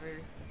live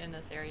over in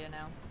this area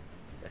now.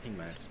 I think you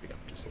might have to speak up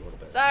just a little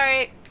bit.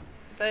 Sorry,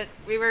 but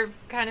we were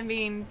kind of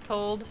being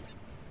told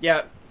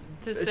Yeah.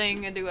 to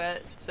sing a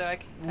duet, so I...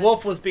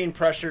 Wolf was being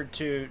pressured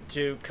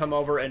to come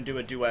over and do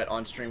a duet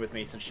on stream with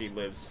me since she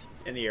lives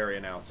in the area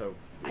now, so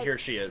here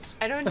she is.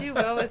 I don't do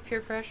well with peer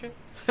pressure.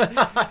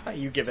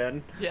 You give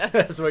in? Yes.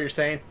 That's what you're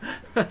saying?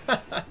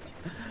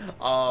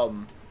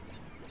 And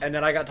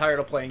then I got tired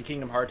of playing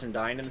Kingdom Hearts and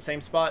dying in the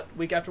same spot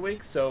week after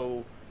week,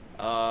 so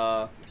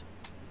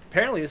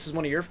apparently this is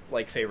one of your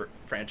like favorite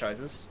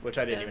franchises, which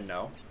I didn't even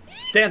know.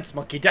 Dance,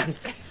 monkey,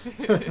 dance!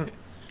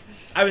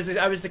 I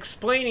was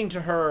explaining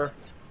to her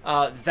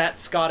that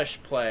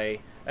Scottish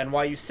play and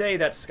why you say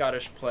that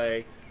Scottish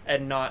play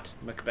and not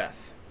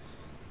Macbeth.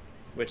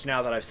 Which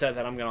now that I've said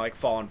that, I'm gonna like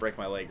fall and break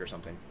my leg or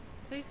something.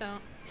 Please don't.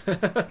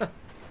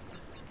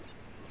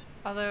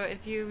 Although,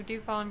 if you do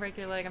fall and break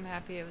your leg, I'm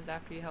happy it was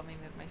after you helped me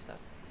move my stuff.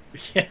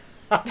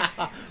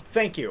 Yeah.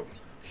 Thank you.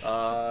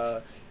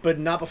 But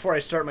not before I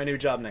start my new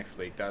job next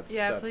week. That's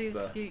Please.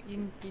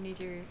 You need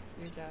your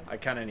job. I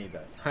kind of need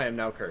that. I am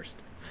now cursed.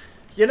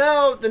 You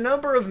know, the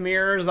number of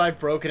mirrors I've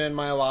broken in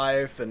my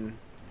life and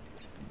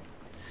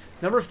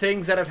number of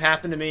things that have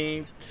happened to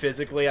me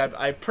physically,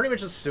 I pretty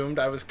much assumed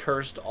I was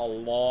cursed a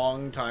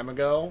long time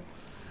ago.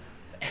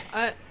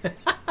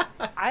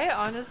 I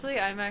honestly,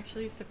 I'm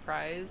actually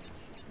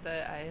surprised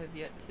that I have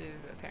yet to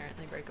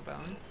apparently break a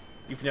bone.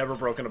 You've never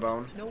broken a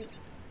bone? Nope.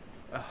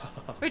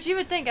 Which you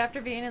would think after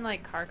being in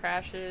like car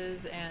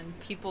crashes and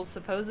people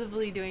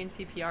supposedly doing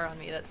CPR on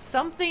me that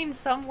something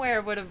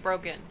somewhere would have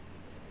broken.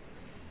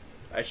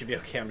 I should be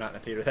okay. I'm not in a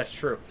theater. That's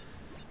true.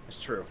 That's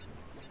true.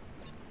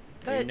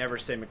 But you never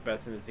say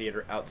Macbeth in the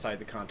theater outside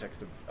the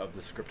context of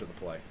the script of the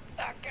play.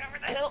 Get over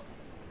the hill.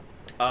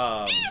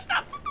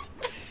 Stop.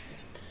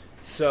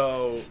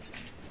 So,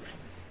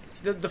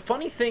 the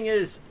funny thing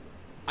is,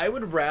 I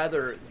would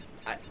rather,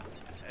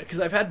 because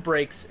I've had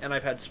breaks and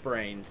I've had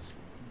sprains,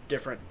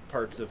 different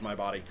parts of my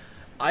body.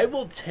 I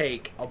will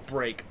take a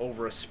break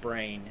over a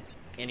sprain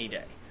any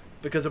day.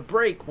 Because a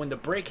break, when the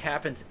break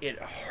happens, it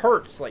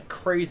hurts like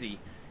crazy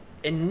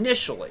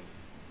initially.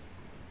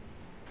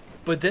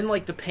 But then,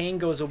 like, the pain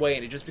goes away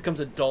and it just becomes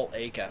a dull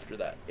ache after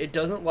that. It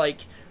doesn't,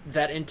 like,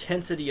 that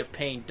intensity of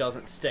pain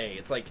doesn't stay.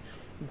 It's like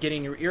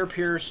getting your ear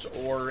pierced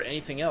or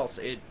anything else.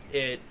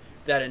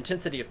 That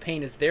intensity of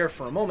pain is there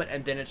for a moment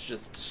and then it's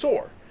just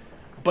sore.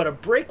 But a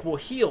break will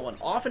heal, and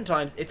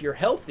oftentimes, if you're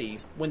healthy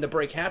when the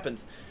break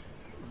happens,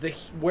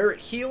 where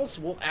it heals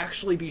will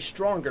actually be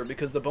stronger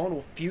because the bone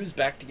will fuse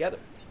back together.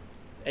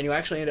 And you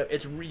actually end up,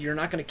 you're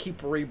not going to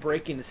keep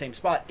re-breaking the same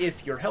spot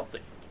if you're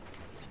healthy.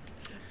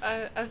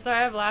 I'm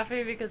sorry, I'm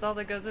laughing because all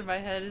that goes in my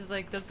head is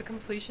like, does the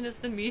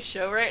completionist in me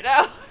show right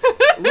now?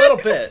 A little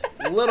bit.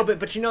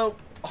 But you know,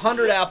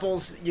 100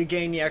 apples, you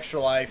gain the extra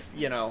life,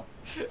 you know.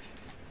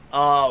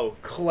 Oh,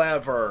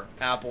 clever.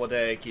 Apple a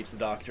day keeps the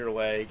doctor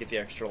away, get the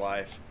extra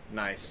life.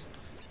 Nice.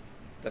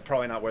 That's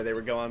probably not where they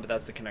were going, but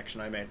that's the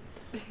connection I made.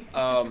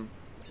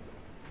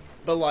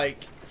 But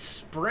like,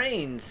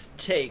 sprains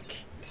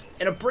take,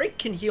 and a break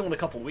can heal in a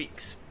couple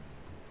weeks.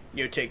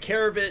 You know, take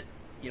care of it,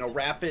 you know,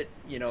 wrap it,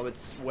 you know,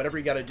 it's whatever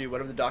you gotta do,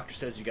 whatever the doctor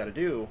says you gotta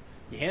do,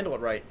 you handle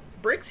it right.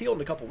 Breaks heal in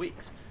a couple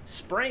weeks.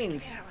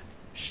 Sprains,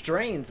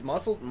 strains,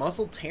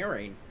 muscle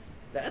tearing,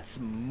 that's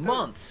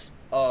months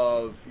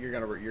of you're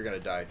gonna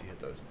die if you hit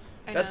those.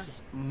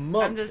 That's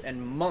months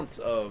and months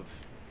of.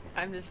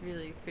 I'm just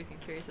really freaking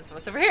curious as to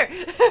what's over here.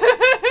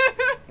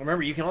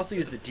 Remember, you can also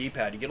use the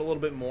D-pad. You get a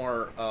little bit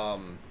more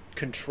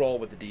control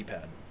with the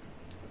D-pad.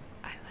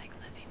 I like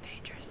living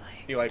dangerously.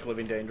 You like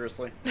living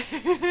dangerously?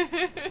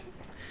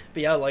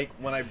 But yeah, like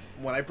when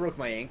I broke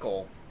my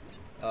ankle,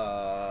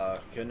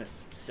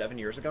 goodness, 7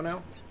 years ago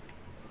now.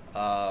 Do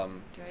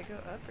I go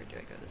up or do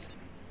I go this way?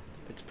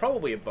 It's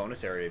probably a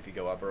bonus area if you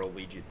go up, or it'll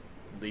lead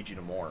you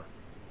to more.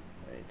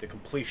 The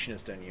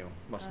completionist in you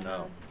must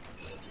know.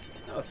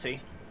 Oh, let's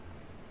see.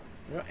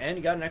 And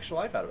you got an extra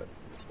life out of it.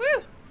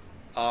 Woo!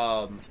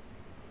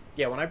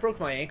 Yeah, when I broke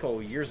my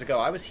ankle years ago,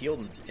 I was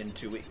healed in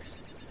 2 weeks.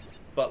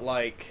 But,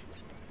 like,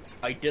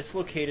 I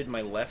dislocated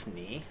my left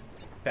knee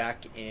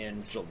back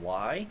in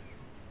July,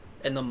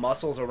 and the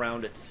muscles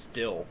around it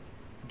still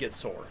get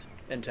sore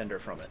and tender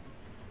from it.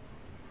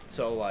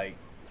 So, like,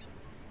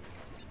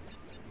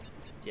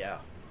 yeah.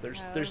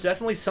 There's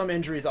definitely some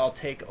injuries I'll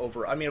take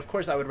over. I mean, of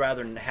course, I would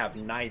rather have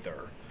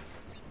neither.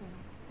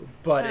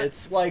 But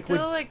it's like...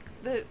 Still,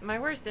 my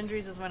worst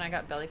injuries is when I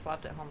got belly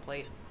flopped at home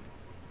plate.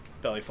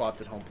 Belly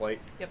flopped at home plate?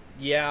 Yep.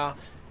 Yeah.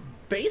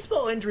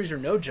 Baseball injuries are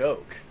no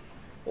joke.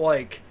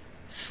 Like,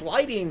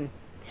 sliding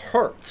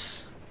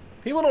hurts.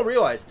 People don't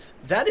realize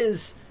that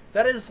is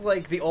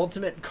like the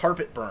ultimate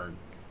carpet burn.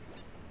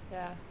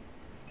 Yeah.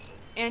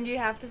 And you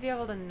have to be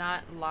able to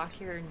not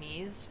lock your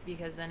knees,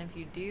 because then if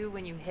you do,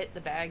 when you hit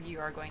the bag, you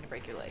are going to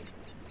break your leg.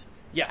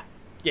 Yeah.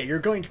 Yeah, you're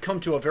going to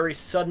come to a very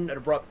sudden and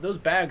abrupt... Those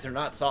bags are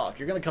not soft.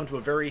 You're going to come to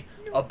a very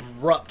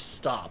abrupt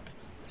stop.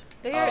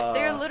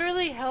 They're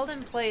literally held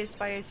in place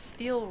by a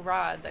steel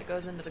rod that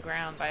goes into the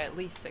ground by at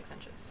least 6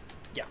 inches.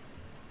 Yeah.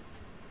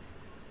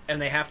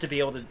 And they have to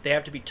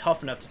be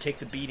tough enough to take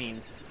the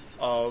beating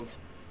of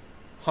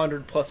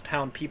 100+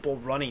 pound people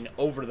running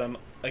over them,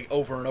 like,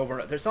 over and over.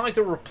 It's not like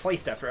they're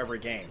replaced after every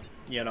game,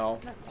 you know?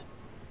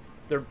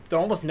 No. They're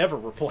almost never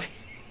replaced.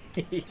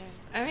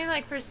 I mean,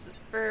 like,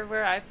 for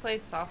where I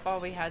played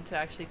softball, we had to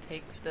actually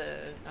take the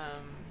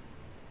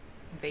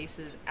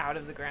bases out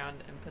of the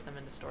ground and put them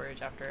into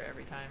storage after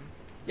every time.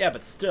 Yeah,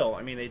 but still,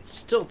 I mean, they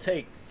still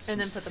take and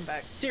then put them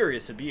back.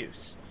 Serious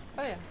abuse.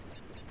 Oh, yeah.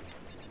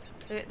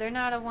 They're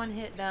not a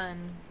one-hit done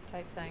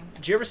type thing.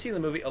 Did you ever see the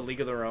movie A League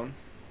of Their Own?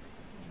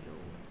 No.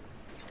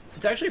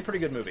 It's actually a pretty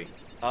good movie.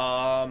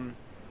 Aha,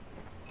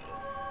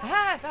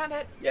 I found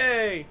it!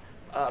 Yay!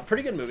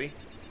 Pretty good movie.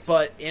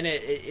 But in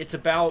it,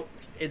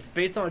 it's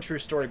based on a true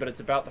story, but it's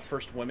about the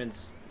first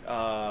women's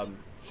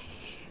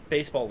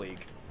baseball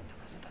league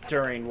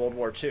during World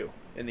War II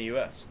in the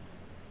U.S.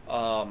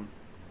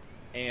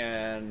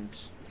 And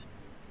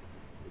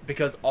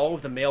because all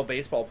of the male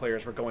baseball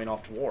players were going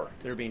off to war.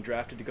 They were being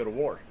drafted to go to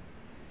war.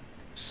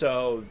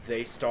 So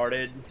they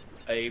started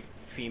a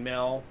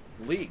female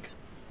league.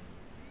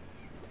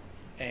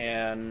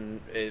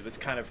 And it was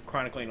kind of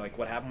chronicling like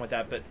what happened with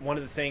that. But one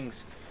of the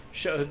things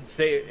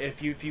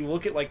if you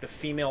look at like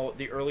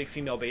the early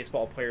female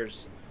baseball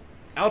players'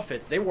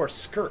 outfits, they wore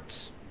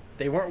skirts.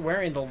 They weren't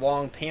wearing the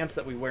long pants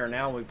that we wear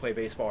now when we play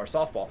baseball or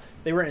softball.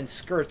 They were in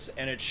skirts,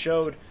 and it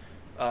showed.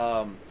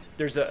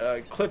 There's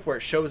a clip where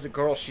it shows a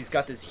girl. She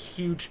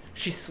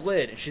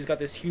slid, and she's got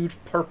this huge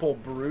purple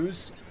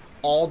bruise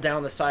all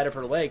down the side of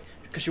her leg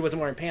because she wasn't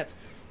wearing pants.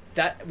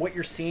 What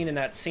you're seeing in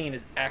that scene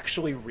is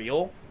actually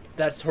real.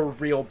 That's her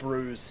real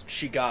bruise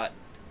she got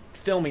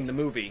filming the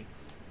movie,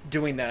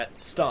 doing that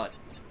stunt.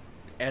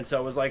 And so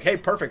it was like, hey,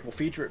 perfect, we'll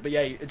feature it. But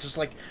yeah, it's just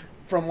like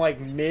from like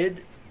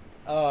mid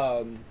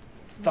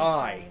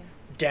thigh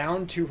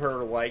down to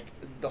her, like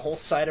the whole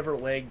side of her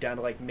leg down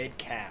to like mid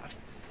calf.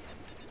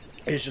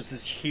 It's just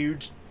this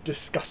huge,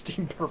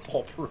 disgusting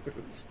purple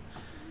bruise.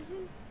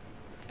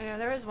 Yeah,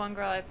 there was one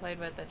girl I played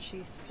with that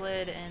she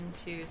slid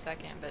into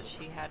second, but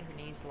she had her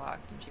knees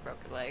locked and she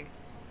broke her leg,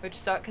 which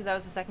sucked because that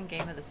was the second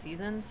game of the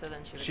season. So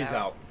then she's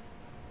out.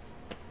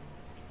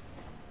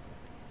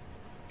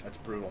 That's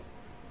brutal.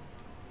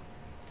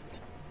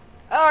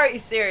 Oh, are you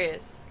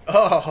serious?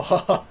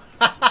 Oh,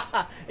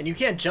 and you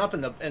can't jump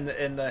in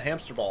the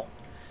hamster ball.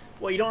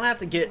 Well, you don't have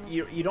to get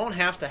you don't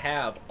have to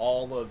have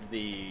all of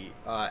the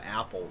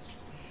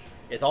apples.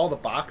 It's all the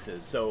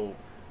boxes. So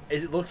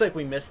it looks like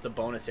we missed the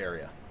bonus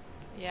area.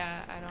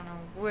 Yeah, I don't know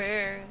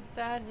where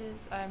that is.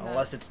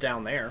 Unless it's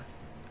down there,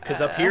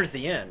 because up here's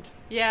the end.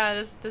 Yeah,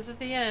 this is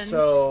the end.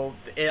 So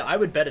I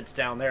would bet it's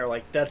down there.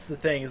 Like that's the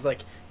thing is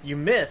like you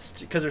missed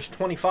because there's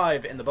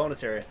 25 in the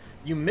bonus area.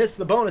 You missed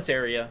the bonus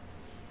area.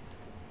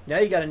 Now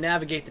you got to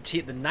navigate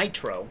the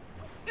nitro.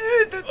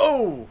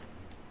 Oh!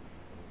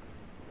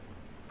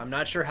 I'm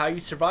not sure how you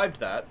survived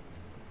that.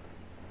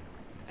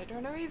 I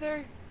don't know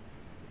either.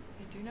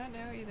 I do not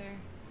know either.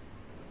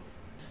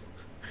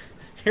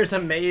 Here's a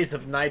maze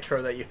of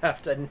nitro that you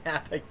have to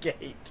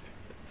navigate.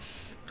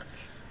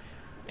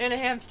 In a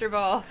hamster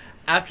ball.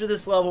 After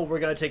this level, we're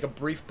going to take a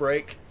brief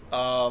break.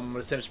 A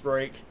sentence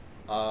break.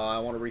 I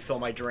want to refill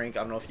my drink. I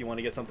don't know if you want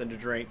to get something to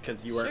drink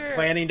because you weren't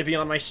planning to be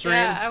on my stream.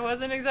 Yeah, I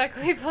wasn't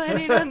exactly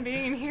planning on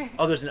being here.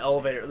 Oh, there's an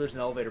elevator. There's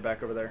an elevator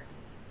back over there.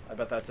 I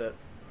bet that's it.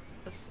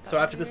 So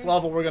after this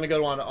level, we're going to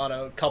go on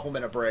a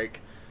couple-minute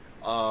break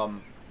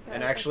and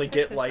actually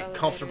get like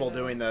comfortable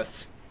doing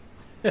this.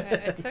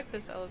 I took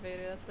this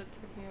elevator. That's what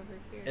took me over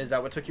here. Is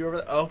that what took you over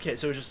there? Okay,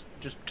 so it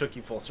just took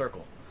you full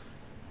circle.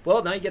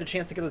 Well, now you get a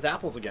chance to get those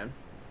apples again.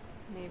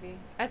 Maybe.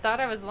 I thought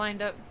I was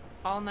lined up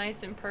all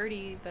nice and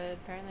purty, but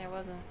apparently I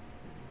wasn't.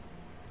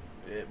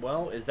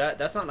 Well,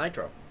 that's not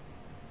nitro.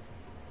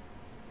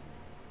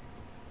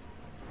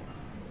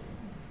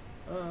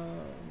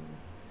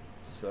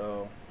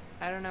 So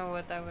I don't know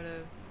what that would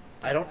have.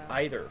 I don't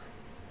either.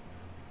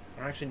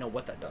 I don't actually know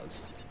what that does.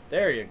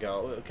 There you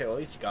go. Okay, well, at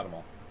least you got them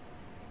all.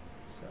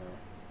 So,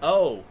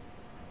 oh,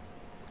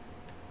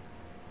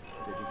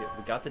 did you get?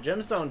 We got the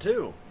gemstone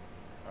too.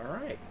 All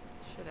right.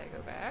 Should I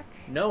go back?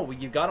 No,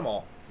 you got them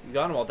all. You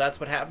got them all. That's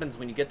what happens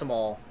when you get them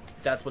all.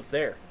 That's what's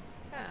there.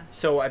 Yeah.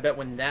 So I bet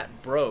when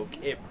that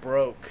broke, it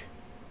broke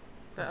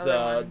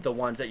other the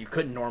ones that you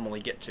couldn't normally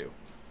get to.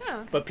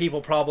 Oh. But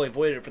people probably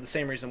avoided it for the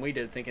same reason we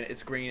did, thinking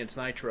it's green, it's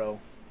nitro.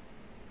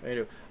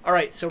 All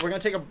right, so we're gonna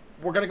go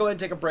ahead and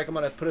take a break. I'm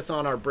gonna put us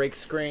on our break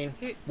screen.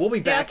 We'll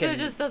be back. Yasuo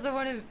just doesn't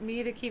want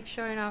me to keep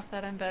showing off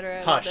that I'm better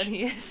at Hush. it than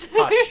he is.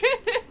 Hush.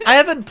 I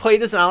haven't played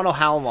this in I don't know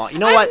how long. You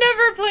know what? I've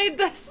never played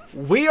this.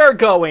 We are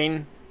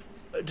going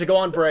to go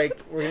on break.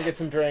 We're gonna get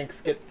some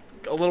drinks, get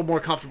a little more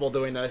comfortable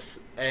doing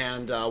this,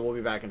 and we'll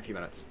be back in a few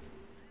minutes.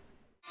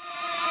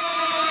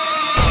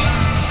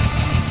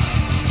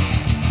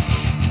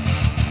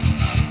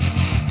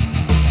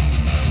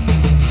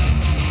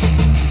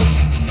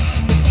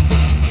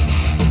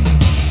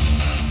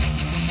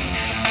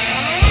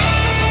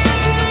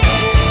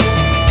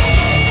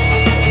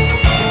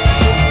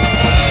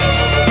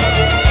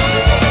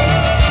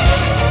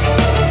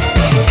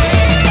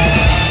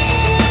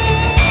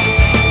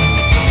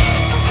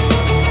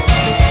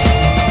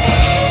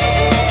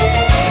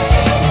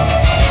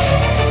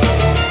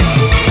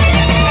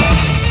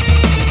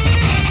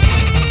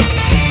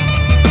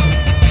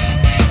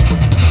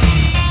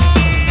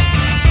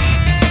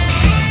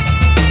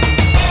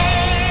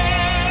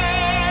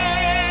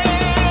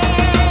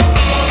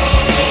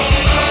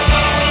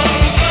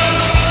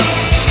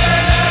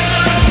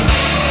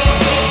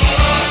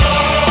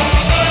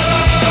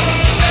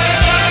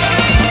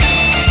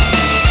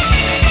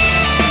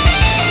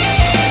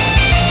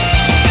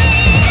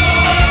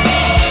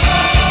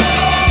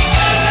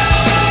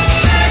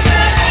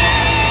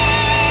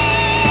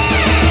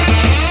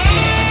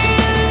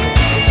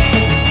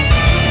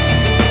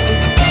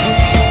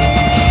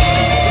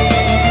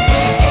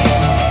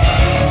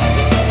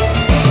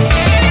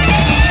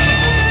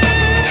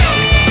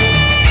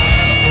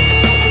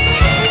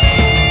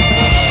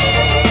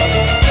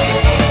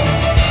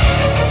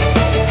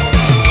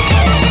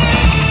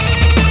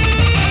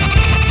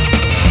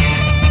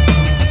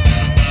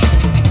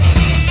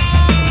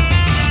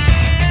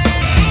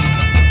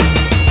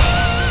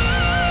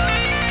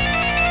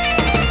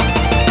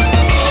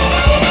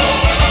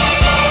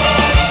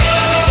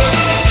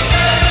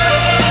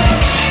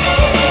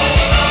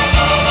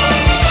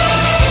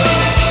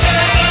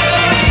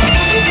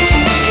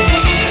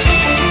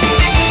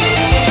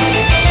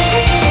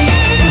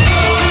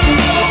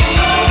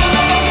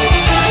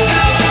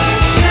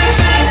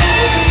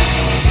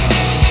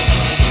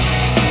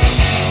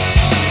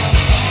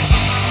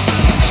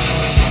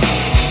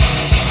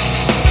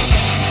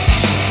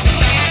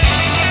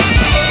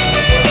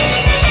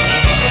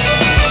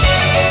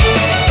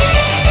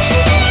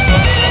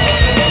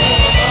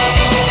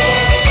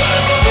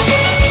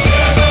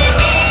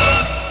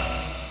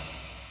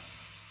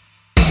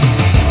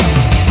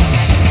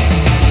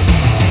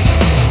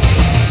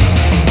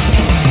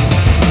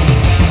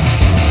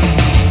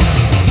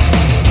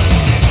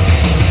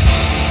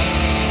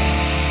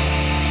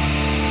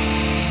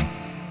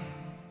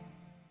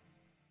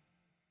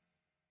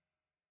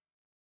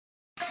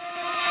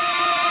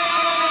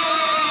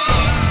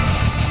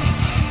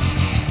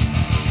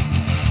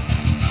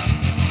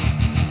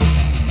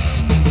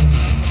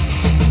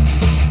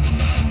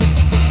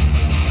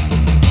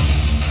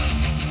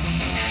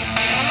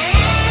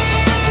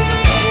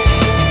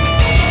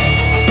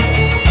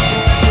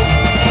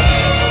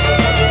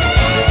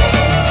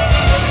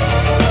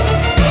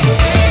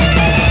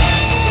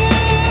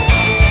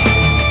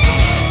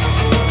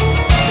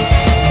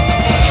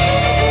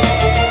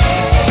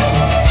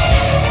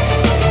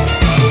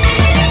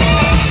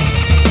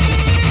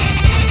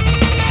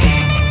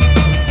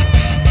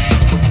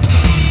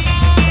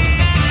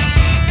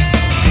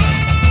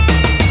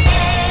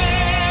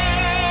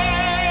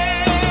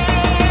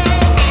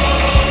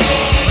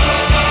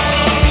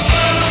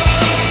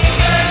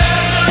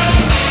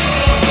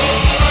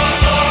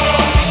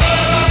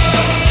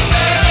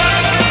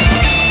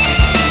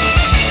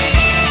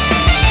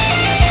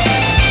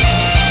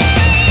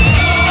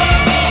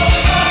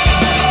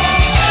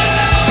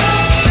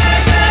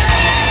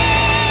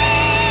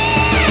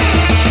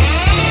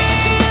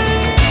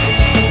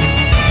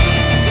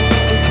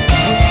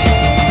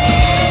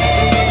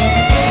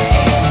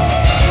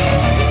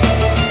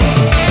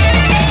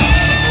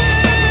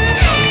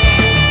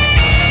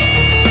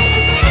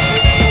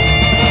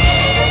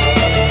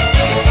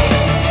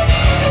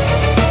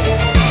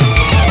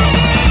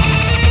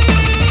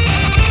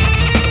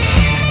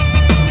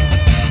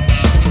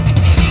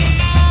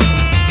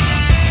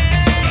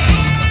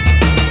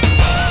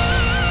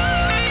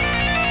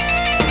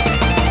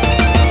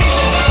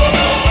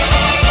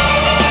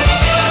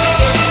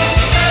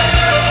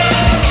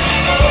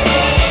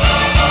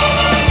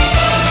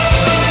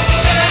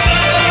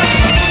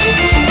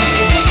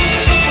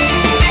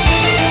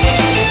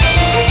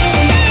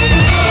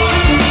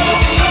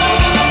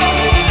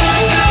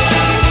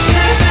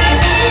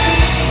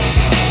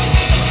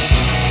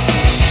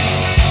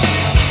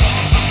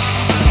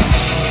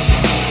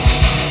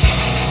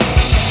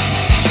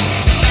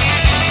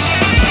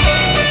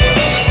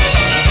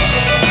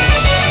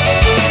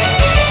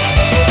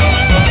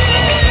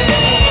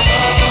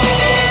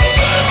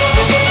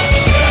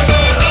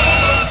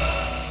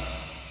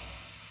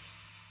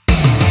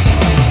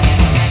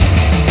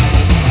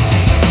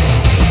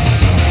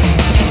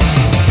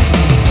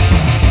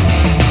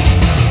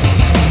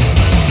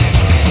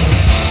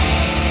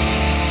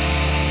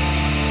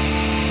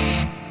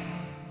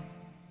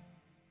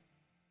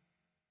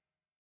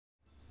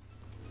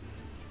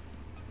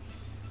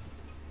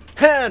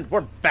 And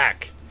we're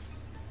back.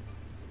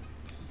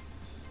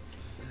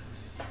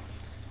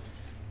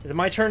 Is it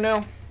my turn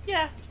now?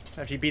 Yeah.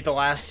 After you beat the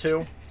last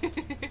two? All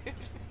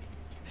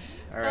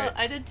right. Well,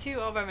 I did 2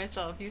 all by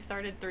myself. You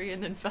started 3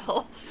 and then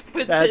fell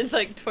within That's-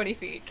 like 20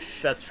 feet.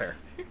 That's fair.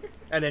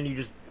 And then you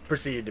just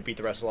proceeded to beat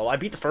the rest of the level. I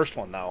beat the first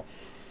one, though.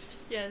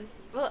 Yes.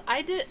 Well,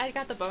 I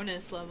got the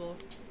bonus level.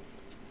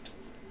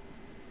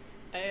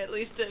 I at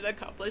least did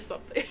accomplish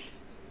something.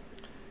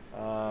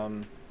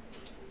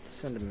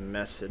 Send a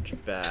message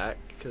back,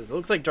 because it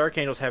looks like Dark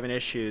Angel's having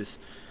issues.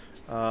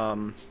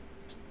 Log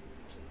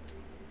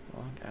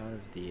out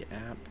of the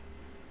app.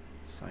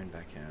 Sign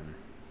back in.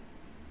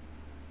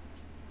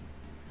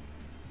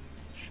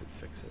 Should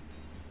fix it.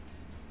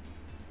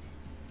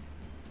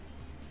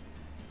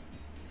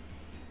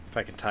 If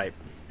I can type.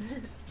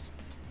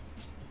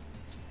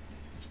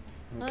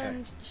 Okay.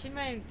 She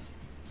might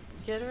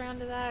get around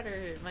to that, or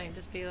it might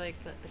just be like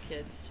let the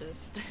kids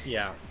just.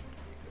 Yeah.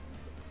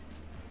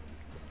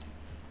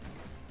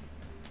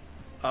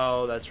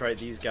 Oh, that's right.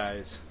 These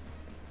guys.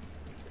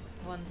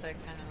 The ones that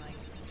kind of like.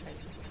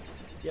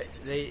 Yeah,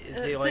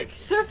 they like.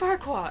 Sir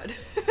Farquaad.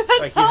 That's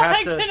Like you all have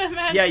I to. can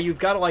imagine. Yeah, you've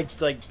got to like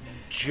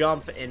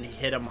jump and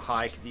hit them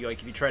high, because you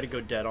if you try to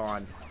go dead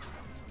on.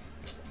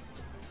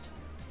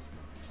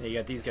 Yeah, you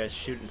got these guys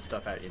shooting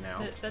stuff at you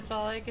now. That's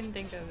all I can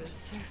think of is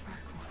Sir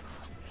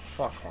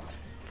Farquaad.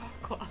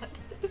 Farquaad.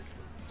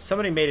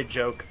 Somebody made a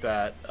joke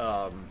that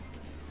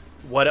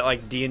what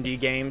like D&D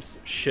games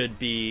should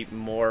be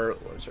more.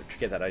 Sorry, to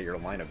get that out of your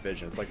line of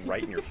vision, it's like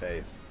right in your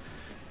face.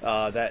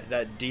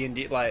 That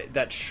D&D like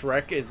that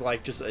Shrek is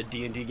like just a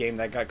D&D game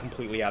that got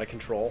completely out of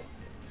control.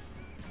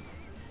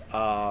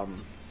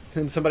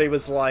 And somebody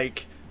was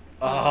like,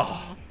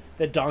 "Oh,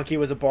 the donkey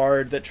was a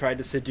bard that tried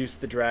to seduce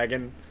the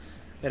dragon."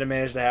 And it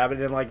managed to have it,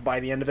 and then, like, by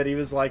the end of it, he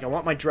was like, I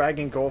want my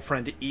dragon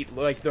girlfriend to eat,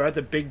 like, they're at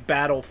the big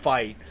battle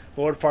fight.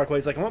 Lord Farquaad,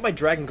 he's like, I want my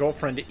dragon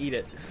girlfriend to eat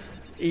it.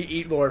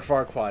 Eat Lord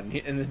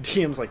Farquaad. And the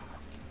DM's like,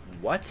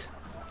 what?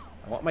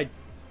 I want my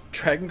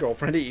dragon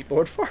girlfriend to eat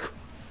Lord Farquaad.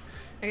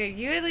 Okay,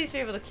 you at least be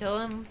able to kill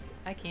him.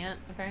 I can't,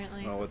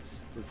 apparently. Well,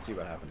 let's see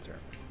what happens here.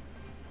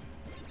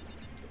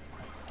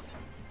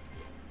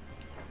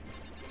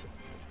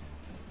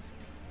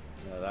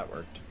 No, that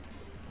worked.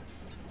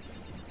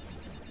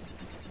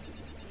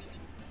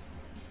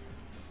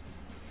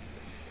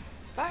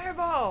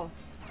 Fireball!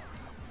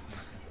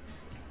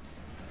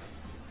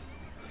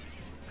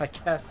 I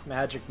cast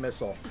magic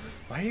missile.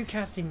 Why are you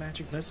casting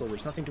magic missile?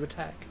 There's nothing to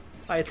attack.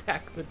 I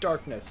attack the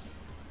darkness.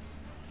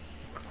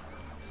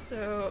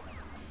 So,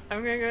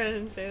 I'm gonna go ahead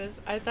and say this.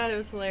 I thought it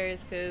was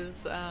hilarious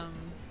because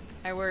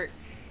I work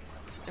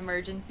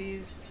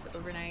emergencies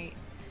overnight,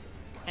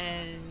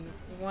 and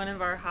one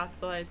of our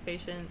hospitalized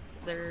patients,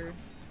 their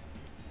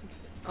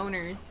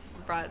owners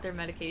brought their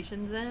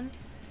medications in,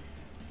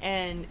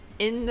 and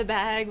in the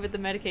bag with the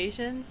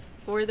medications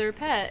for their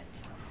pet,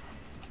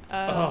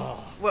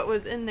 what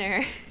was in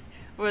there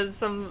was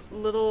some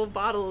little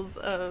bottles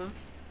of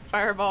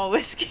Fireball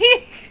whiskey.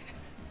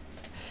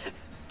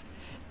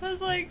 I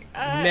was like,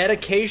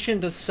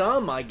 medication to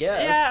some, I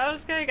guess. yeah, I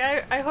was like,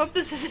 I hope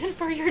this isn't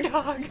for your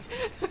dog.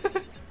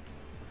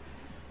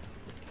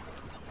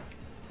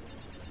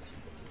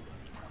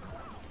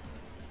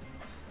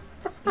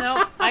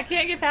 No, I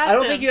can't get past I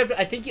don't him. think you have to,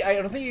 I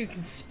don't think you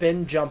can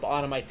spin jump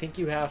on him. I think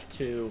you have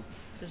to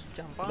Just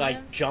jump on like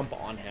him? jump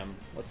on him.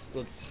 Let's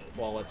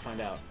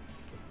find out.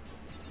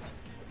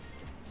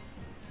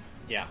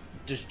 Yeah,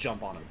 just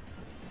jump on him.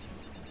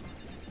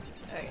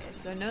 Okay,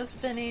 so no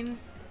spinning.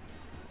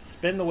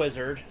 Spin the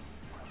wizard.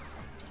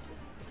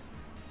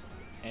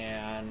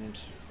 And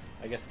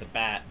I guess the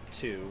bat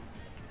too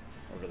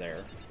over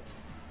there.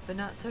 But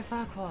not Sir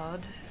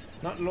Farquaad.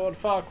 Not Lord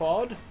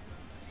Farquaad.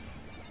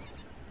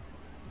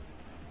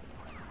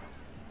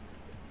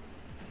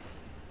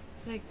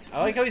 It's like, I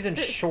like how he's in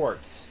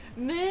shorts.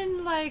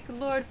 men like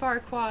Lord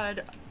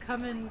Farquaad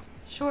come in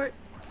short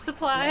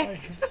supply.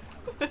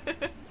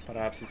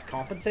 Perhaps he's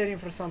compensating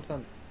for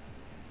something.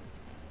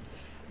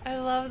 I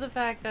love the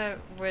fact that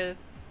with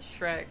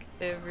Shrek,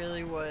 it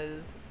really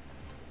was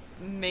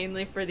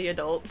mainly for the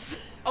adults.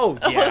 Oh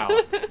yeah.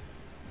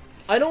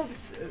 I don't.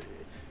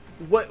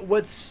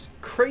 What's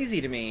crazy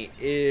to me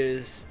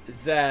is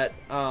that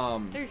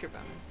There's your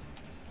bonus.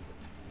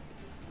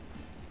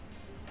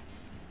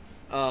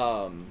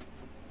 oh,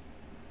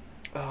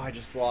 I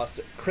just lost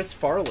it. Chris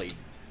Farley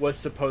was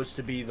supposed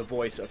to be the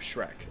voice of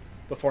Shrek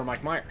before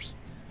Mike Myers.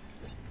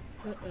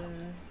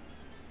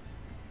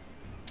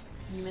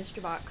 You missed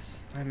your box.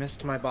 I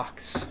missed my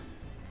box.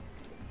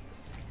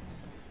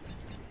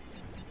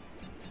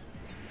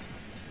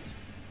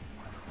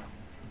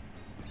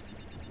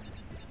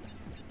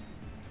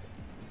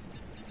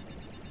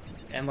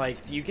 And like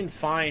you can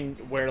find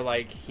where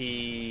like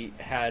he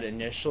had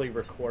initially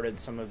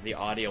recorded some of the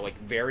audio like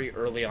very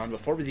early on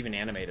before it was even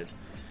animated.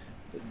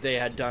 They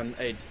had done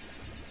a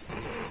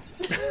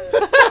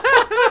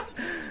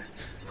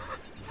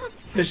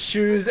the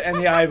shoes and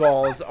the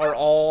eyeballs are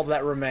all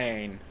that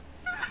remain.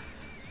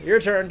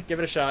 Your turn. Give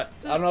it a shot.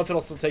 I don't know if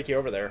it'll still take you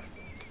over there.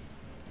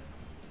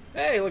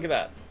 Hey, look at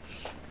that.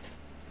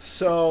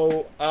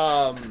 So,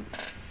 but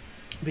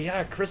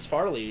yeah, Chris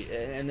Farley,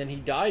 and then he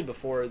died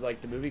before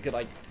like the movie could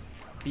like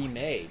be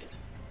made.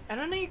 I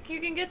don't think you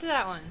can get to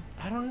that one.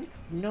 I don't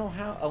know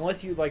how,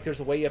 unless you like. There's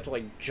a way you have to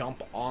like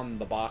jump on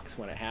the box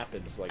when it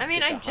happens. Like I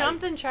mean, get I the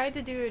jumped high, and tried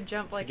to do a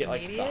jump like to get an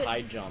like idiot. the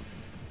high jump,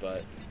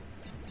 but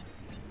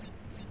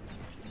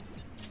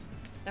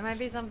That might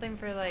be something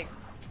for like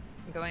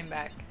going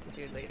back to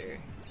do later.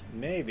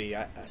 maybe.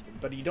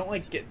 But you don't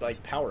like get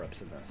like power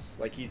ups in this.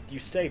 Like you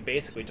stay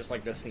basically just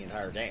like this the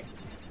entire game.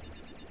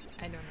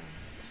 I don't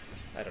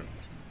know. I don't know.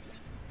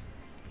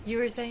 You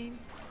were saying?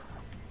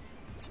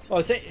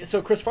 Well,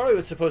 so Chris Farley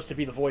was supposed to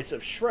be the voice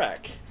of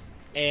Shrek,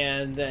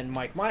 and then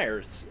Mike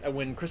Myers.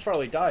 When Chris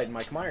Farley died,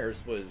 Mike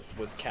Myers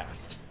was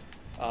cast.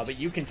 But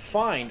you can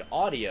find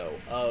audio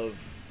of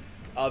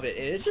it,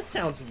 and it just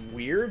sounds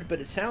weird. But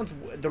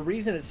the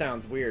reason it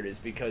sounds weird is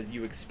because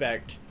you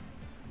expect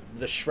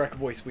the Shrek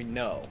voice we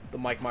know, the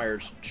Mike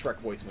Myers Shrek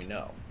voice we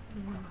know.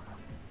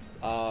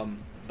 Mm-hmm.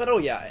 But oh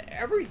yeah,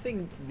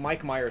 everything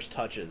Mike Myers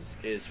touches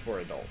is for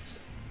adults.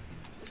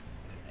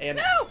 And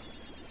No!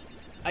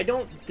 I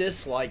don't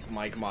dislike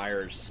Mike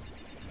Myers,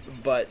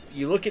 but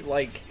you look at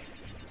like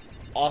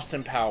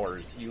Austin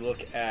Powers, you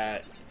look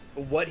at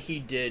what he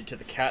did to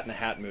the Cat in the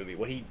Hat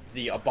movie,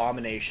 the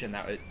abomination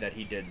that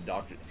he did to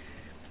Doctor.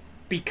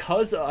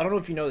 Because I don't know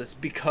if you know this,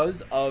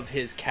 because of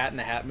his Cat in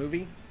the Hat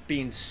movie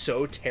being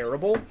so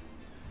terrible,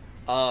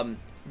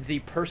 the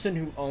person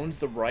who owns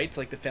the rights,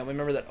 like the family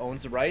member that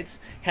owns the rights,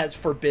 has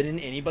forbidden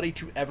anybody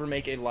to ever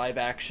make a live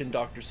action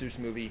Dr. Seuss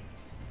movie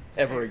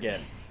ever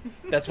again.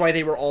 That's why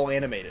they were all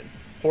animated.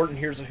 Horton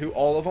Hears a Who,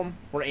 all of them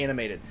were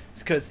animated. It's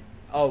because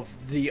of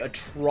the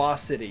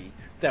atrocity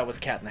that was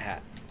Cat in the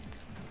Hat.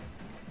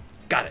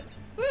 Got it.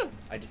 Woo!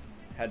 I just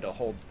had to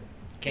hold.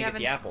 Can't get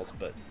the haven't- apples,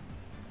 but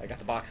I got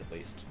the box at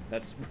least.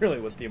 That's really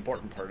what the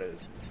important part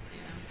is.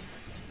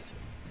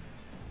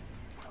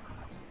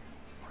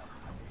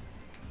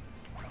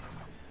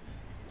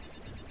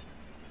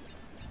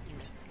 You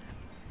missed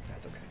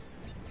That's okay.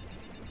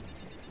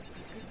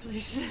 the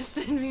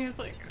completionist in me. It's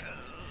like,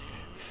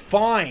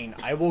 Fine,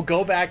 I will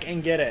go back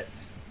and get it.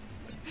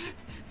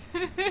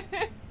 Good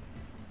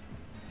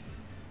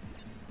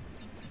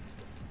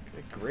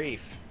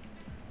grief.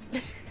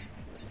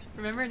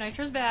 remember,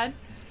 nitro's bad.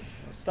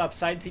 Stop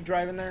side seat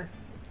driving there?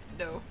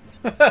 No.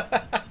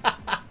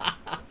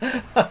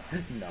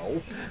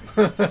 No.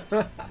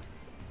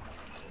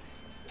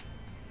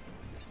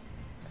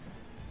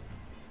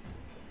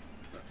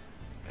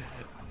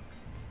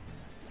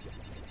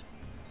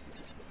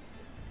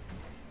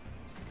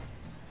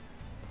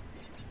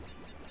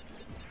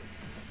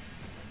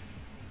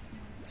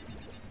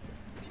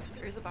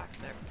 There's a box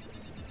there.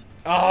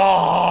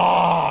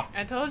 Ah!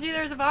 I told you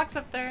there's a box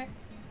up there.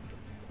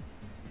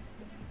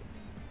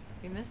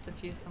 We missed a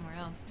few somewhere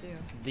else too.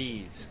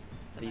 These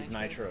The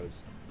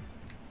nitros.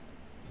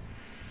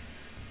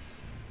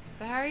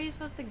 But how are you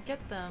supposed to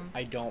get them?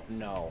 I don't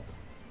know.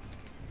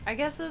 I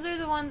guess those are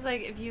the ones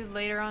like if you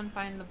later on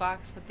find the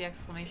box with the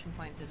exclamation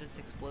points, it just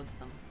explodes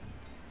them.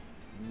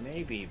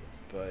 Maybe,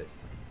 but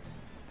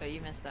But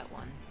you missed that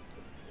one.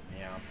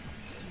 yeah. You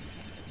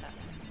can't get that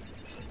one.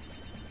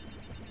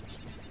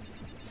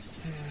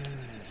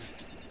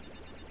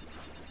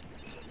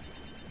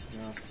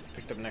 No,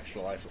 picked up an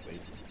extra life at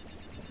least.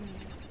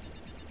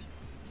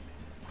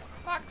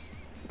 Box.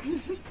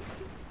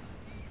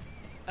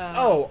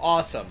 Oh,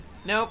 awesome.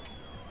 Nope.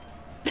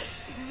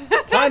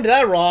 Timed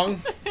that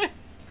wrong.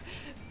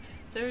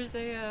 There's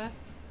a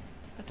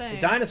thing.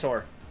 The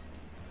dinosaur.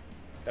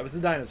 That was the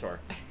dinosaur.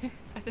 I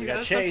We think got that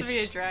was supposed to be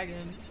a chased.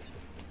 dragon.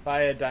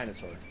 By a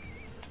dinosaur. Is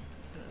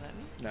it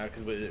that? No,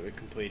 because we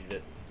completed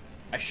it.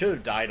 I should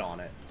have died on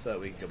it so that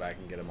we could go back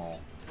and get them all.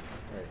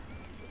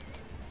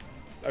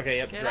 Right. Okay,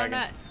 yep, Get on dragon.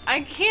 that.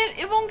 I can't.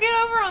 It won't get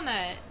over on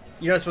that.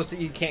 You're not supposed to.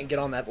 You can't get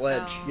on that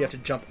ledge. Oh. You have to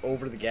jump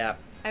over the gap.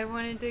 I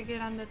wanted to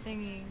get on the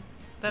thingy.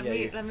 Let Yeah,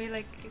 me you- let me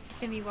like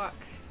shimmy walk.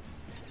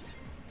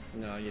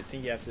 No, you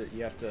think you have to.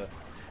 You have to.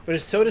 But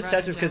it's so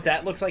deceptive because jump.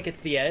 that looks like it's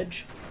the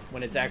edge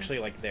when it's Mhm. actually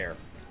like there.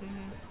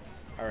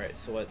 Mm-hmm. All right,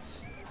 so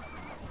let's.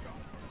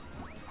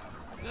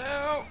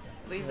 No.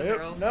 Leave the Nope,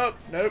 girls. nope,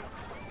 nope.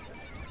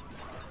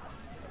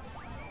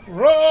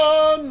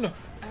 Run! I'm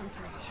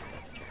pretty sure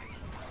that's a dragon.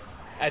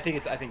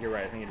 I think you're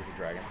right. I think it is a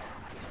dragon.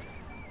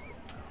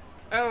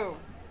 Oh.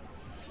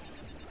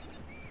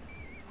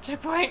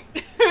 Checkpoint.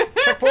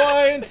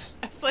 Checkpoint!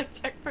 It's like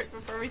checkpoint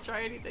before we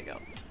try anything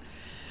else.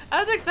 I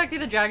was expecting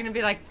the dragon to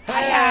be like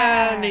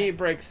And he fire.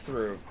 breaks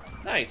through.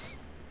 Nice.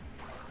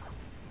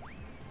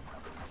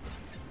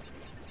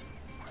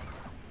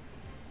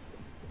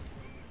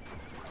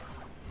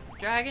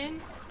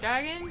 Dragon?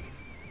 Dragon?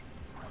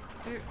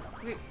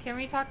 Can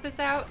we talk this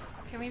out?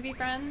 Can we be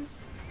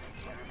friends?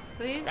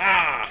 Please?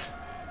 Ah!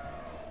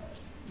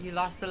 You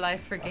lost a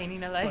life for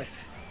gaining a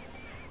life.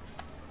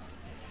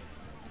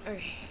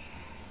 Okay.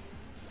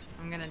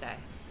 I'm gonna die.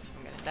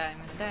 I'm gonna die, I'm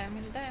gonna die, I'm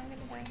gonna die, I'm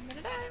gonna die, I'm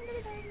gonna die, I'm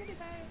gonna die, I'm gonna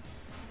die.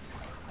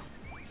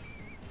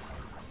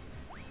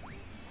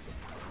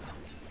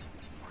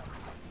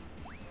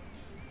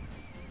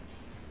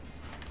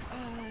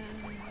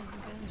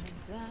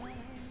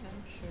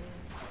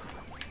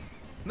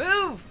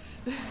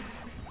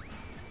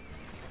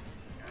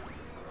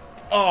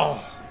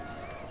 Oh,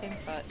 Same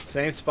spot.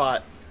 same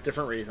spot,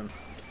 different reason.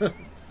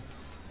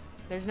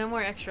 There's no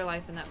more extra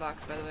life in that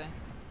box, by the way.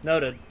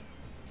 Noted.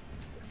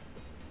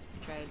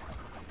 I tried.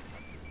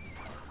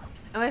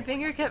 And my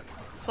finger kept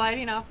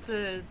sliding off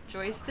the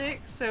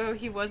joystick, so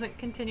he wasn't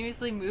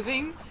continuously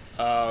moving.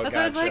 Oh, That's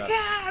gotcha. why I was like,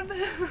 ah,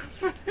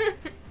 move!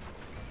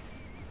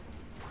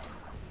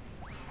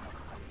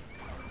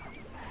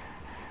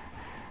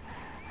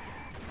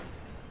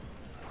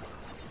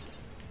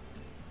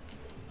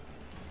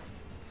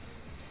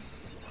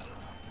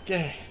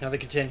 Okay, now they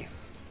continue.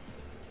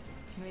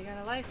 We got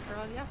a life for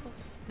all the apples.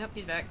 Nope,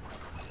 he's back.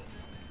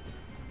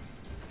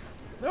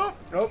 Nope.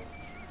 Nope.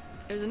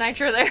 There's a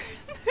nitro there.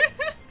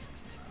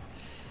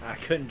 I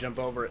couldn't jump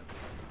over it.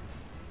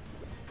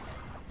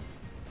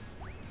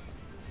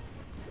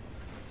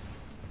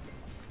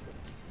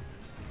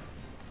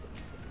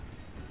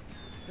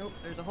 Nope,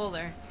 there's a hole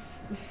there.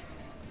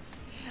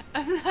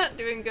 I'm not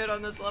doing good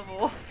on this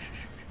level.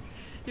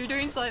 You're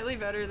doing slightly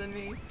better than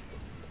me.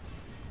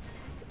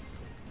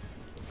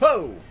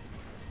 Whoa!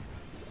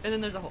 And then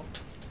there's a hole.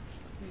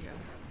 There you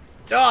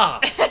go. Ah!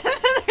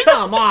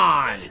 Come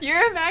on!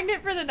 You're a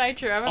magnet for the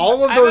nitro.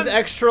 All of those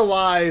extra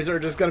lives are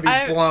just gonna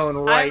be blown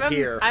right I'm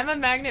here. I'm a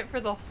magnet for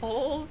the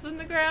holes in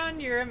the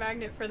ground. You're a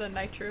magnet for the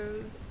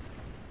nitros.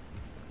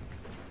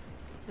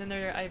 Then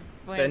there, I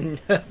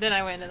went. Then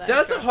I went into that.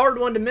 That's a nitro. hard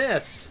one to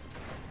miss.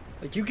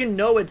 Like, you can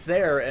know it's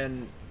there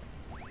and...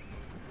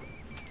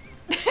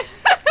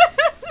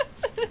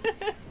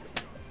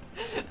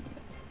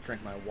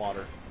 Drink my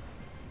water.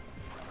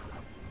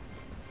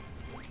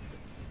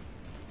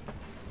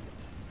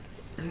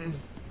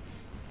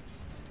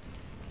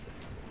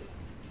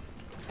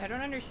 I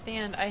don't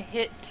understand. I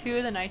hit 2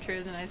 of the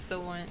nitros and I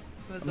still went.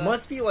 What's It up?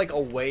 must be like a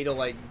way to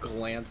like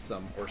glance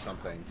them or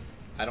something.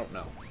 I don't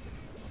know.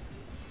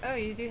 Oh,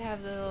 you do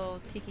have the little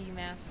tiki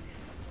mask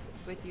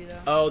with you though.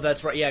 Oh,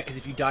 that's right. Yeah, because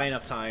if you die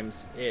enough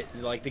times, it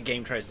like the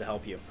game tries to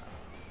help you.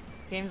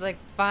 Game's like,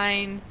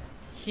 fine,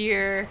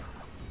 here.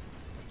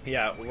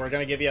 Yeah, we're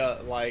gonna give you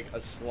like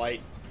a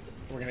slight.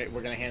 We're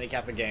gonna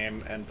handicap a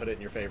game and put it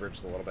in your favor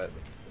just a little bit.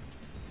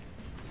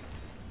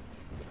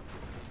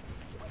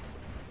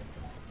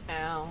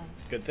 Ow.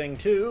 Good thing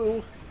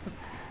too.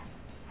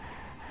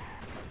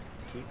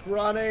 Keep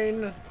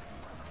running.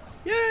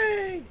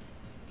 Yay!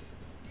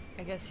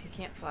 I guess he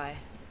can't fly.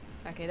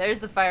 Okay, there's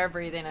the fire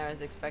breathing I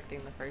was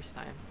expecting the first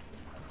time.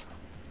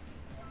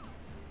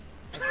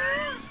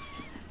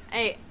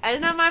 Hey,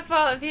 it's not my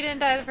fault if he didn't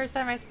die the first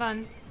time I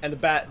spun. And the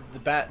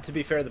bat. To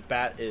be fair, the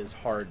bat is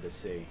hard to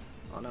see.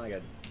 Oh no, I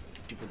got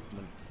stupid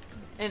one.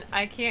 And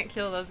I can't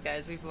kill those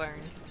guys, we've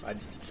learned. I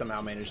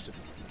somehow managed to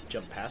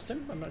jump past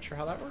him. I'm not sure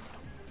how that worked,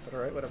 but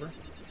alright, whatever.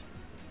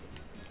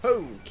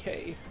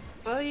 Okay.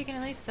 Well, you can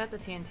at least set the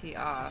TNT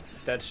off.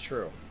 That's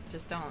true.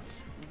 Just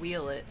don't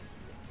wheel it.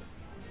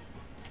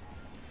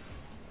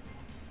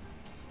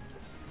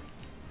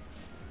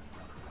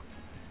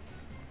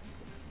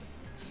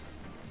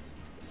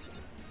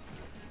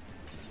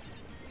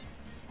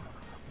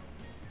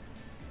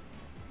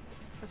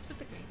 What's with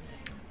the green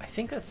thing? I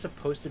think that's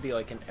supposed to be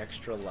like an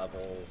extra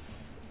level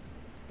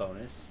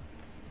bonus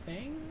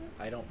thing?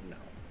 I don't know.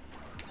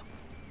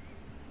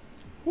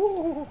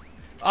 Woo!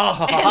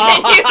 Oh!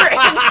 And then you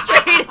ran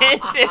straight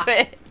into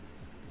it.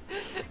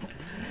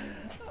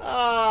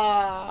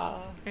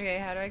 Ah! Okay,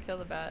 how do I kill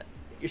the bat?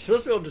 You're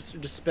supposed to be able to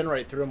just spin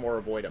right through him or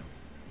avoid him.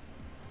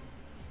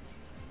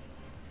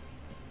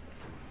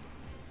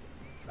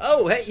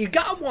 Oh, hey, you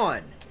got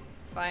one!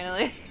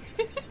 Finally.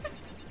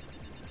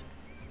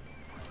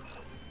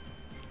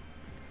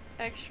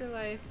 Extra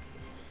life.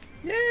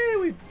 Yay,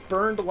 we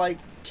burned like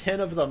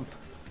 10 of them.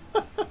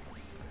 I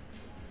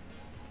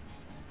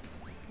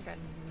got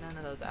none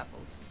of those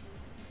apples.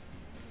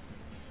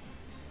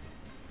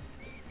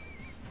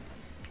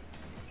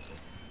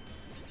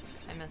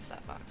 I missed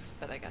that box,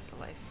 but I got the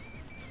life.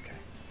 It's okay.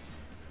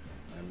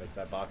 I missed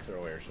that box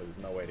earlier, so there's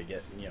no way to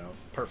get, you know,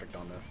 perfect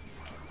on this.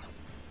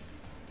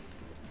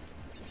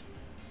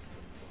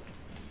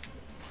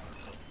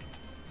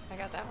 I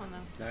got that one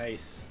though.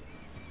 Nice.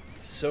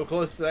 So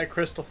close to that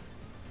crystal.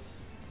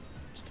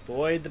 Just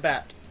avoid the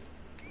bat.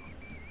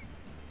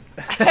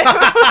 Avoid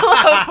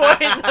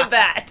the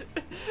bat.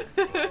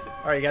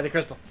 Alright, you got the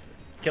crystal.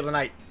 Kill the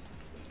knight.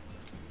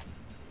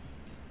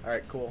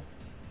 Alright, cool.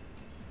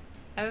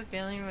 I have a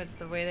feeling with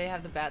the way they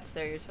have the bats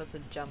there, you're supposed to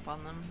jump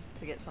on them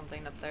to get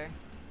something up there.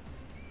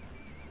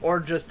 Or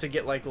just to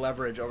get, like,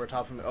 leverage over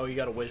top of him. Oh, you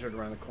got a wizard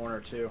around the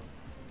corner, too.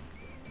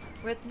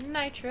 With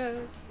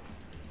nitros.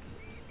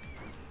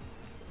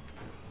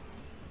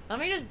 Let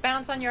me just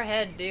bounce on your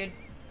head, dude.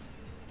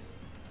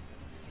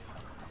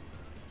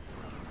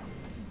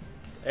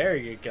 There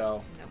you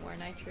go. No more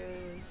nitros,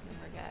 no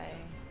more guy.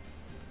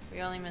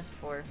 We only missed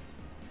 4.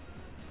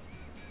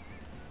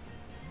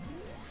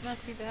 Not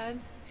too bad.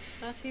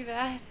 Not too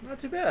bad. Not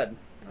too bad.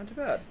 Not too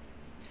bad.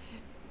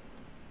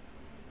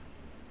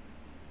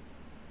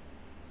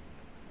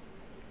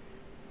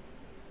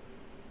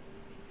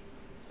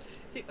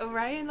 See,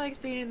 Orion likes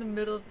being in the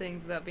middle of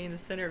things without being the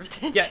center of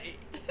attention. Yeah,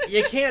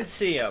 you can't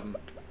see him.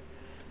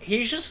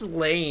 He's just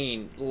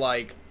laying,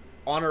 like,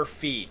 on her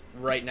feet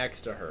right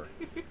next to her.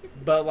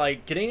 But,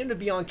 like, getting him to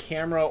be on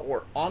camera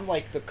or on,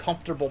 like, the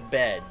comfortable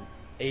bed,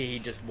 he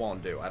just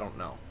won't do. I don't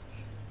know.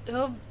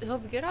 He'll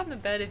get on the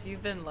bed if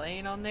you've been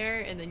laying on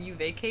there, and then you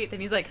vacate. Then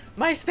he's like,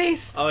 my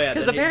space. Oh yeah,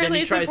 because then apparently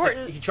he it's tries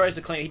important. he tries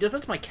to claim. He does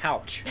that to my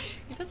couch.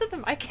 He does it to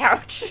my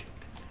couch.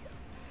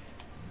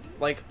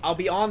 Like, I'll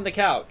be on the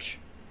couch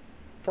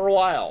for a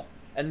while,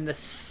 and the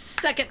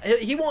second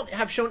he won't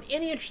have shown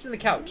any interest in the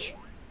couch,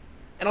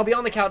 and I'll be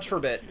on the couch for a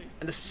bit,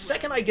 and the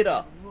second I get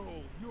up,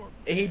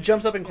 he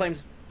jumps up and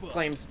claims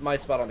my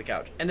spot on the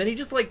couch, and then he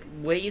just like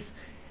lays,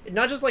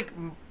 not just like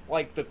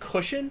the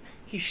cushion,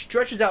 he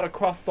stretches out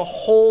across the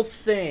whole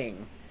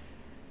thing,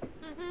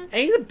 and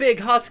he's a big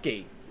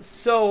husky,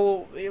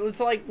 so it's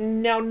like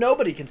now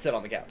nobody can sit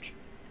on the couch.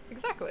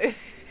 Exactly,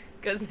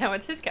 because now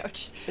it's his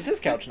couch. It's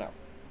his couch now,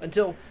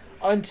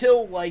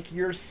 until like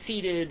you're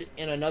seated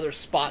in another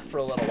spot for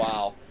a little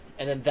while,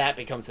 and then that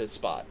becomes his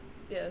spot.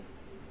 Yes.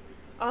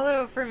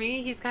 Although for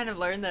me, he's kind of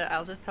learned that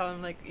I'll just tell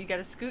him like, you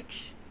gotta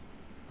scooch.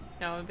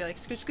 No, I'll be like,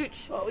 scooch,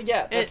 scooch. Oh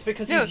yeah, that's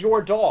because no, he's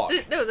your dog.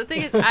 No, the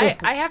thing is,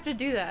 I have to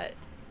do that,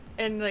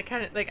 and like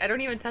kind of like I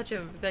don't even touch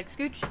him. Like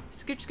scooch,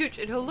 scooch, scooch,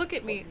 and he'll look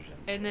at me,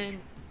 and then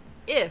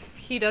if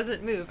he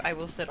doesn't move, I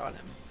will sit on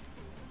him.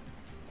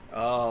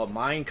 Oh,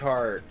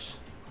 minecart.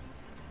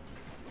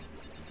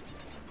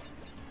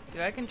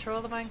 Do I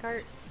control the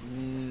minecart?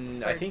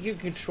 I think you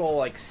control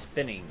like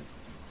spinning.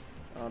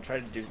 I'll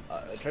try to do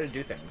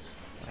things.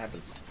 What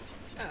happens?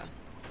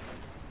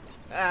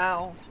 Oh.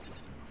 Ow.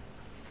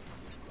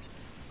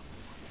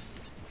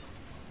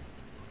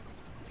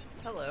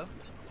 Hello.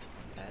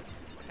 That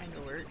kind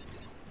of worked.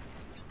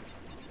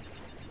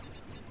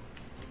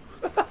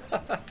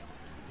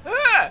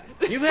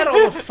 You've had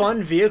all the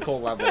fun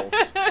vehicle levels.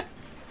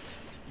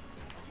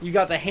 You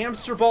got the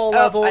hamster ball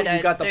level, I died.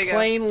 you got the There you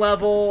plane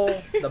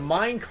level, the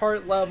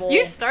minecart level.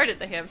 You started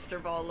the hamster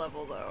ball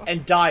level though.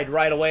 And died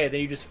right away, and then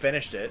you just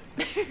finished it.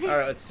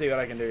 Alright, let's see what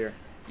I can do here.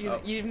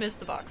 You missed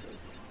the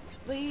boxes.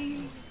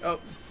 Leave. Oh.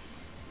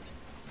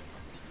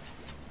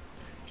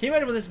 Can you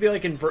imagine what this would be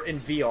like in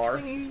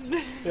VR?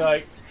 Be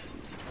like...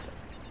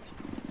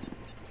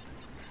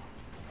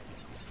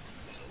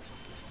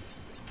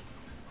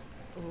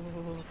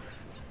 Ooh.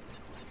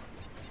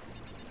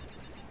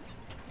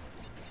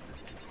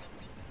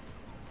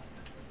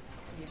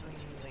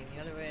 Lean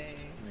the other way.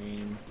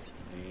 Lean.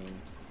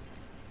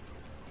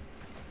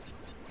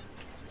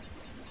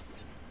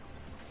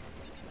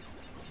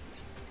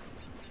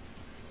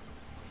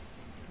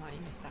 Come on, you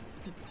missed that.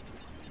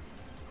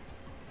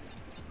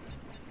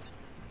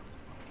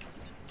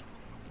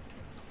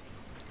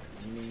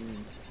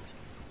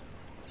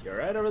 You're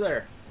right over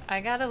there.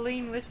 I gotta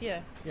lean with you.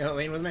 You don't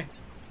lean with me?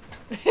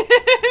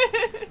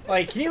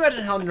 Like, can you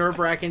imagine how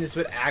nerve-wracking this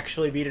would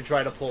actually be to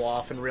try to pull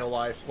off in real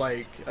life?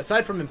 Like,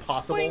 aside from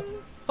impossible. Boing.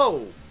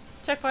 Oh!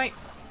 Checkpoint.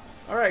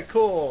 Alright,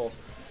 cool.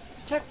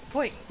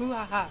 Checkpoint. Hoo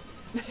ha ha.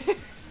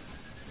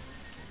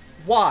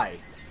 Why?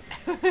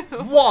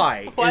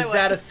 Why Why is what?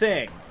 that a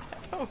thing?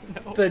 Oh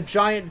no. The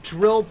giant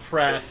drill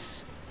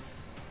press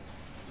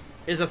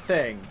is a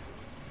thing.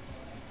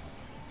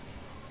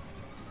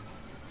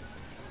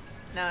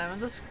 No, that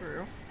one's a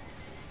screw.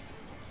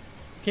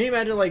 Can you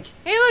imagine, like,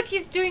 Hey, look,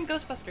 he's doing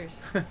Ghostbusters.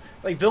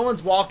 like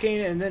villain's walking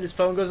and then his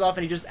phone goes off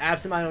and he just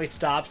absentmindedly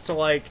stops to,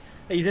 like,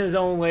 he's in his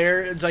own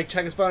lair, like,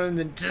 check his phone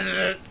and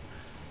then...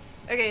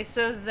 Okay,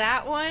 so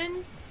that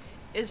one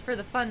is for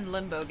the fun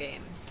limbo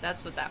game.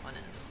 That's what that one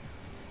is.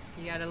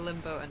 You gotta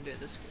limbo under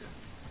the screw.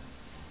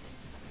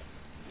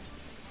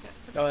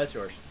 Oh, that's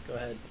yours. Go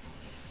ahead.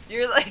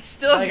 You're like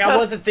still. Like, I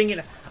wasn't thinking...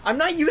 I'm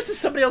not used to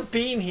somebody else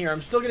being here.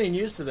 I'm still getting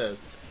used to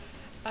this.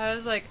 I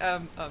was like,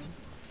 sir.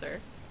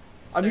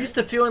 I'm Sir? used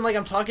to feeling like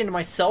I'm talking to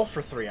myself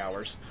for 3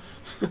 hours.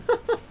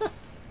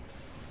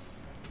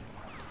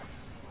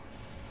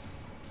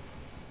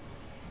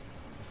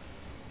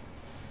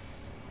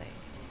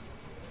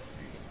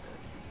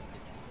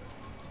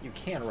 You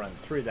can run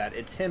through that.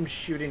 It's him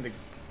shooting the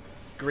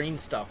green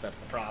stuff that's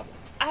the problem.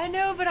 I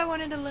know, but I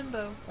wanted to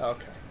limbo.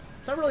 Okay.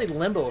 It's not really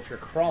limbo if you're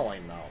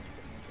crawling, though.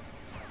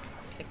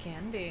 It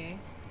can be.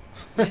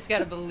 You just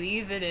gotta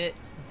believe in it.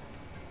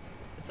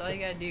 That's all you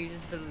gotta do.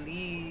 Just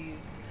believe.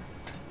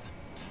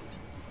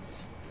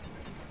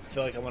 I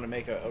feel like I want to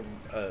make a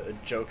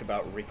joke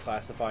about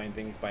reclassifying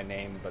things by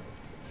name, but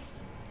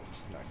I'm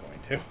just not going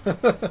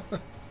to.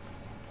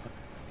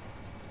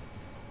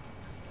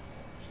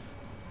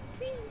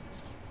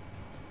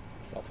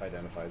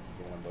 Self-identifies as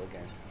a limbo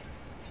game.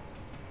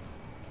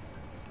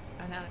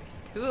 Oh, now there's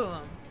two of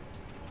them.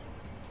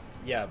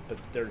 Yeah, but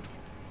they're...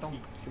 You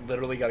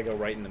literally got to go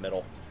right in the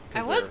middle.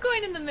 I was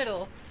going in the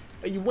middle.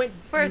 You went.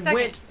 For a you second.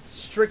 went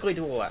strictly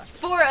to the left.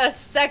 For a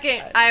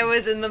second, I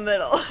was in the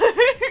middle.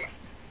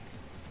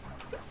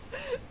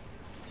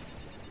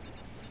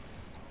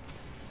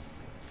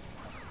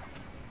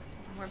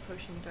 More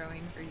potion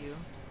throwing for you.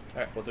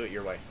 All right, we'll do it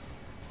your way.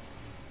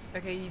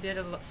 Okay, you did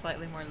a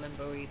slightly more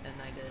limbo-y than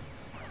I did.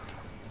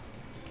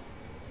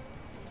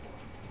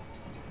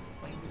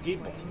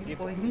 Keep Boing, keep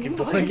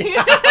boing.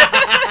 boing.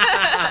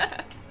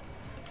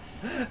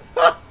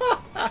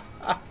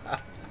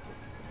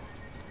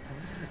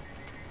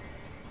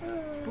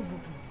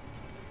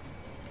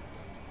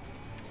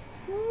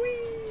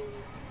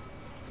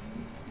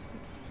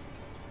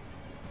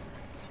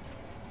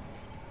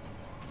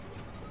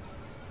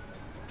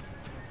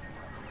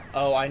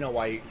 Oh, I know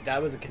why.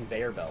 That was a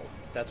conveyor belt.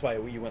 That's why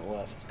you went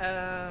left.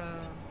 Oh.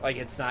 Like,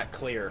 it's not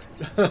clear.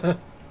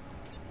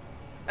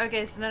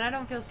 Okay, so then I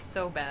don't feel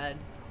so bad.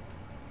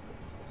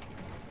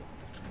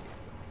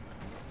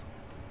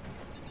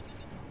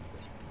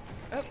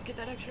 Oh, get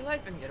that extra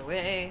life and get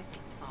away.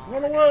 Aw,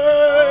 Run I gotta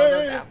miss all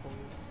those away! apples.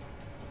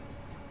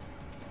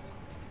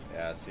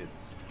 Yeah, see,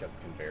 it's got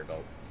the conveyor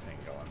belt thing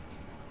going.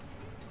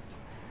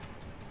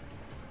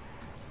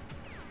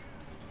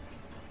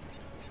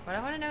 What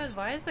I want to know is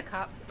why is the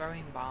cop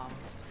throwing bombs?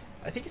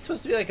 I think he's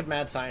supposed to be like a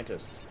mad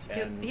scientist.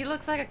 And He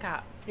looks like a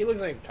cop. he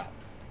looks like a cop.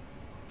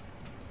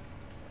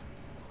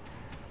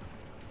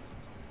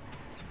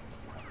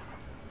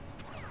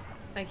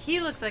 Like, he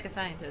looks like a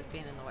scientist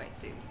being in the white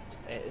suit.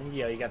 And,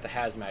 you got the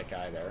hazmat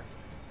guy there.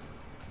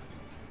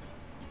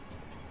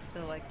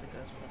 Still like the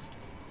Ghostbuster.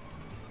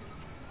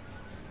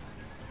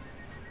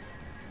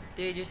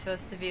 Dude, you're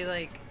supposed to be,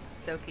 like,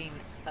 soaking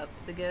up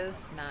the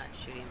ghosts, not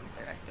shooting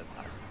their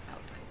ectoplasm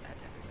out at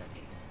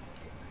everybody.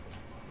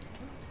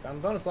 Found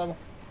the bonus level.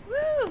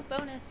 Woo!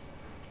 Bonus!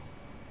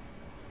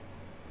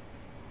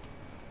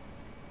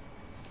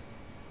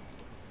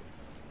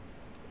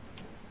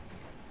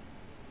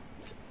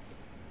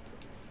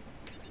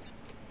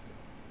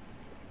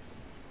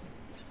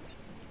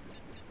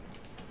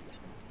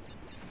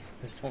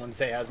 Did someone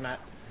say hazmat?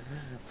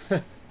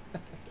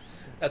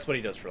 That's what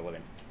he does for a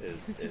living,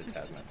 is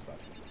hazmat stuff.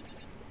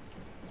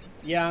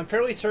 Yeah, I'm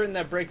fairly certain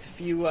that breaks a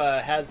few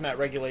hazmat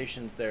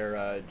regulations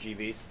there,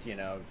 G-Beast. You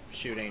know,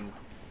 shooting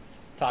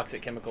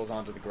toxic chemicals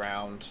onto the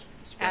ground,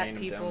 spraying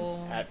people.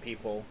 them at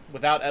people,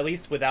 at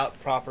least without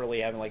properly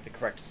having like the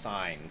correct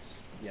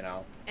signs. You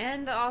know.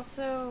 And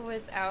also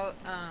without,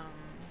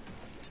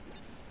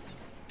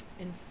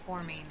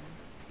 informing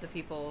the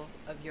people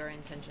of your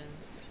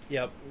intentions.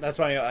 Yep, that's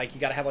why like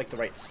you gotta have like the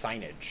right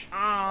signage. Oh,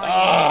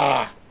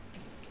 Ah!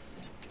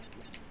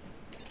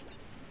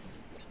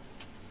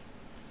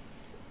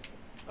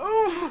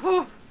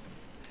 Ooh!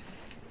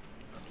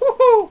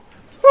 Woohoo!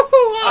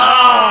 Woohoo!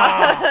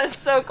 Ah!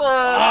 So close!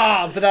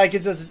 Ah! But that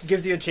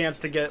gives you a chance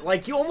to get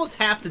like you almost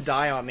have to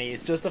die on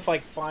these just to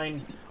like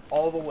find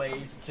all the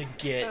ways to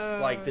get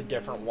like the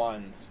different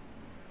ones.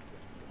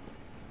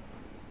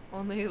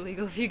 Only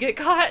illegal if you get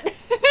caught.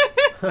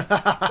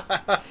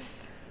 I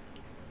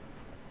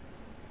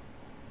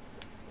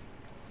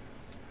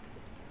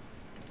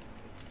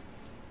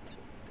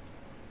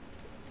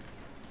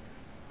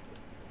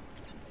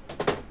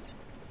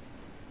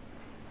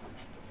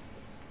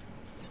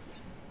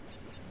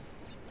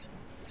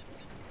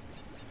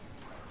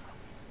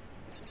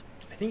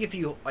think if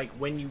you like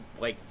when you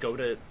like go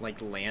to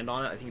like land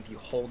on it, I think if you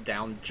hold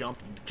down jump,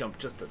 you jump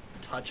just a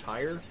touch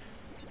higher.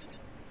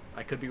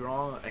 I could be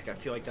wrong. Like I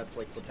feel like that's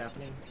like what's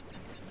happening.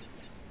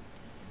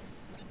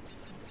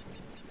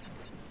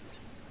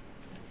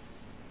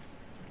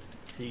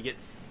 So you get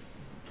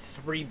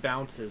 3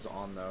 bounces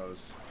on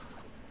those.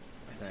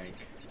 I think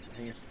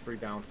it's 3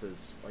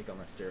 bounces like on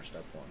the stair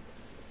step one.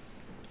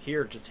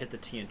 Here, just hit the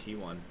TNT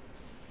one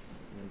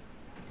and then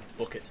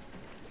book it.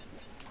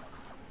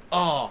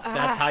 Oh,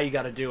 that's how you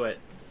got to do it.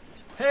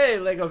 Hey,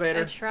 Lego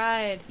Vader. I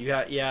tried. You've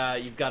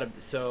got to.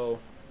 So,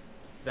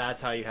 that's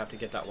how you have to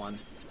get that one.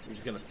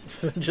 You're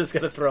just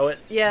gonna throw it.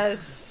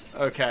 Yes.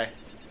 Okay.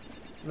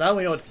 Now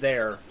we know it's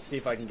there. See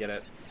if I can get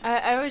it.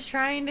 I was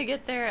trying to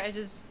get there. I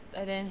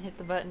didn't hit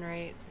the button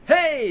right.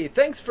 Hey,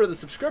 thanks for the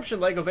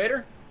subscription, Lego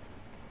Vader.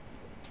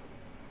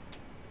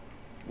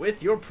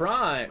 With your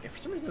Prime. For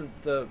some reason,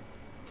 the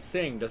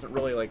thing doesn't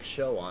really like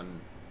show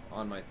on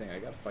my thing. I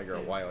gotta figure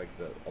out why like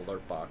the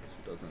alert box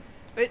doesn't.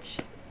 Which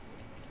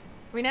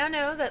we now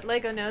know that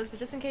Lego knows, but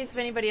just in case if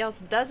anybody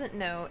else doesn't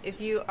know, if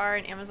you are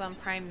an Amazon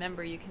Prime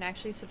member, you can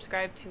actually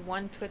subscribe to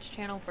one Twitch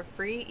channel for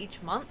free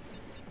each month.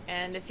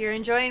 And if you're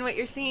enjoying what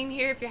you're seeing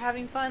here, if you're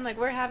having fun like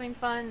we're having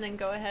fun, then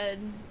go ahead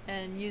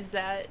and use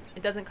that.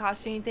 It doesn't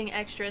cost you anything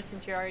extra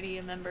since you're already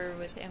a member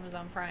with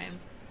Amazon Prime.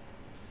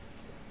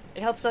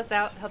 It helps us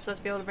out, helps us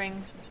be able to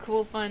bring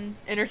cool, fun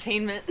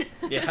entertainment.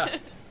 Yeah.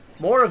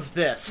 More of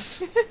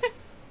this.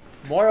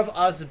 More of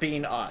us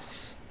being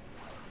us.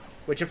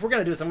 Which, if we're going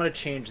to do this, I'm going to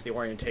change the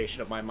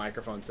orientation of my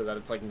microphone so that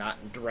it's, like,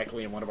 not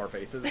directly in one of our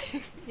faces.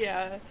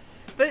 Yeah.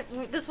 But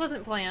this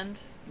wasn't planned.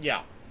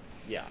 Yeah.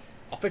 Yeah.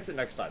 I'll fix it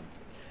next time.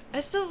 I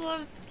still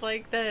love,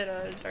 like,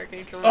 that Dark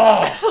Angel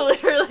Oh!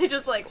 literally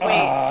just like,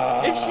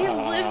 wait, if she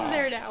lives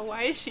there now,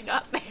 why is she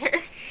not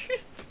there?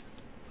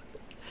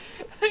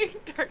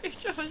 Like, Dark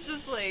Angel was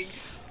just like,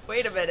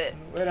 wait a minute.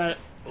 Wait a minute.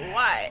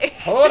 Why?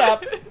 Hold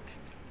up.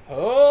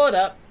 Hold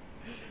up.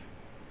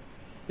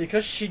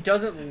 Because she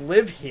doesn't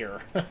live here.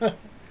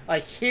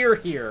 Like,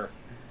 here.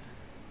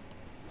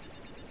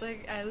 It's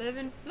like, I live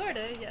in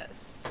Florida,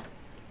 yes.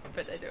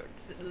 But I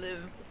don't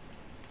live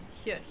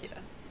here.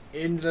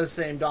 in the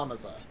same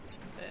domicile.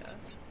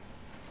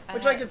 Yeah.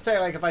 Which I could say,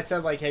 like, if I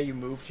said, like, hey, you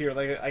moved here,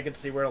 like, I could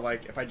see where,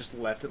 like, if I just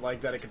left it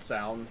like that, it could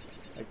sound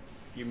like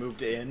you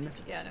moved in.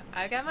 Yeah, no.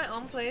 I got my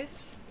own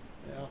place.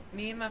 Yeah.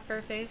 Me and my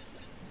fur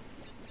face.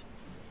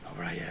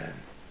 O'Brien.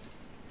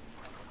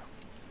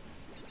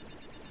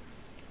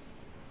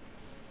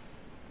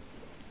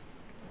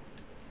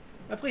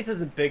 My place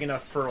isn't big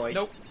enough for, like...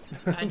 Nope.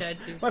 I died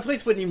too. My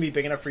place wouldn't even be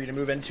big enough for you to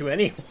move into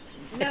anyway.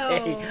 No.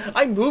 Hey,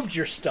 I moved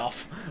your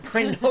stuff.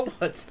 I know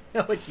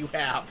what you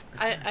have.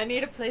 I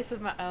need a place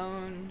of my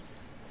own.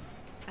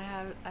 I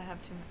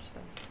have too much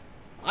stuff.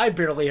 I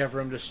barely have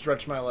room to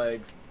stretch my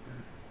legs.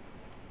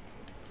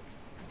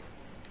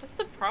 That's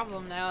the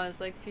problem now, is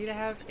like for you to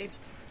have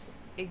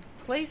a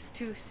place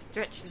to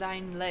stretch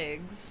thine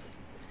legs,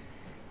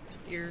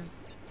 you're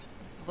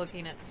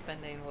looking at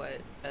spending what,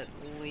 at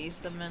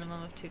least a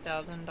minimum of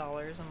 $2,000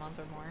 a month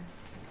or more.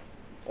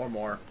 Or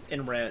more.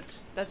 In rent.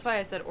 That's why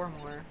I said or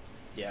more.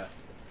 Yeah.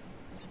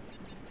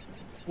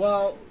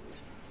 Well,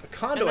 the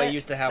condo I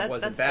used to have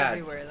wasn't bad. That's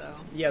everywhere though.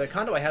 Yeah, the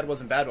condo I had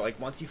wasn't bad, but like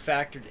once you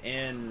factored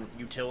in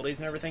utilities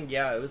and everything,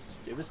 yeah, it was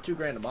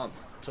 $2,000 a month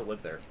to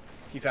live there.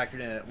 If you factored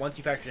in once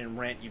you factored in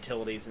rent,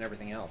 utilities, and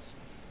everything else.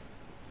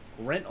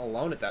 Rent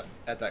alone at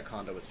that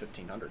condo was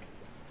 $1,500,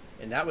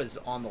 and that was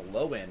on the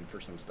low end for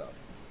some stuff.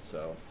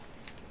 So.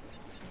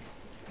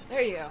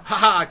 There you go.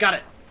 Haha, got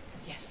it.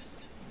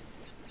 Yes.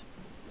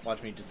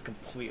 Watch me just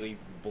completely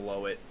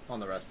blow it on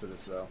the rest of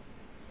this though.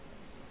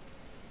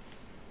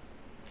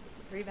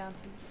 3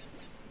 bounces.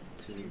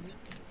 2,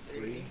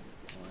 3.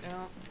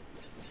 No.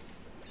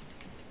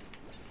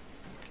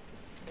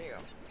 There you go.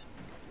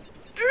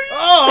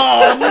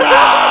 Oh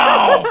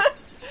no!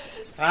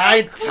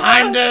 I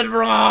timed it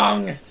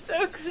wrong.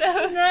 So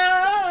close.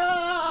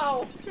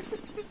 No!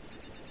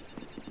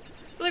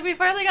 Like we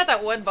finally got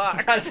that one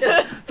box.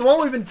 The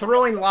one we've been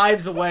throwing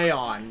lives away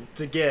on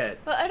to get.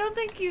 Well, I don't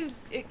think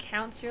it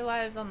counts your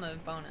lives on the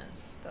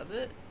bonus, does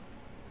it?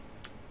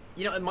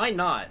 You know, it might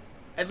not.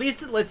 At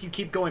least it lets you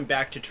keep going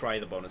back to try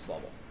the bonus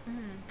level.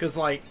 Because,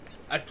 like,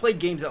 I've played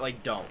games that,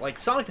 like, don't. Like,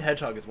 Sonic the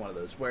Hedgehog is one of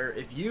those, where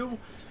if you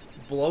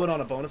blow it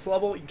on a bonus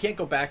level, you can't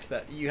go back to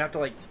that. You have to,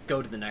 like,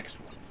 go to the next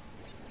one.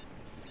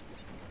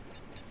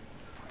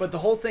 But the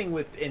whole thing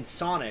in the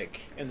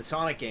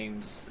Sonic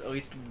games, at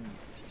least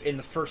in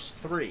the first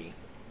 3,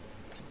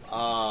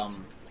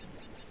 on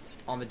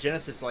the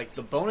Genesis, like,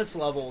 the bonus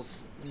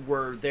levels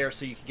were there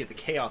so you could get the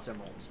Chaos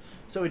Emeralds.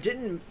 So it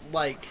didn't,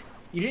 like,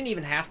 you didn't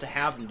even have to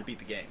have them to beat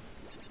the game.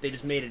 They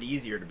just made it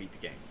easier to beat the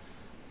game.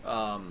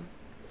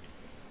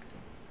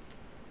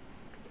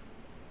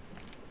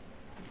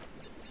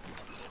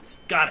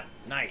 Got it.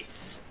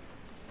 Nice.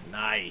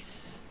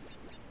 Nice.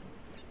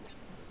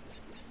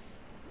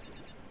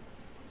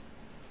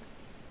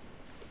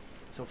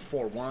 So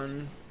 4,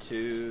 1,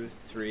 2,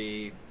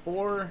 3,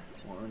 4,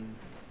 1,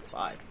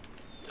 5.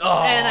 Oh,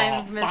 And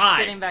I missed 5.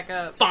 getting back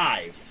up.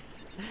 5.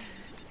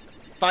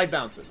 5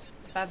 bounces.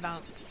 5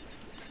 bounce.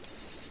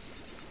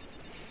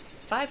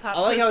 5 hops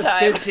I like how this it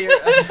time. sits here.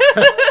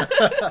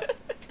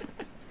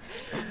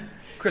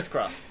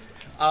 Crisscross.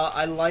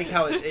 I like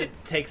how it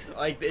takes,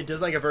 like, it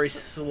does like a very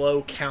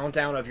slow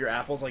countdown of your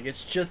apples. Like,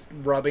 it's just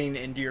rubbing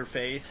into your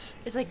face.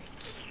 It's like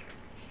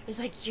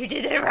you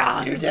did it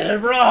wrong. You did it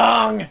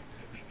wrong!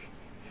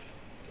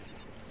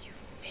 You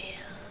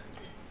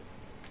failed.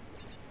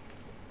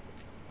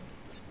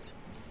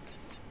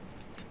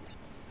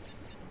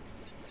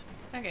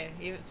 Okay,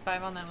 it's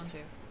 5 on that one too.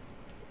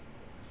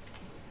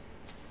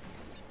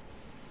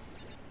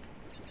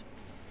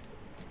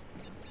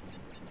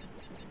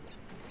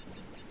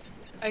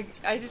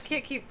 I just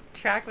can't keep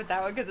track with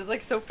that one because it's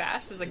like so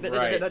fast. It's like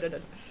Right.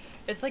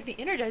 It's like the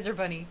Energizer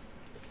Bunny.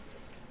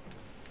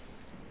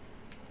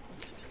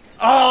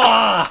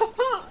 Ah!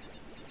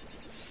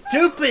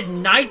 Stupid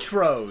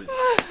nitros!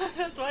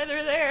 That's why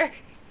they're there.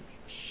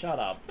 Shut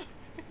up.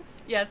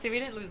 Yeah, see, we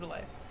didn't lose a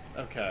life.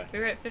 Okay. We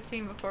were at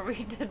 15 before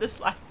we did this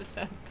last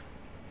attempt.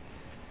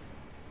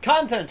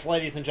 Content,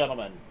 ladies and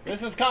gentlemen.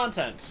 This is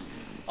content.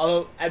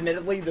 Although,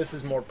 admittedly, this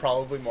is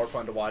probably more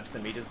fun to watch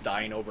than me just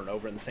dying over and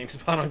over in the same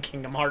spot on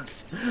Kingdom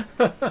Hearts.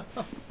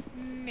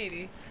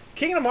 Maybe.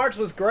 Kingdom Hearts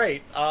was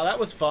great. That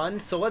was fun.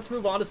 So let's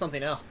move on to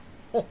something else.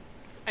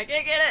 I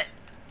can't get it.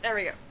 There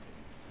we go.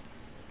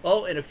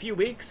 Well, in a few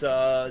weeks,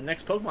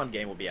 next Pokemon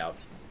game will be out.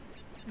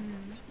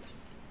 And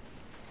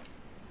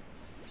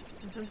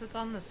since it's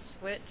on the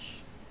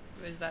Switch,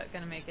 is that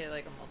gonna make it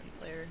like a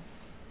multiplayer,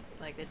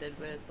 like they did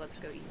with Let's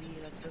Go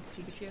Eevee, Let's Go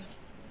Pikachu?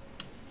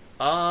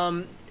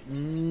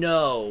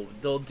 No,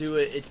 they'll do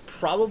it. It's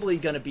probably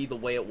gonna be the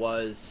way it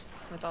was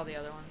With all the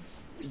other ones.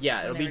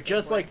 Yeah, it'll be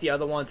just like the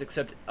other ones,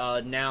 except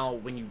now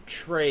when you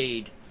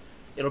trade,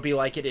 it'll be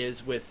like it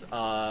is with,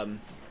 let's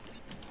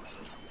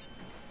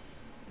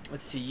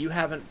see, you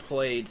haven't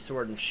played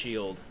Sword and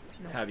Shield,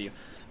 Nope. have you?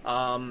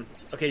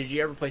 Okay, did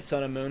you ever play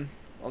Sun and Moon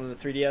on the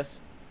 3DS?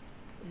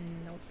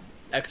 Nope.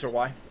 X or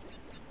Y?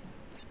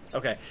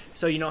 Okay,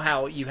 so you know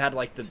how you had,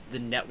 like, the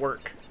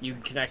network you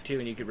could connect to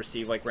and you could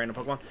receive, like, random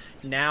Pokemon?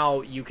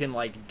 Now you can,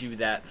 like, do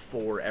that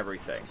for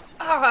everything.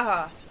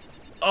 Ah!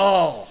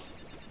 Oh.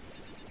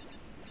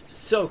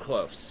 So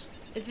close.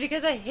 It's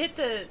because I hit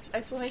the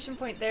exclamation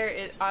point there,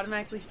 it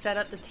automatically set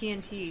up the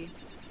TNT.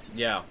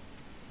 Yeah.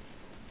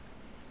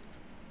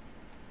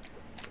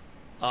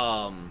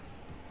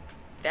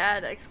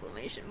 Bad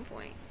exclamation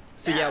point.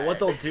 So yeah, what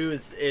they'll do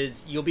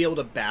is you'll be able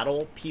to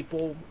battle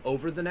people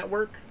over the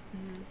network.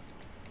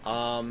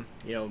 You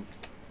know,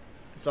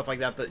 stuff like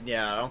that. But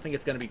yeah, I don't think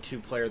it's going to be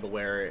 2-player the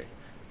wear,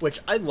 which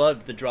I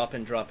loved the drop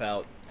in, drop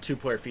out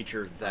 2-player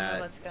feature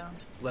that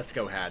Let's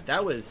Go had.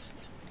 That was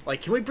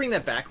like, can we bring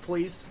that back,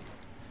 please?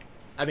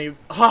 I mean,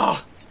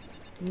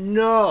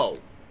 no.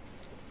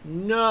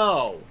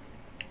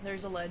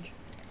 There's a ledge.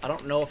 I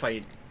don't know if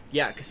I,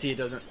 yeah, because see, it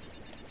doesn't,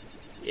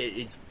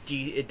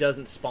 it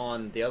doesn't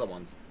spawn the other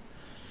ones.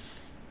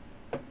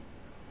 All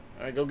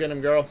right, go get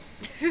him, girl.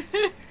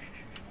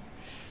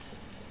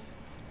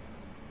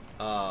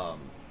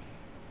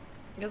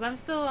 Because I'm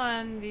still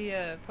on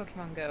the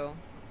Pokemon Go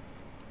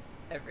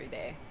every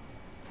day.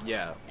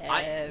 Yeah,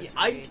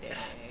 Every day.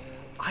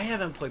 I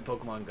haven't played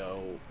Pokemon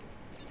Go.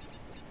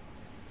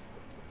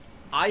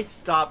 I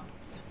stopped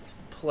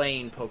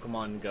playing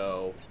Pokemon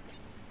Go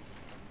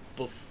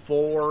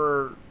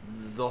before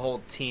the whole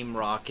Team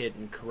Rocket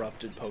and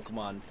corrupted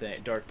Pokemon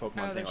thing, Dark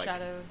Pokemon thing, like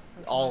Shadow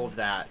Pokemon. all of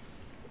that.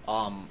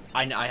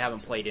 I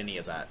haven't played any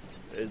of that,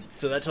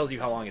 so that tells you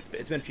how long it's been.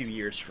 It's been a few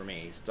years for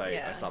me since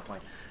I stopped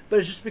playing. But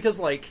it's just because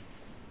like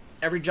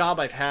every job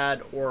I've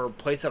had or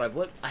place that I've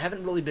lived, I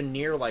haven't really been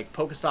near like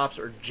Pokestops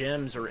or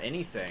gyms or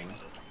anything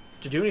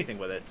to do anything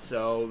with it.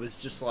 So it was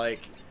just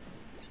like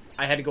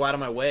I had to go out of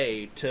my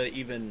way to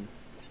even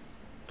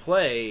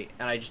play,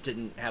 and I just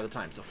didn't have the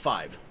time. So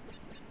 5,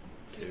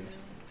 2,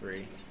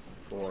 3,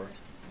 4,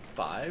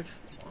 5.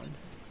 1,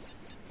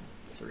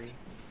 3,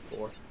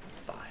 4,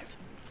 5.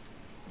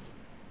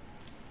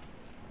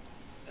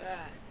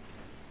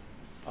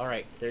 All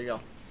right, there you go.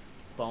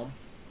 Boom.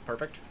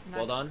 Perfect.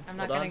 Well done. I'm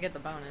not gonna get the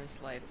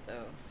bonus life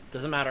though.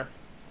 Doesn't matter.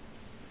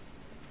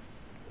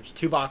 There's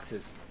 2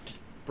 boxes. Just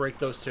break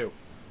those 2.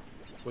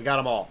 We got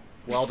them all.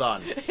 Well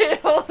done.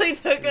 It only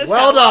took us.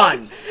 Well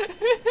done.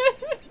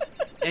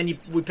 And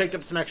we picked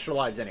up some extra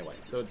lives anyway,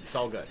 so it's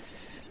all good.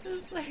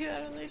 It's like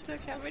that only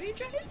took how many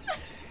tries?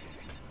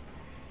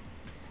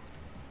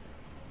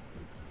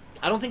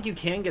 I don't think you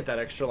can get that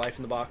extra life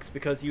in the box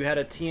because you had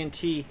a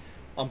TNT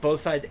on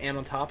both sides and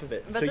on top of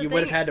it, But so you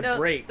would have had to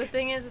break. The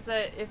thing is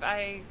that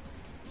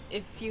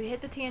if you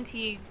hit the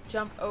TNT,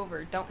 jump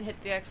over, don't hit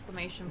the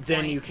exclamation point.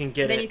 Then you can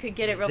get it. Then you could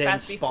get it real then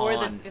fast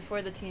spawn.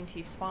 before the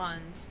TNT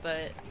spawns.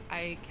 But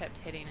I kept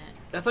hitting it.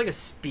 That's like a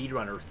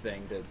speedrunner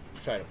thing to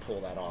try to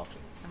pull that off.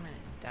 I'm gonna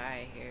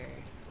die here.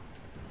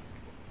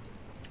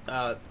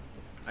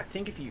 I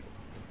think if you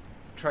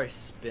try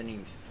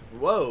spinning.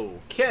 Whoa.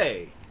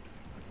 Okay.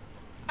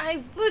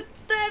 I put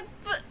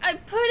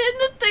in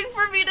the thing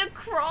for me to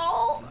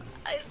crawl.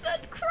 I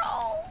said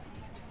crawl.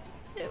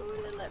 It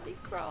wouldn't let me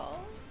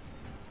crawl.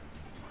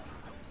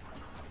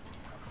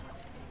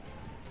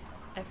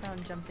 I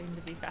found jumping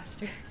to be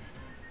faster.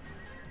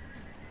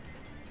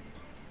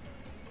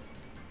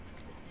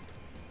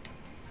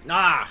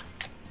 Ah!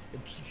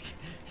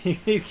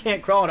 You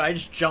can't crawl it, I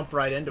just jump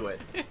right into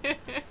it.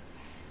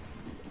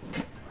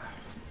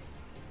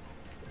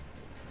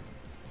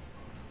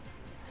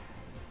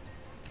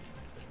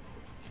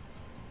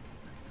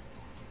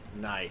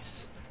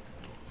 Nice.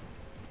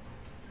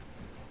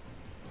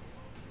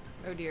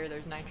 Oh dear,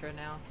 there's nitro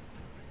now.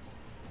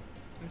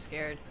 I'm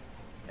scared.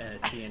 And a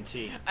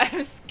TNT.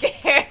 I'm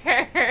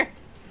scared.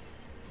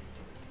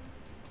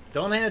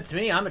 Don't hand it to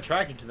me, I'm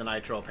attracted to the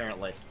nitro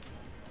apparently.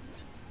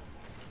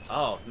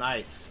 Oh,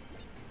 nice.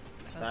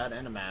 That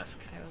and a mask.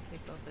 I will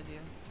take both of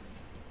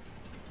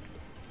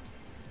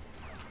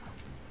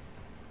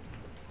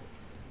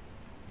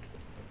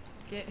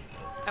you.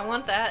 I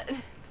want that.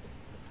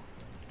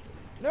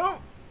 No!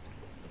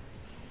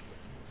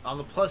 On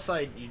the plus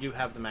side, you do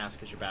have the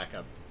mask as your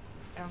backup.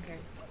 I don't care.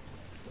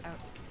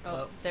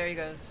 Oh, there he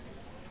goes.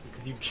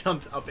 Because you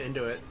jumped up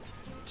into it.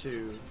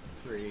 2,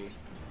 3,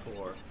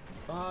 4,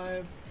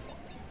 5.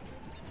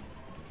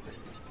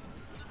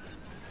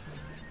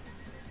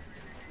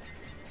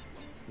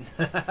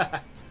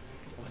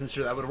 Wasn't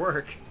sure that would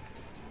work.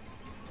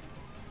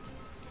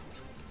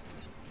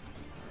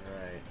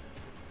 Alright.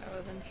 I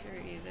wasn't sure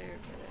either,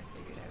 but I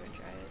figured I would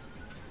try it.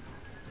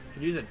 You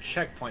could use a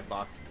checkpoint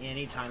box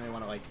anytime they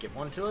want to, like, give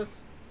one to us.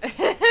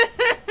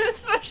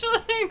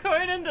 Especially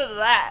going into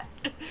that.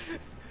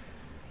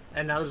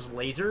 And now there's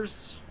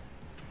lasers.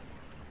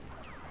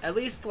 At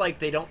least, like,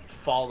 they don't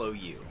follow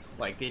you.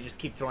 Like, they just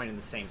keep throwing in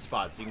the same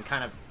spot, so you can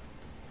kind of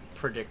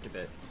predict a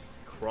bit.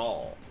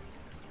 Crawl.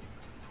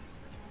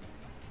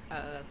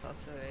 That's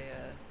also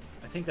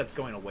a, I think that's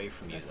going away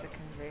from you, that's though. a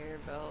conveyor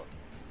belt.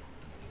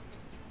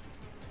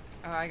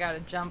 Oh, I gotta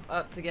jump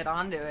up to get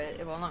onto it.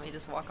 It won't let me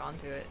just walk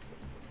onto it.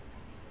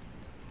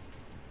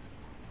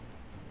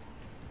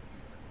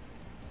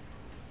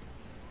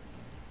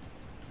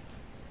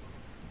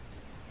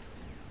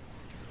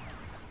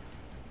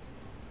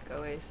 Go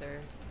away, sir.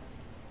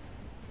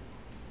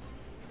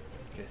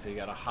 Okay, so you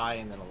got a high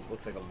and then it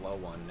looks like a low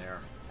one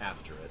there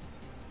after it.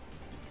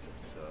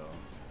 So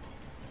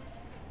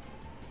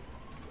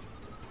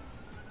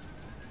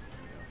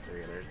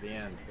there's the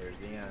end. There's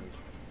the end.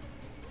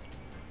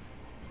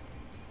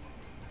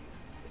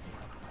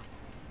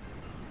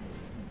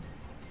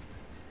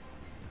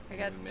 I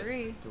got We missed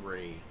 3.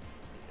 3.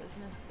 Just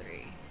missed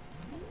 3.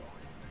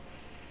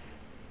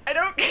 I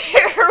don't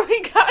care.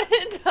 We got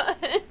it done.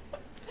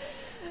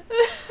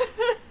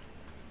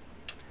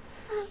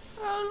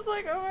 I was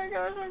like, oh my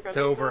gosh, I'm It's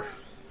over.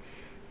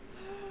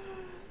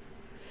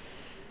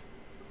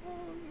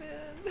 Oh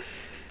man.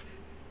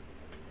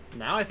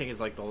 Now I think it's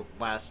like the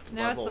last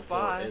Now it's level the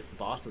boss. It's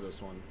the boss of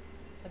this one.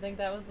 I think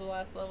that was the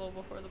last level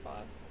before the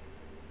boss.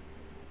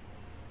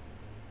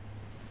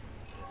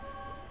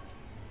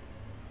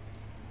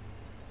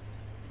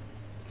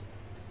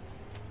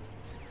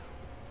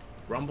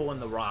 Rumble in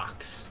the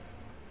Rocks.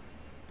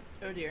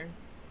 Oh dear.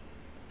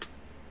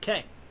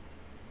 Okay.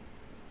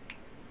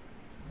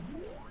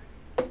 Well,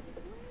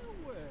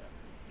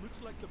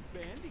 looks like the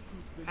Bandicoot's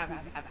been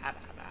busy.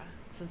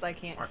 Since I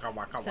can't, Waka,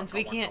 waka, since waka,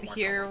 we waka, can't waka,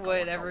 hear waka,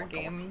 whatever waka,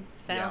 game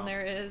sound Yeah.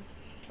 there is,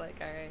 it's just like,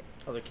 alright,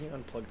 Oh, can you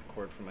unplug the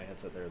cord from my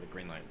headset there? The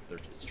green light,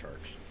 it's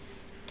charged.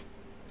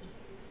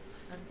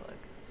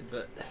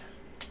 unplug.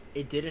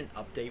 It didn't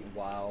update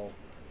while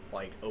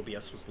like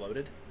OBS was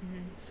loaded,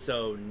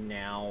 so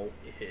now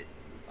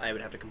I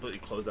would have to completely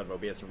close out of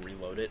OBS and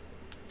reload it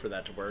for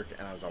that to work,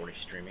 and I was already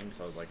streaming,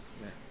 so I was like,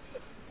 meh.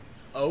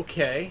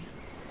 Okay.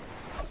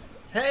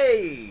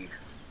 Hey,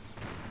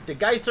 the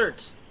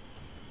Geisert.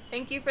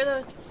 Thank you for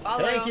the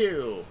follow. Thank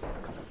you.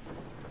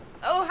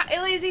 Oh,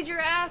 hi, Lazy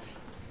Giraffe.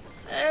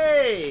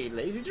 Hey,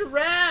 Lazy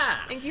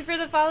Giraffe. Thank you for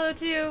the follow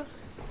too.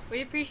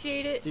 We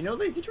appreciate it. Do you know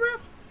Lazy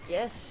Giraffe?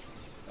 Yes.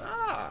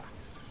 Ah.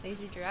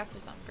 Lazy Giraffe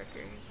is on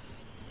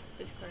Bricker's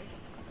Discord.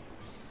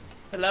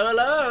 Hello,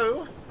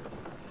 hello.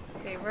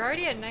 Okay, we're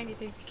already at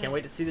 93%. Can't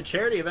wait to see the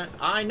charity event.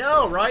 I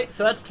know, right?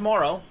 So that's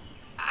tomorrow.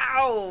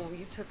 Ow!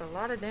 You took a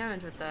lot of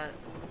damage with that.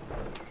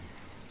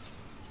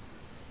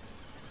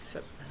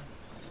 Except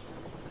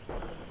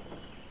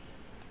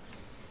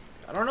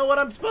I don't know what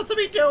I'm supposed to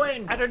be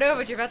doing. I don't know,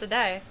 but you're about to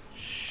die.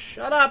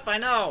 Shut up, I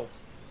know.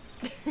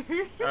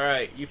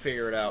 Alright, you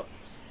figure it out.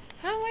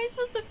 How am I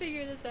supposed to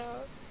figure this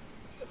out?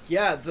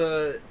 Yeah,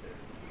 the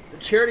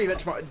charity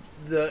event tomorrow.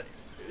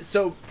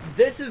 So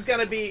this is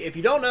gonna be, if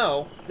you don't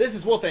know, this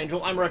is Wolf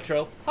Angel. I'm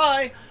Retro.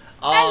 Hi.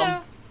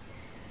 Hello.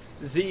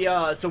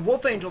 So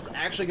Wolf Angel's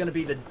actually gonna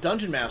be the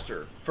dungeon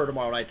master for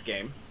tomorrow night's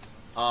game.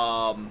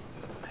 Oh,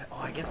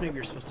 I guess maybe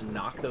you're supposed to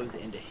knock those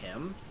into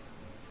him.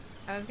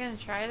 I was gonna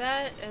try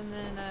that, and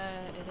then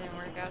it didn't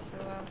work out so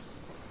well.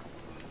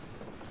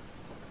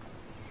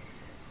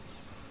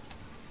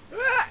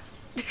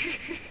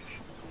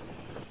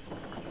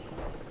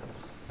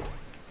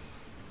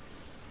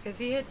 Because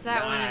he hits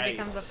that one and it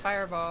becomes a Nice.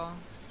 fireball.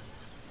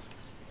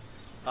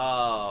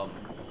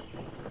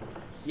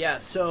 Yeah,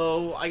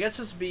 so I guess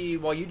this would be,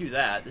 while you do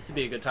that, this would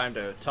be a good time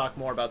to talk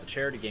more about the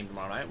charity game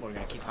tomorrow night. We're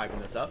going to keep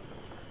hyping this up.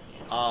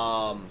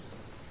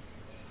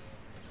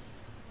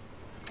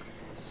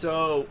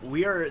 So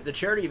the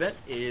charity event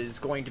is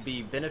going to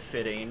be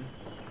benefiting,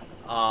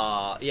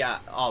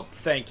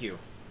 thank you.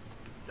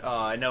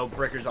 I know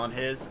Bricker's on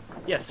his.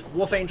 Yes,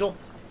 Wolf Angel.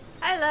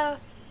 Hello.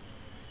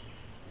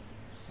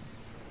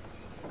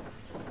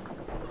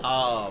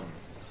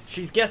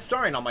 She's guest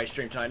starring on my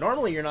stream tonight.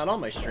 Normally you're not on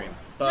my stream,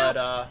 but,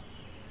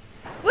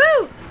 Woo!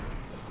 well,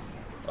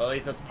 at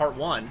least that's part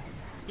 1.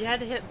 You had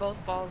to hit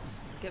both balls.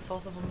 Get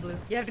both of them blue.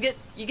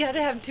 You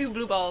gotta have 2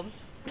 blue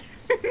balls.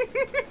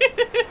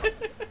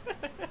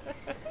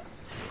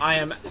 I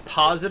am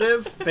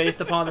positive, based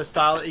upon the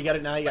style, you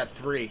got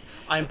 3.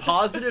 I'm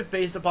positive,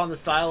 based upon the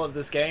style of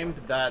this game,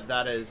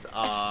 that is,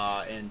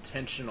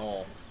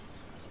 intentional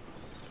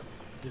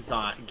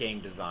game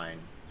design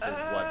is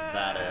what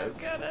that is.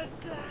 I'm gonna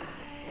die.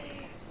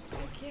 I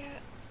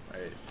can't.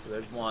 Right, so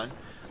there's one.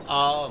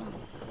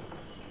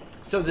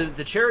 So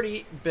the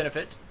charity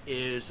benefit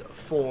is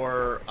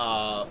for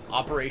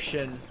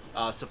Operation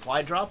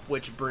Supply Drop,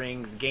 which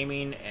brings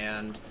gaming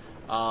and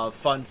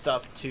fun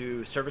stuff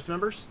to service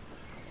members.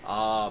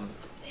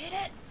 Just hit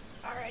it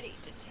already.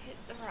 Just hit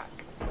the rock.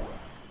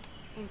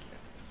 Thank you.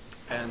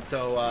 And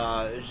so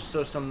just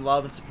show some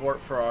love and support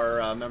for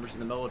our members in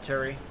the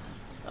military.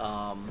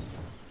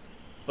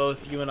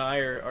 Both you and I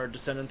are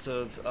descendants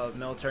of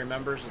military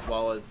members, as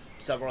well as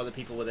several other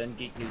people within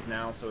Geek News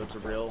Now. So it's a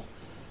real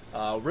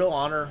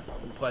honor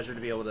and pleasure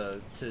to be able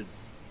to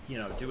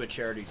do a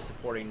charity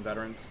supporting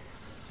veterans.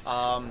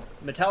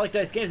 Metallic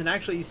Dice Games, and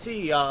actually you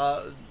see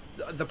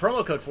the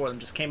promo code for them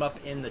just came up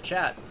in the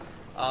chat.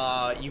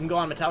 You can go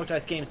on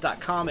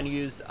metallicdicegames.com and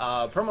use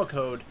promo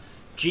code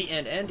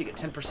GNN to get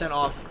 10%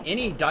 off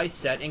any dice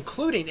set,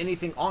 including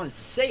anything on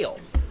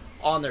sale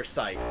on their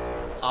site.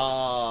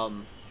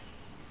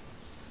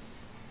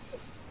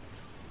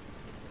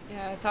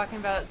 Yeah, talking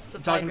about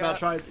supply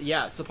drop.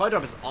 Yeah, Supply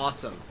Drop is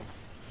awesome.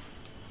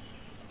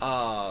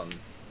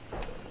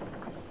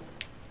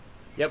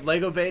 Yep,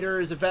 Lego Vader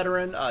is a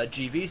veteran.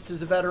 G-Beast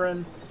is a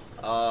veteran.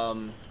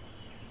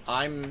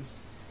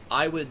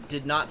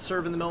 did not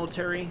serve in the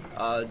military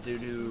due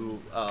to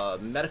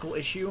medical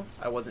issue.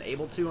 I wasn't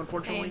able to,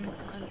 unfortunately. Same,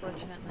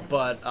 unfortunately.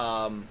 But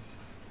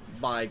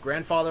my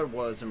grandfather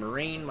was a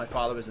Marine. My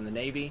father was in the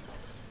Navy.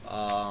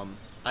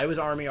 I was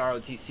Army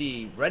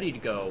ROTC, ready to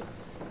go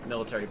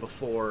military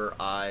before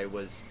I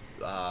was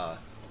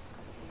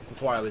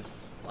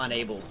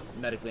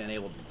medically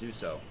unable to do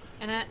so.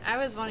 And I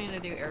was wanting to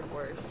do Air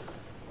Force,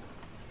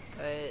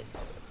 but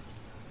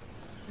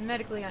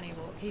medically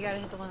unable. You gotta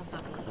hit the one that's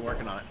not blue. I'm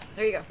working on it.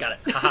 There you go. Got it.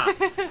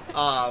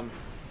 Haha.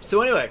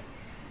 So anyway,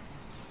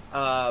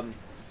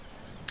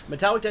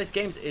 Metallic Dice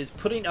Games is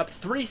putting up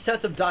 3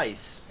 sets of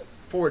dice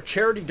for a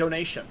charity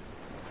donation.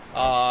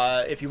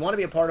 If you want to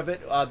be a part of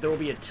it, there will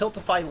be a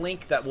Tiltify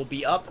link that will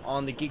be up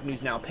on the Geek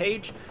News Now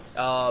page.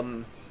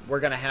 We're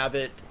going to have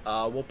it,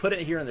 we'll put it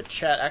here in the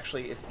chat.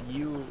 Actually, if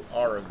you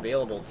are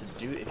available to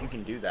do, if you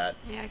can do that.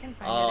 Yeah, I can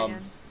find it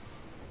again.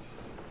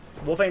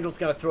 Wolf Angel's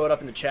going to throw it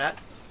up in the chat.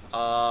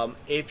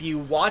 If you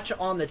watch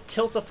on the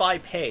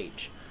Tiltify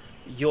page,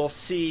 you'll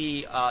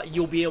see,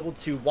 you'll be able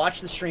to watch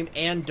the stream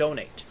and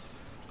donate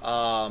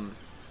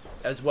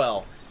as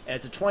well. And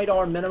it's a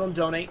 $20 minimum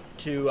donate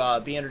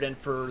to be entered in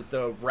for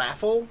the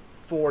raffle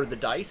for the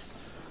dice.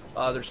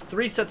 There's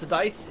 3 sets of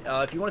dice.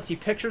 If you want to see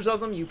pictures of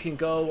them, you can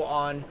go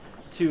on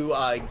to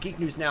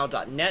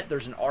geeknewsnow.net.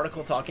 There's an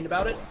article talking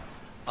about it.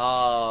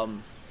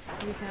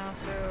 You can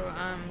also,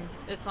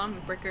 it's on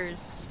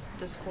Bricker's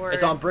Discord.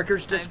 It's on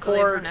Bricker's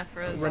Discord.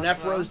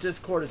 Renefero's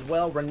Discord as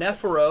well.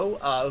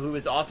 Renefero, who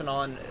is often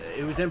on,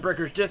 who's in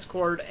Bricker's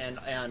Discord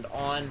and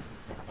on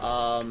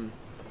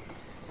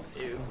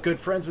good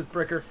friends with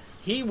Bricker.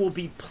 He will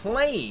be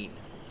playing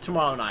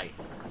tomorrow night.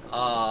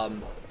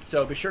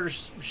 So be sure to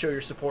show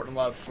your support and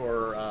love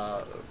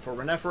for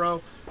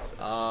Renefero.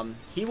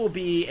 He will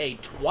be a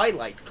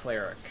Twilight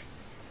Cleric.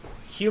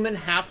 Human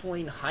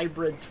Halfling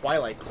Hybrid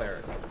Twilight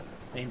Cleric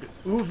named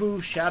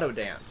Uvu Shadow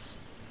Dance.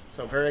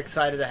 So very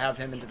excited to have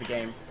him into the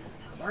game.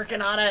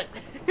 Working on it!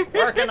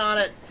 Working on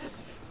it!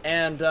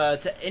 And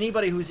to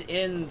anybody who's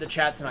in the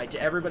chat tonight,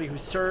 to everybody who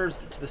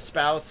serves, to the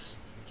spouses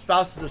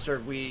who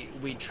serve,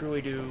 we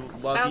truly do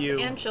love you.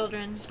 Spouse and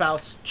children.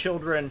 Spouse,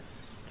 children,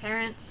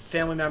 parents,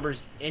 family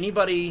members,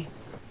 anybody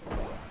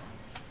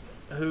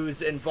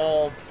who's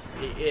involved.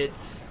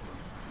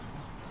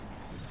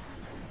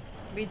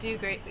 We do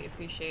greatly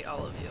appreciate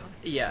all of you.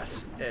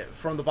 Yes,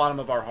 from the bottom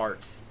of our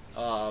hearts.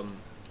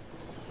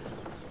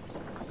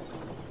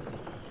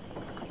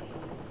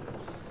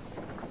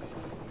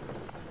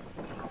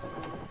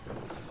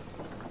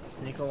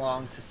 Sneak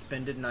along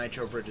suspended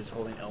nitro bridges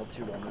holding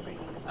L2 while moving.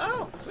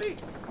 Oh,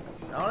 sweet.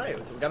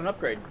 Alright, so we got an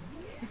upgrade.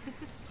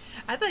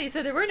 I thought you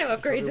said there were no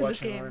upgrades in this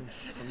game.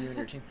 From you and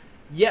your team.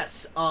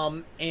 Yes,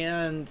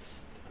 and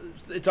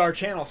it's our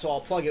channel, so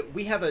I'll plug it.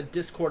 We have a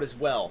Discord as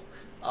well.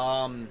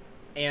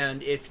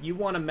 And if you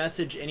want to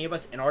message any of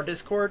us in our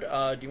Discord,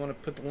 do you want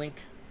to put the link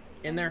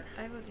in there?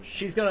 I will do.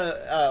 She's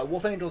gonna,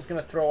 Wolf Angel's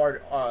gonna throw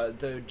our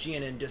the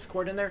GNN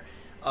Discord in there.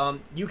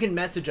 You can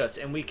message us,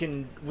 and we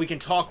can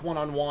talk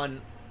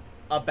one-on-one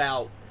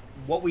about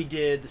what we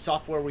did, the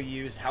software we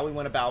used, how we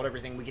went about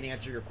everything. We can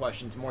answer your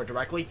questions more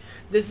directly.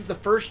 This is the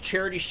first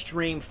charity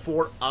stream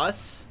for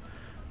us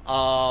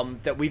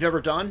that we've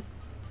ever done.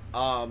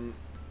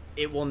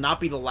 It will not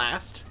be the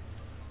last,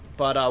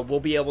 but we'll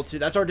be able to.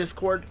 That's our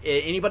Discord.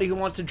 Anybody who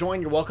wants to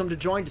join, you're welcome to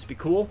join. Just be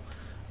cool.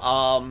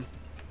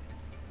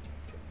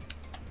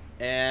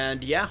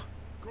 And yeah.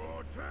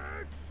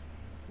 Cortex,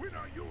 when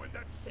are you in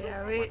that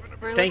Yeah,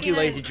 we're Thank you,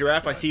 looking Lazy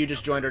Giraffe. I see you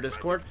just joined our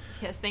Discord.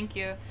 Yes, thank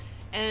you.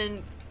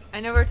 And I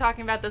know we're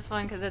talking about this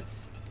one because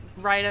it's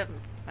right up,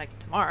 like,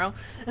 tomorrow.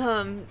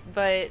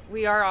 But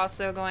we are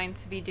also going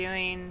to be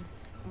doing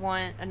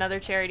another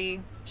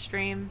charity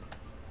stream.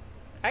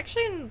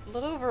 Actually, in a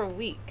little over a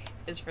week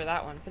is for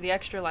that one, for the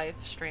Extra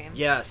Life stream.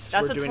 Yes,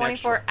 that's we're a doing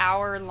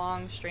 24-hour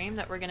long stream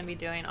that we're going to be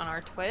doing on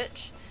our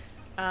Twitch.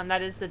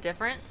 That is the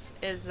difference,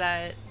 is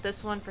that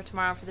this one for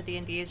tomorrow for the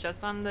D&D is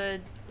just on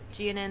the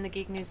GNN, the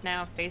Geek News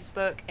Now,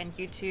 Facebook, and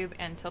YouTube,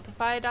 and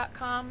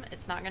Tiltify.com.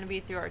 It's not going to be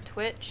through our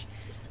Twitch.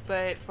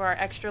 But for our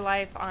Extra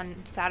Life on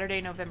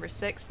Saturday, November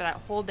 6th, for that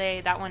whole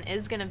day, that one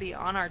is going to be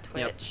on our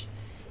Twitch. Yep.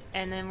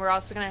 And then we're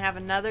also going to have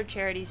another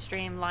charity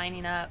stream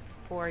lining up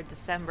for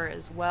December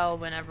as well,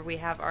 whenever we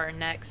have our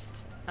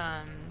next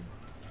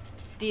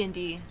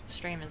D&D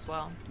stream as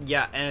well.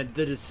 Yeah, and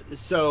that is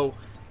so.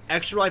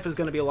 Extra Life is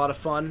going to be a lot of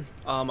fun.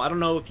 I don't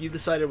know if you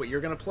decided what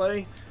you're going to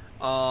play.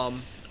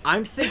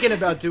 I'm thinking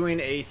about doing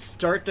a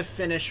start to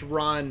finish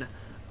run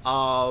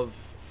of.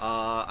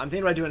 I'm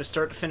thinking about doing a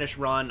start to finish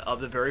run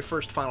of the very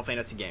first Final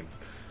Fantasy game,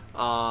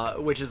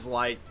 which is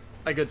like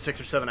a good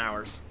 6 or 7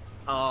 hours.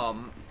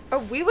 Oh,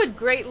 we would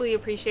greatly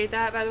appreciate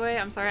that, by the way.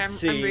 I'm sorry, I'm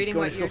reading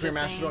what you're just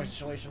saying.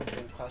 Installation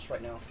class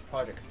right now for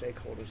project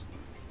stakeholders.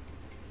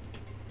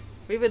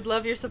 We would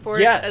love your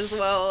support as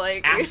well.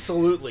 Like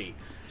absolutely.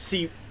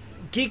 See,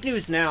 Geek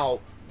News Now,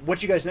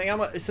 what you guys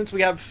know, since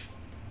we have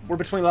we're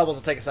between levels.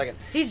 It'll take a second.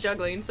 He's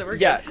juggling, so we're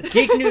Yeah, good.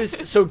 Geek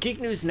News. So Geek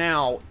News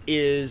Now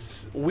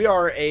we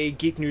are a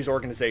geek news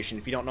organization.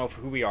 If you don't know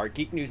who we are,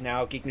 Geek News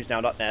Now,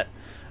 geeknewsnow.net.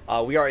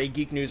 We are a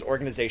geek news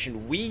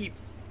organization.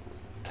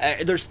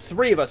 There's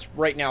 3 of us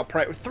right now.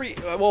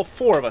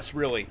 4 of us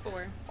really.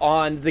 4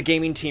 on the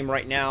gaming team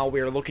right now. We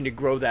are looking to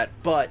grow that,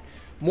 but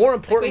more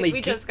importantly,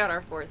 we just got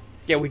our 4th.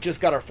 Yeah, we just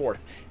got our 4th.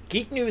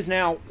 Geek News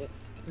Now,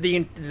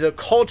 the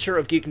culture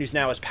of Geek News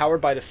Now is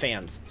powered by the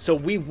fans. So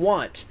we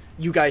want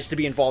you guys to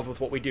be involved with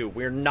what we do.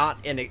 We're not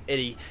an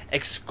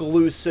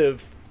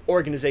exclusive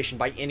organization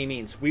by any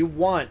means. We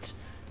want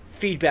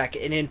feedback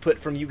and input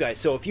from you guys.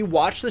 So if you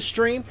watch the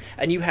stream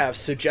and you have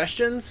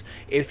suggestions,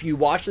 if you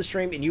watch the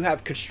stream and you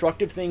have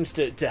constructive things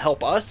to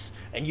help us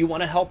and you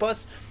want to help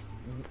us,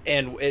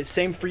 and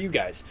same for you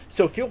guys.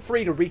 So feel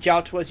free to reach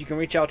out to us. You can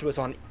reach out to us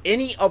on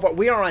any of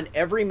we are on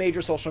every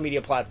major social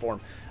media platform.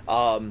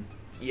 And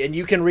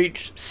you can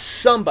reach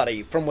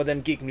somebody from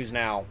within Geek News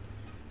Now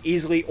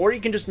easily, or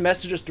you can just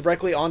message us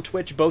directly on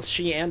Twitch. Both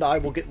she and I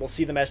will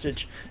see the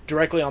message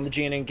directly on the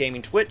GNN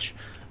Gaming Twitch.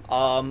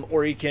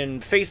 Or you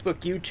can Facebook,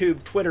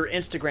 YouTube, Twitter,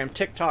 Instagram,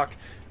 TikTok.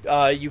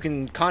 You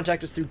can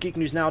contact us through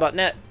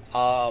geeknewsnow.net.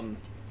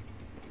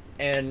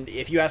 And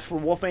if you ask for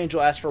Wolf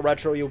Angel, ask for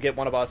Retro, you'll get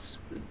one of us.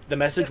 The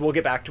message will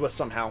get back to us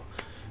somehow.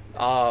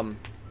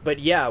 But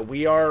yeah,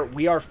 we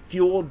are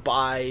fueled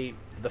by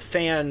the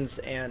fans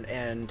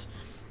and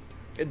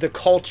the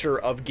culture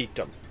of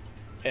geekdom.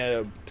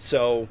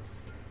 So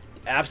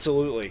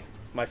absolutely,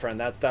 my friend,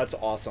 that's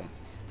awesome.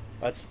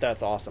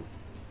 That's awesome.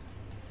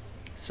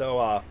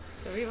 So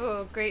we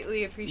will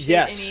greatly appreciate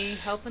yes. any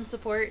help and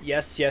support.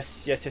 Yes. You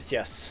gotta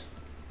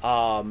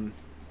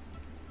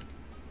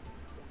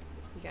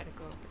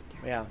go over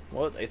there. Yeah,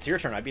 well, it's your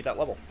turn. I beat that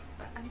level.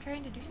 I'm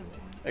trying to do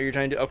something. Oh, you're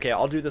trying to... Okay,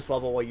 I'll do this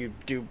level while you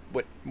do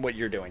what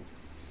you're doing.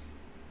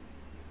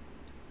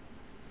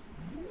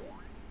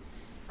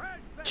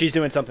 She's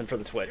doing something for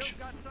the Twitch.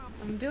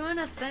 I'm doing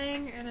a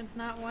thing, and it's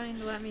not wanting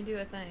to let me do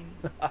a thing.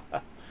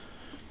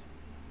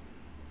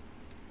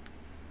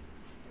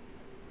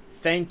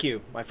 Thank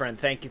you, my friend.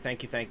 Thank you.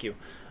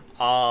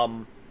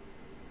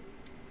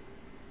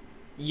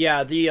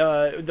 Yeah,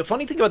 the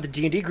funny thing about the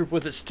D&D group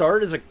was it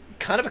started as a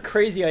kind of a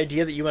crazy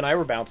idea that you and I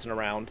were bouncing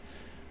around.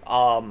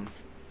 I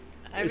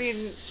mean,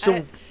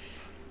 so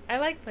I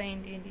like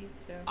playing D&D,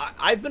 so...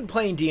 I've been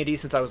playing D&D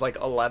since I was like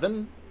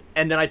 11,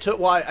 and then I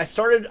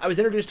was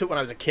introduced to it when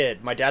I was a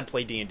kid. My dad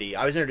played D&D.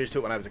 I was introduced to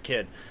it when I was a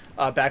kid.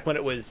 Back when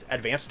it was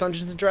Advanced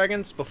Dungeons and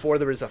Dragons, before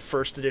there was a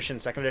first edition,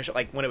 second edition,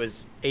 like when it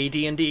was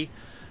AD&D.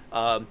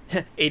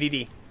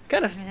 ADD.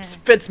 Kind of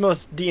fits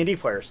most D&D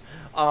players.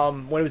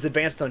 When it was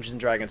Advanced Dungeons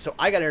and Dragons. So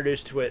I got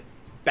introduced to it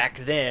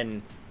back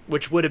then,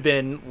 which would have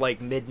been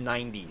like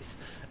mid-90s.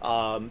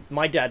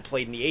 My dad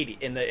played in the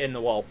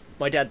 80s,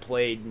 my dad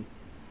played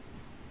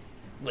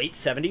late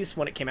 70s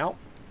when it came out.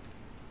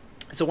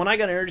 So when I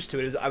got introduced to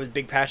it, I was a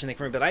big passion thing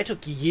for me, but I took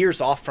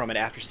years off from it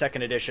after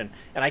 2nd edition,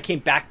 and I came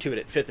back to it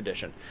at 5th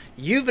edition.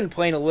 You've been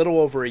playing a little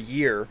over a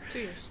year. 2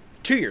 years.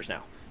 2 years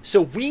now.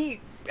 So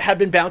we had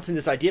been bouncing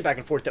this idea back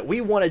and forth that we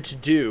wanted to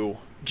do,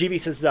 GV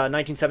says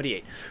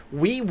 1978,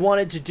 we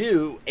wanted to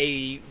do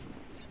a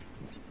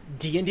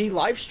D&D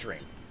live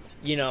stream.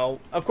 You know,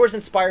 of course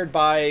inspired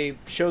by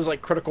shows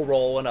like Critical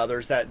Role and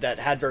others that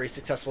had very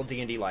successful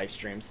D&D live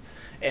streams,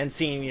 and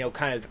seeing, you know,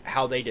 kind of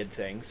how they did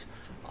things.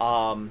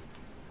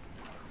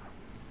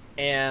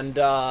 And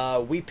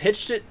we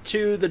pitched it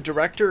to the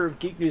director of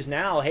Geek News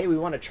Now, hey, we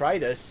want to try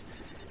this,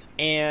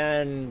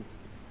 and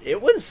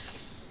it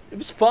was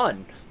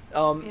fun.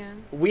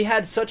 We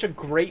had such a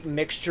great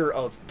mixture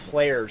of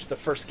players the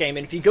first game,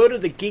 and if you go to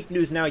the Geek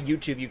News Now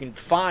YouTube, you can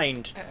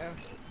find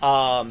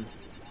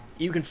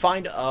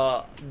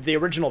the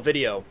original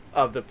video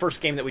of the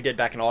first game that we did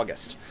back in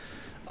August.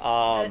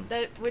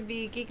 That would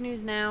be Geek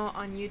News Now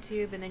on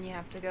YouTube, and then you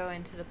have to go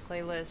into the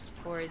playlist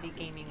for the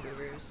Gaming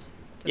Gurus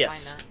to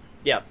find that.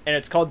 Yeah, and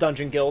it's called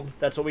Dungeon Guild.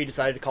 That's what we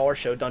decided to call our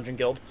show, Dungeon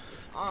Guild.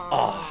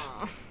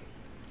 That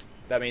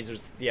means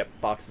there's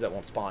boxes that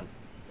won't spawn.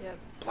 Yep.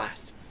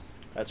 Blast.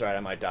 That's right, I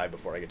might die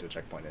before I get to a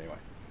checkpoint anyway.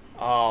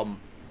 I'm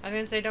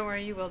gonna say, don't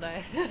worry, you will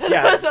die.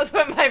 Yeah. That's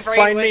what my brain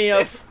Find went me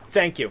to.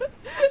 Thank you.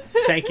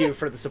 Thank you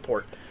for the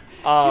support.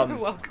 You're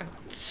welcome.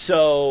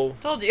 So,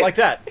 Told you. like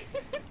that.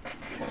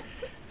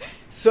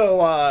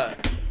 So,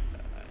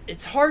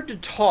 it's hard to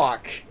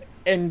talk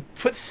and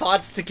put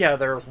thoughts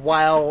together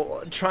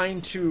while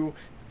trying to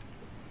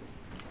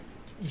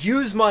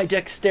use my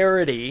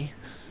dexterity.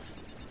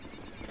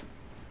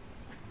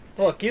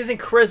 Look, using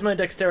charisma and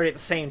dexterity at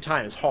the same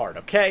time is hard,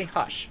 okay?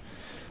 Hush.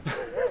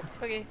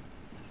 Okay.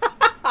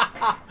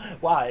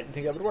 Wow, I didn't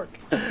think that would work.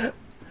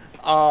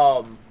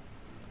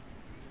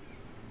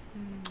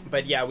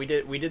 But yeah, we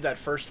did that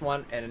first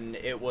one, and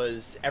it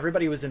was,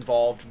 everybody was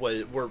involved,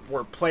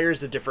 were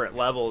players of different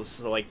levels.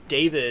 So like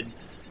David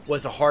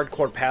was a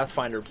hardcore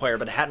Pathfinder player,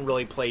 but hadn't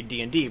really played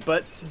D&D,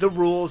 but the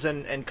rules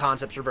and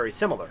concepts are very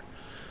similar.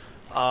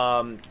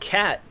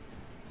 Kat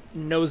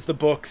knows the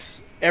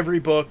books, every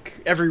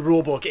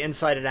rule book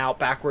inside and out,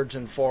 backwards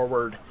and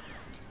forward,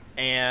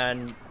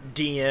 and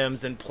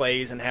DMs and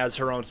plays and has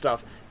her own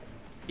stuff.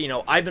 You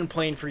know, I've been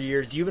playing for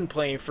years, you've been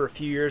playing for a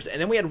few years,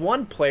 and then we had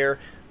one player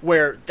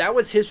where that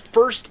was his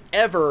first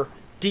ever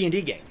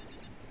D&D game.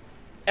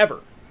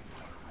 Ever.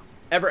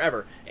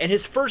 Ever. And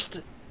his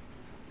first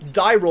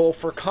die roll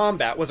for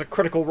combat was a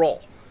critical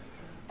roll.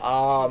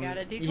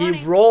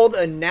 He rolled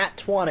a nat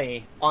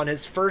 20 on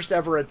his first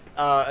ever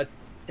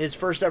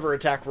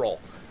attack roll,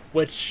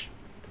 which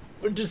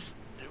just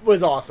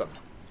was awesome.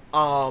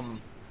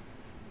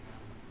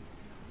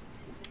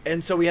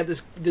 And so we had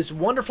this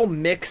wonderful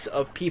mix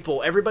of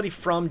people, everybody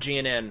from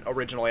GNN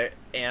originally,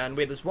 and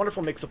we had this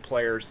wonderful mix of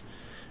players,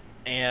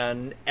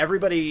 and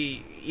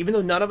everybody, even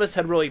though none of us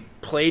had really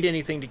played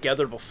anything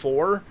together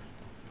before,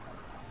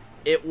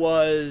 it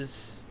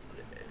was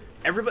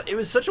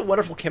such a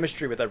wonderful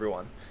chemistry with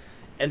everyone.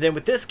 And then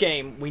with this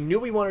game, we knew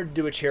we wanted to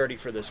do a charity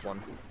for this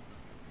one.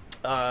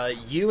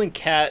 You and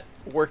Kat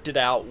worked it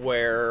out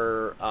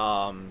where,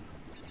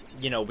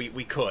 you know,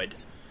 we could.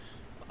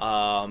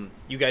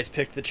 You guys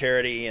picked the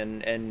charity,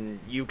 and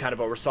you kind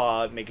of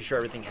oversaw making sure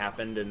everything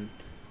happened, and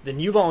then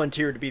you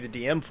volunteered to be the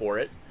DM for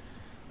it.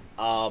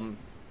 And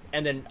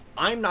then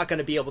I'm not going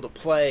to be able to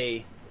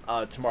play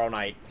tomorrow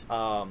night,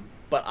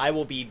 but I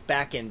will be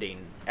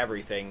back-ending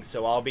everything.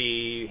 So I'll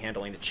be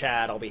handling the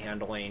chat, I'll be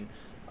handling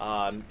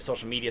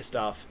social media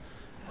stuff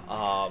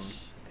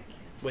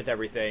with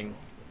everything.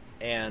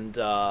 And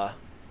then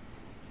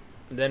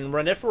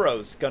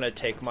Renifero's going to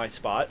take my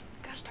spot.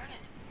 Gosh darn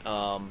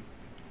it.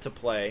 To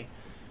play.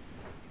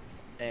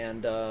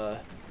 And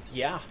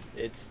yeah,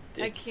 it's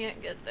I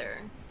can't get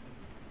there.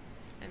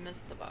 I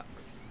missed the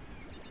box.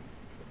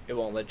 It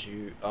won't let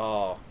you.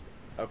 Oh,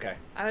 okay.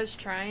 I was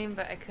trying,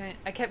 but I couldn't.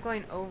 I kept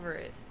going over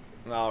it.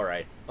 All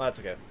right. Well, that's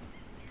okay.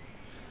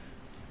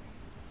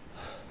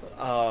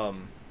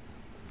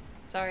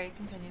 Sorry,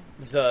 continue.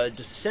 The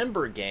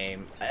December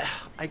game,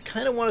 I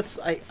kind of want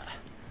to.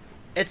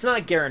 It's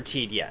not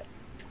guaranteed yet,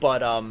 but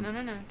No,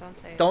 don't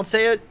say it. Don't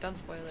say it. Don't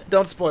spoil it.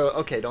 Don't spoil it.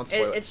 Okay, don't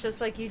spoil it. It's just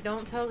like you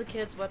don't tell the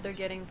kids what they're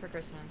getting for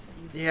Christmas.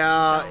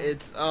 Yeah, don't.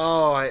 it's.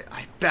 Oh, I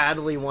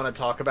badly want to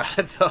talk about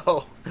it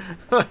though.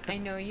 I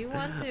know you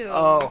want to.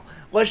 Oh,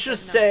 let's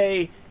just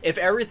say if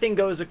everything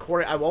goes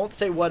according. I won't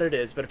say what it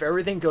is, but if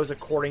everything goes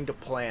according to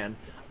plan,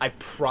 I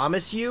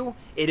promise you,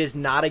 it is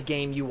not a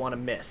game you want to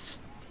miss.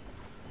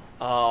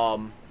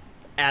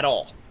 At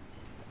all.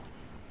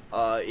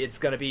 It's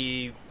gonna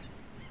be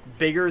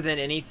bigger than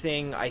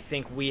anything I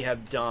think we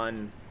have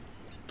done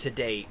to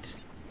date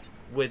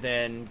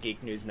within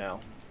Geek News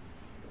Now.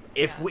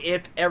 If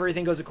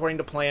everything goes according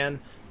to plan,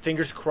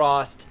 fingers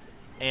crossed,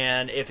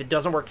 and if it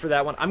doesn't work for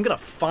that one, I'm gonna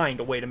find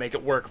a way to make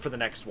it work for the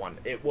next one.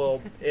 It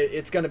will.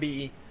 It's gonna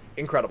be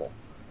incredible.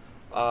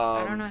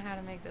 I don't know how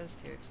to make those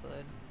two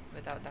explode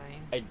without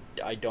dying.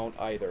 I don't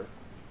either.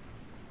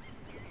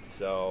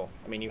 So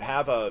I mean, you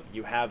have a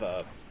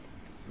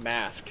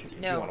mask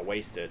if you want to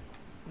waste it.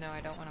 No,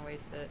 I don't want to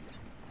waste it.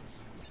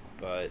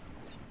 But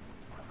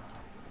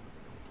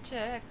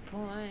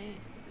checkpoint.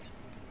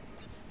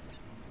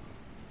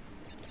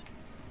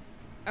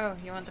 Oh,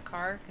 you want the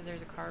car? Because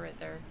there's a car right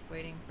there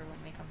waiting for when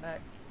we come back.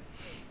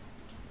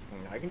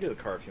 I can do the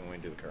car if you want me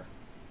to do the car.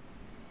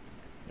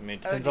 I mean,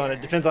 it Oh,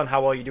 depends on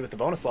how well you do with the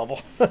bonus level.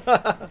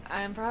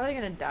 I'm probably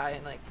gonna die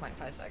in like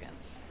 0.5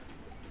 seconds.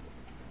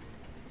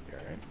 You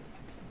alright?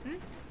 Hmm?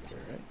 You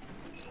alright?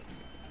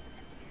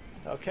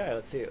 Okay,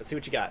 let's see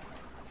what you got.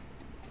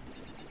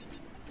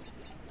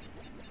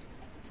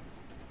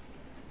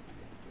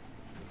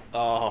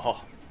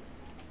 Oh.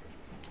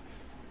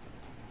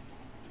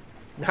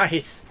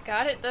 Nice.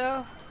 Got it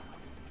though.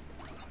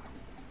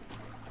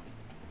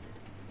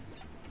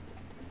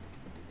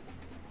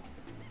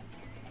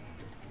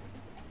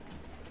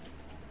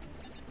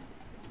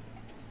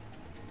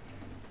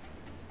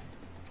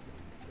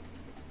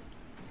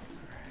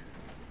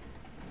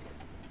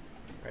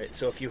 Right,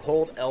 so if you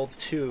hold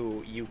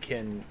L2, you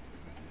can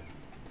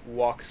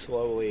walk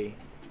slowly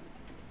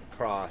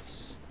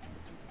across.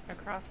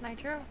 Across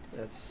Nitro?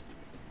 That's...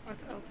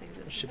 What's L2?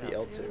 This It should is be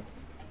L2.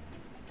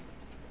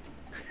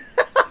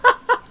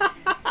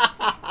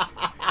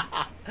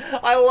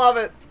 I love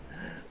it.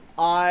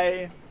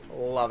 I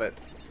love it.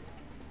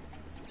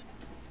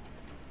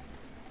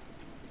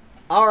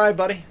 All right,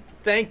 buddy.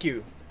 Thank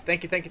you.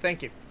 Thank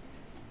you.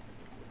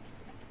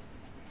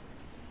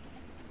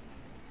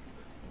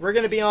 We're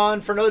going to be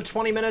on for another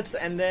 20 minutes,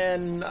 and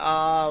then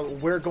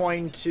we're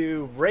going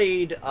to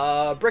raid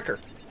Bricker.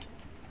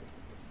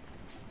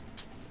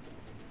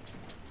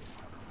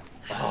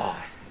 Oh,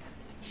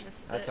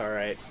 that's all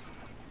right.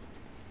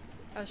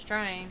 I was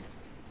trying.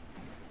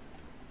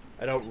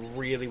 I don't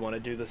really want to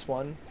do this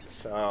one,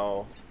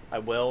 so I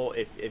will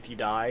if you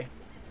die.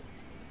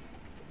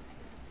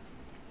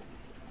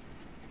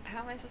 How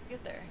am I supposed to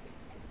get there?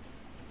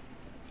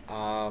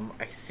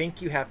 I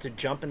think you have to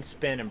jump and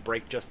spin and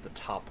break just the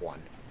top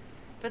one.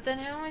 But then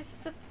how am I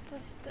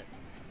supposed to...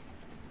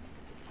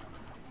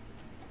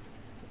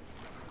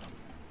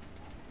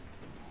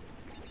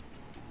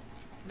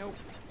 Nope.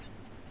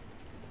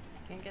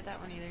 Can't get that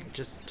one either.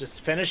 Just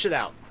finish it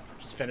out.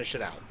 Just finish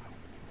it out.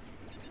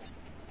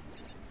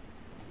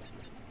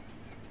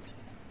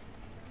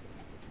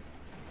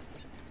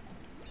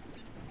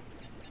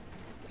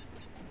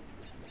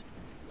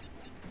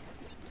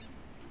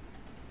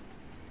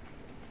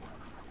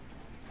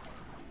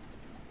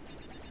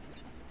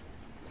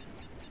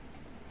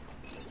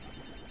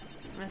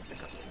 Missed a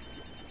couple.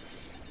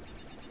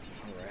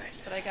 Alright.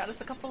 But I got us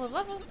a couple of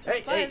levels.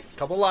 Hey, lives.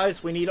 couple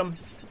lives. We need them.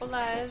 Couple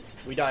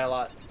lives. We die a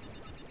lot.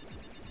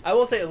 I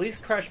will say, at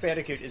least Crash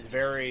Bandicoot is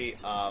very,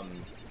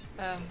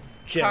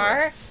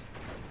 generous.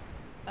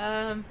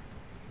 Car?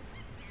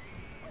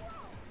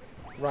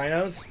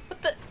 Rhinos?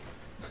 What the?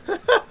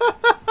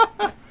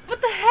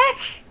 What the heck?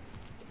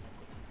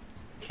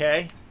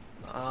 Okay.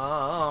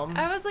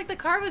 I was like, the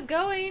car was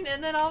going,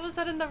 and then all of a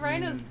sudden the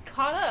rhinos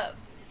caught up.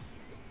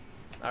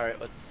 Alright,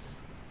 let's...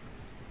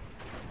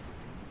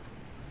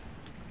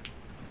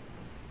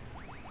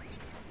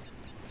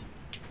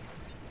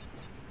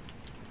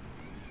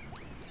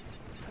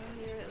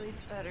 Oh, you're at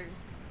least better.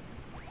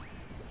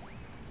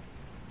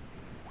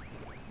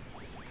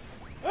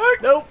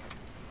 Nope!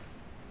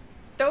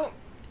 Don't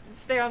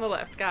stay on the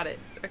left. Got it.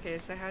 Okay,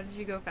 so how did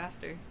you go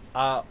faster?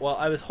 Well,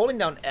 I was holding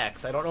down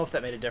X. I don't know if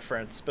that made a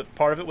difference, but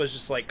part of it was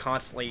just, like,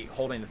 constantly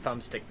holding the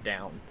thumbstick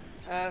down.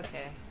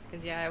 Okay.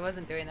 Because, yeah, I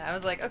wasn't doing that. I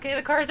was like, okay,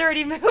 the car's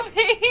already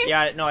moving.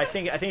 Yeah, no, I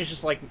think it's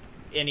just like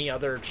any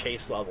other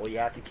chase level. You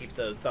have to keep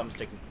the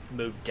thumbstick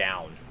moved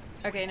down.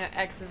 Okay, no,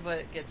 X is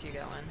what gets you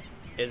going.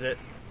 Is it?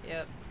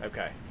 Yep.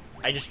 Okay.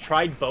 I just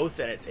tried both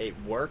and it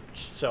worked,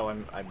 so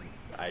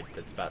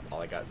that's about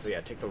all I got. So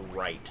yeah, take the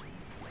right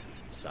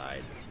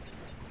side.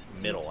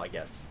 Middle, I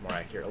guess, more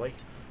accurately.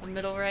 The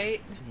middle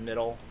right?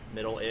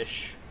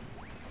 Middle-ish.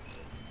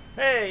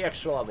 Hey,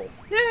 extra level.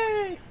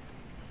 Yay!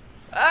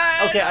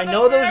 Ah, Okay, I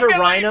know those are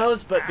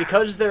rhinos, but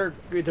because they're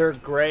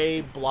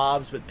gray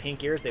blobs with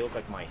pink ears, they look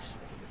like mice.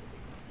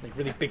 Like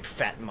really big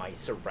fat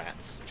mice or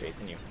rats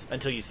chasing you.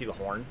 Until you see the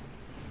horn.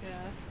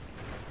 Yeah.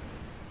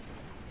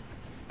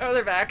 Oh,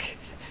 they're back.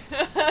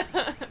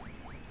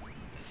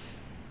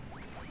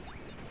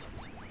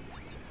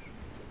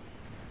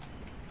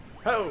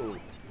 Oh!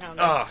 Oh,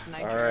 Ah,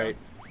 nitro. alright.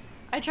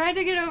 I tried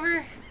to get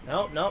over.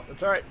 Nope,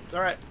 it's alright, it's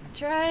alright.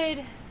 Tried.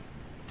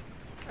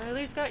 Or at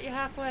least got you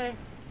halfway.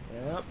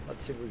 Yep,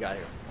 let's see what we got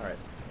here. Alright.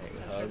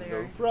 That's where they The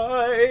are.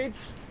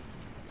 right!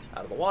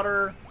 Out of the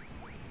water.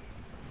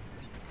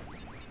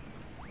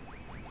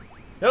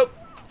 Nope!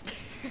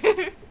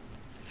 Okay,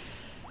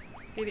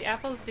 the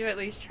apples do at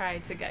least try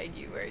to guide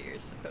you where you're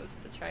supposed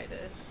to try to.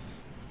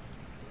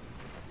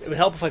 It would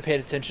help if I paid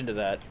attention to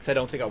that, because I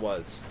don't think I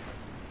was.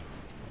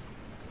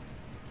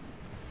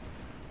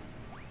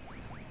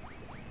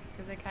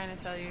 Because they kind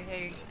of tell you,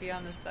 hey, be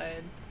on this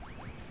side.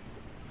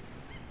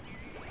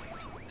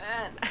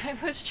 And I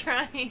was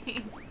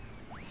trying.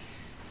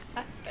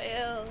 I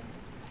fail.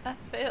 I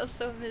fail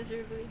so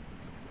miserably.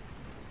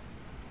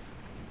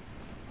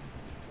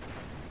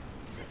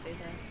 So stay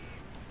there.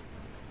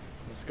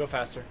 Let's go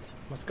faster.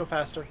 Let's go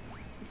faster.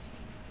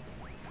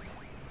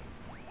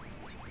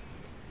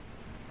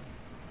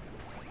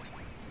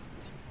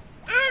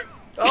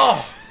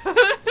 Oh!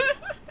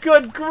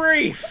 Good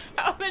grief!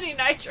 How many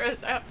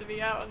nitros have to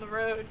be out on the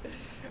road?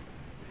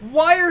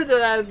 Why are there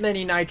that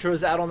many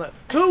nitros out on the...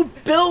 Who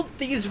built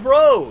these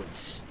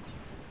roads?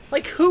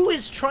 Like, who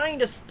is trying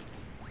to...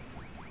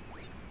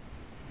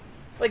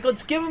 Like,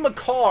 let's give him a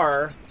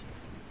car.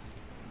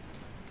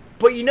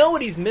 But you know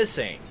what he's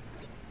missing?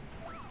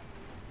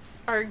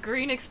 Our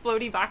green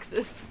explodey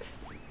boxes.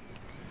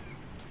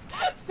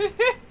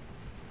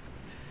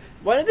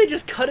 Why don't they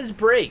just cut his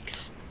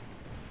brakes?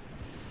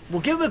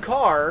 We'll give him a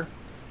car,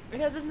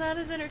 Because it's not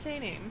as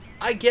entertaining.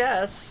 I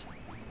guess.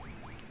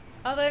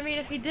 Although, I mean,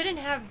 if he didn't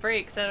have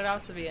brakes, that would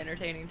also be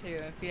entertaining,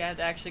 too. If he had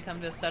to actually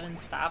come to a sudden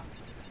stop.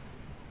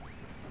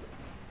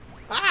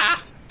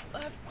 Ah!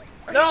 Left, right.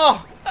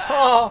 No!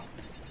 Oh!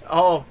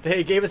 Oh,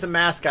 they gave us a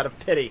mask out of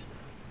pity.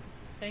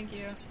 Thank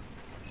you.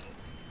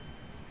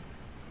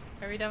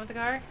 Are we done with the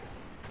car?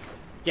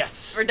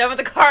 Yes. We're done with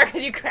the car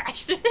because you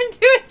crashed it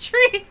into a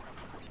tree.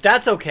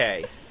 That's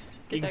okay.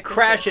 Get You can that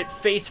crash crystal.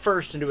 it face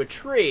first into a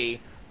tree,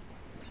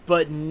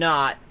 but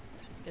not...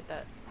 Get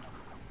that.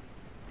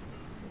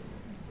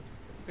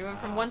 We went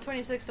from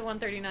 126 to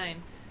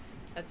 139.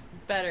 That's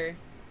better.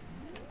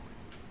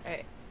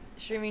 Alright.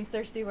 Streaming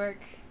thirsty work.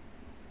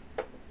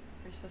 We're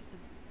supposed to...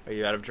 Are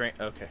you out of drink?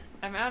 Okay.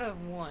 I'm out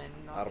of one.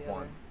 Not Out of the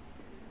one. other.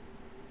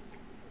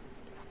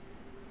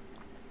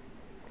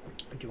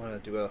 Do you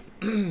want to do a...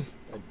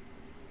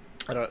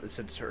 I don't know,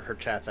 since her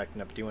chat's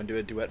acting up, do you want to do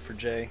a duet for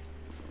Jay?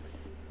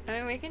 I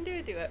mean, we can do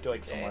a duet. Do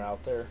like for somewhere Jay.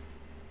 out there?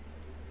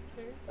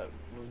 Sure.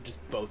 We'll just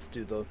both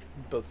do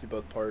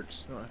both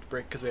parts. We don't have to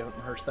break because we haven't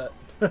rehearsed that.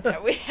 Yeah,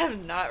 we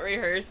have not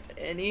rehearsed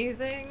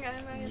anything,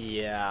 I might.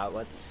 Yeah,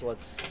 let's I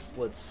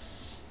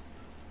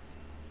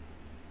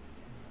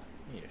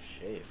need a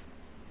shave.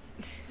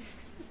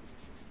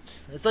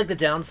 It's like the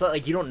downside,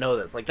 like you don't know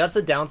this. Like that's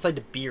the downside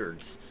to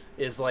beards.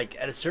 Is like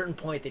at a certain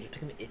point they just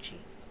become itchy.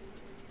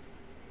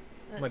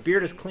 My Let's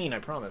beard is see. clean, I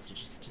promise. It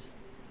just gets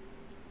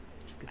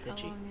How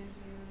itchy. long have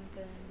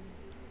you been?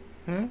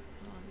 Hmm? How long have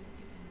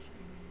you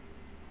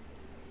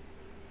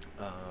been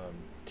streaming?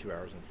 2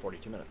 hours and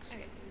 42 minutes.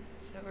 Okay,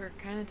 so we're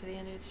kind of to the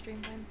end of the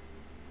stream time.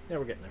 Yeah,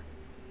 we're getting there.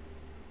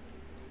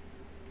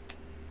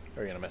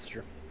 Are you gonna message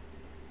her?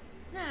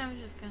 No, I was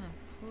just gonna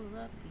pull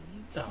up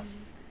the YouTube. Oh.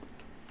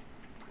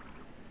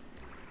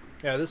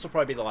 Yeah, this will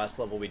probably be the last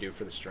level we do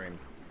for the stream.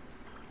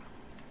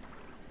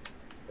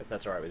 If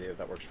that's alright with you, if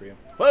that works for you.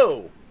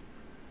 Whoa!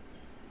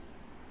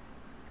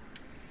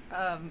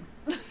 I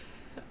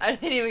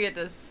didn't even get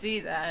to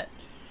see that.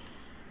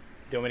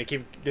 Do you want me to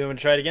keep? Do you want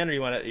to try it again, or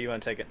you want to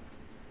take it?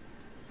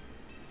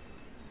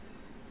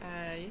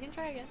 You can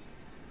try again.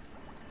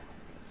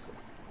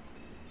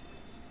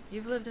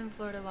 You've lived in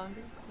Florida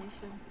longer. You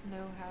should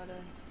know how to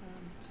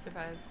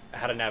survive.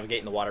 How to navigate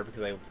in the water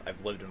because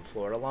I've lived in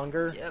Florida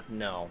longer? Yep.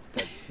 No,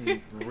 that's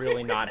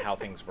really not how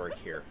things work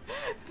here.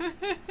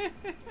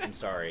 I'm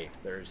sorry.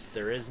 There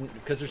isn't,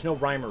 because there's no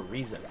rhyme or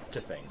reason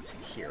to things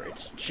here.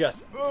 It's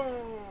just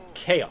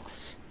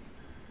chaos.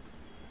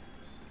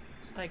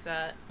 Like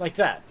that. Like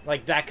that.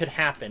 Like that could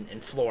happen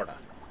in Florida.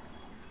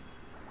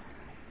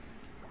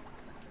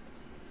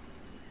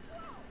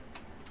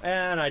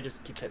 And I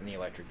just keep hitting the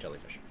electric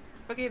jellyfish.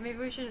 Okay, maybe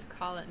we should just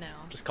call it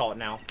now. Just call it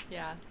now?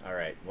 Yeah.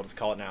 Alright, we'll just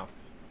call it now.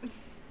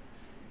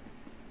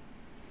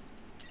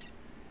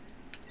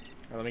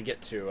 Let me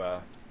get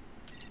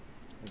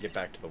get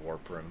back to the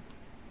warp room.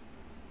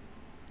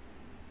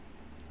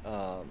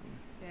 Yeah,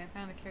 I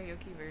found a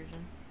karaoke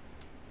version.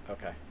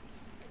 Okay.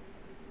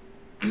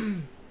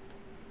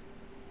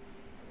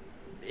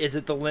 Is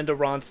it the Linda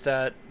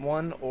Ronstadt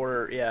one,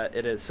 or yeah,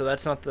 it is. So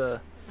that's not the.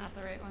 Not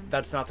the right one.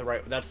 That's not the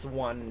right. That's the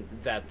one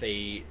that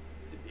they.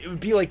 It would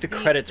be like the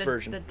credits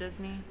version. The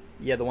Disney.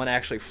 Yeah, the one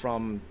actually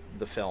from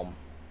the film.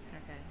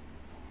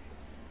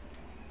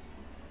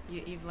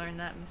 Okay. You've learned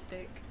that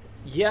mistake.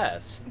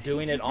 Yes,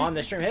 doing it on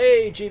the stream.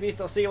 Hey,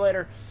 GVs, I'll see you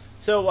later.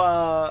 So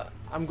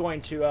I'm going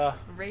to.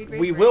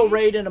 We will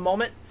raid in a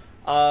moment.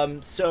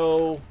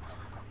 So.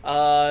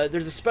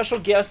 There's a special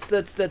guest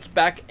that's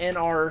back in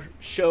our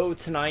show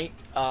tonight.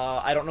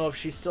 I don't know if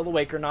she's still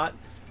awake or not,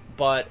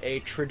 but a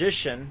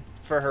tradition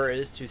for her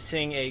is to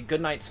sing a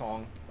goodnight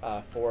song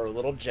for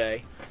little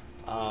Jay.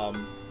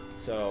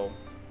 So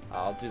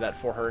I'll do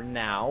that for her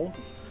now,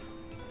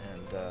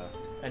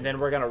 and then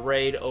we're gonna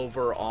raid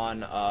over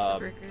on.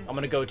 I'm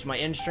gonna go to my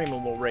in stream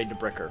and we'll raid to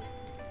Bricker.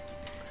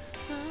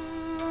 Somewhere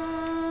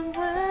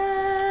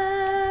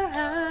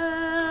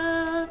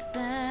out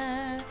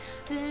there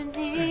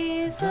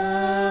beneath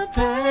the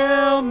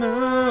pale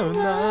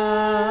moonlight,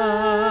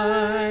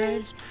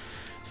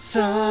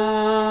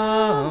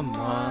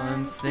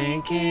 someone's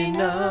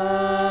thinking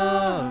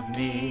of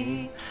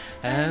me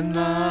and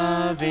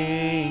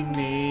loving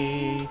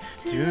me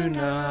tonight.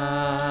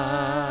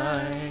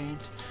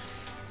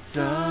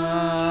 Somewhere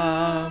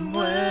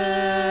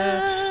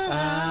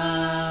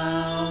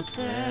out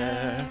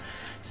there,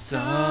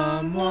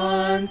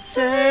 someone's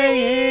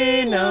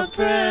saying a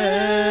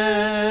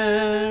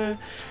prayer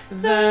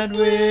that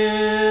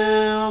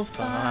we'll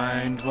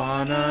find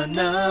one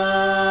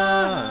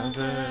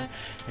another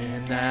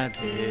in that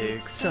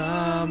big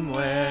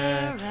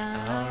somewhere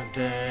out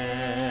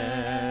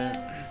there.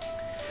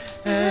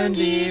 And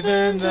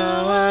even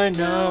though I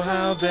know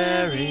how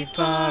very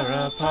far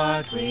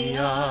apart we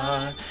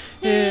are,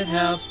 it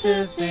helps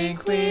to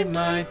think we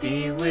might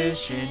be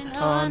wishing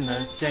on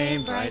the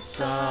same bright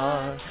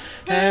star.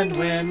 And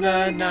when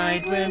the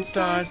night wind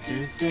starts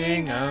to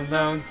sing a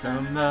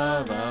lonesome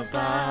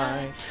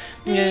lullaby,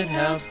 it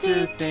helps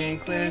to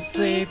think we're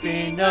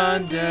sleeping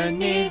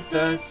underneath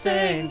the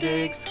same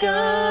big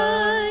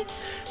sky.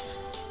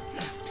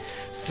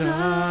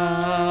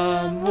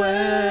 Somewhere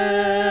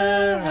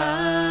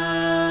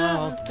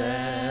out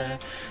there,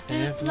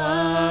 if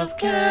love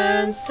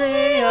can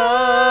see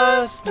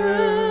us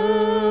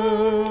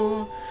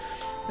through,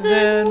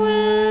 then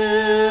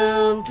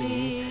we'll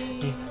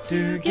be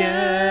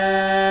together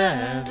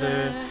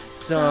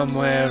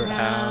somewhere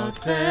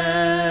out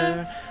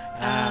there,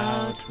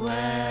 out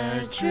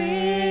where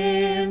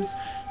dreams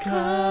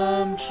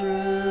come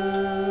true.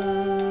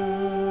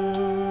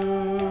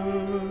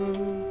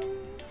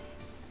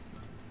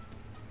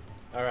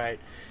 All right.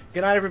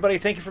 Good night, everybody.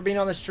 Thank you for being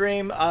on the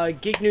stream.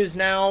 Geek News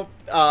Now.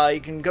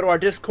 You can go to our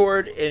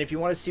Discord, and if you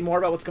want to see more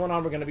about what's going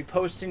on, we're going to be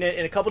posting it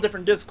in a couple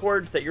different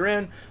Discords that you're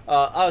in.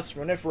 Us,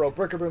 Renifero,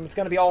 Bricker Boom. It's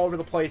going to be all over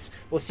the place.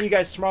 We'll see you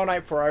guys tomorrow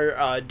night for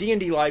our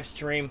D&D live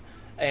stream.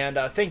 And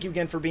thank you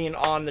again for being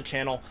on the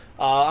channel.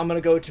 I'm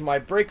going to go to my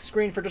break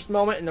screen for just a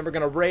moment, and then we're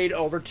going to raid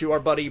over to our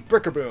buddy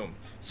Bricker Boom.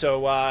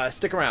 So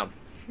stick around.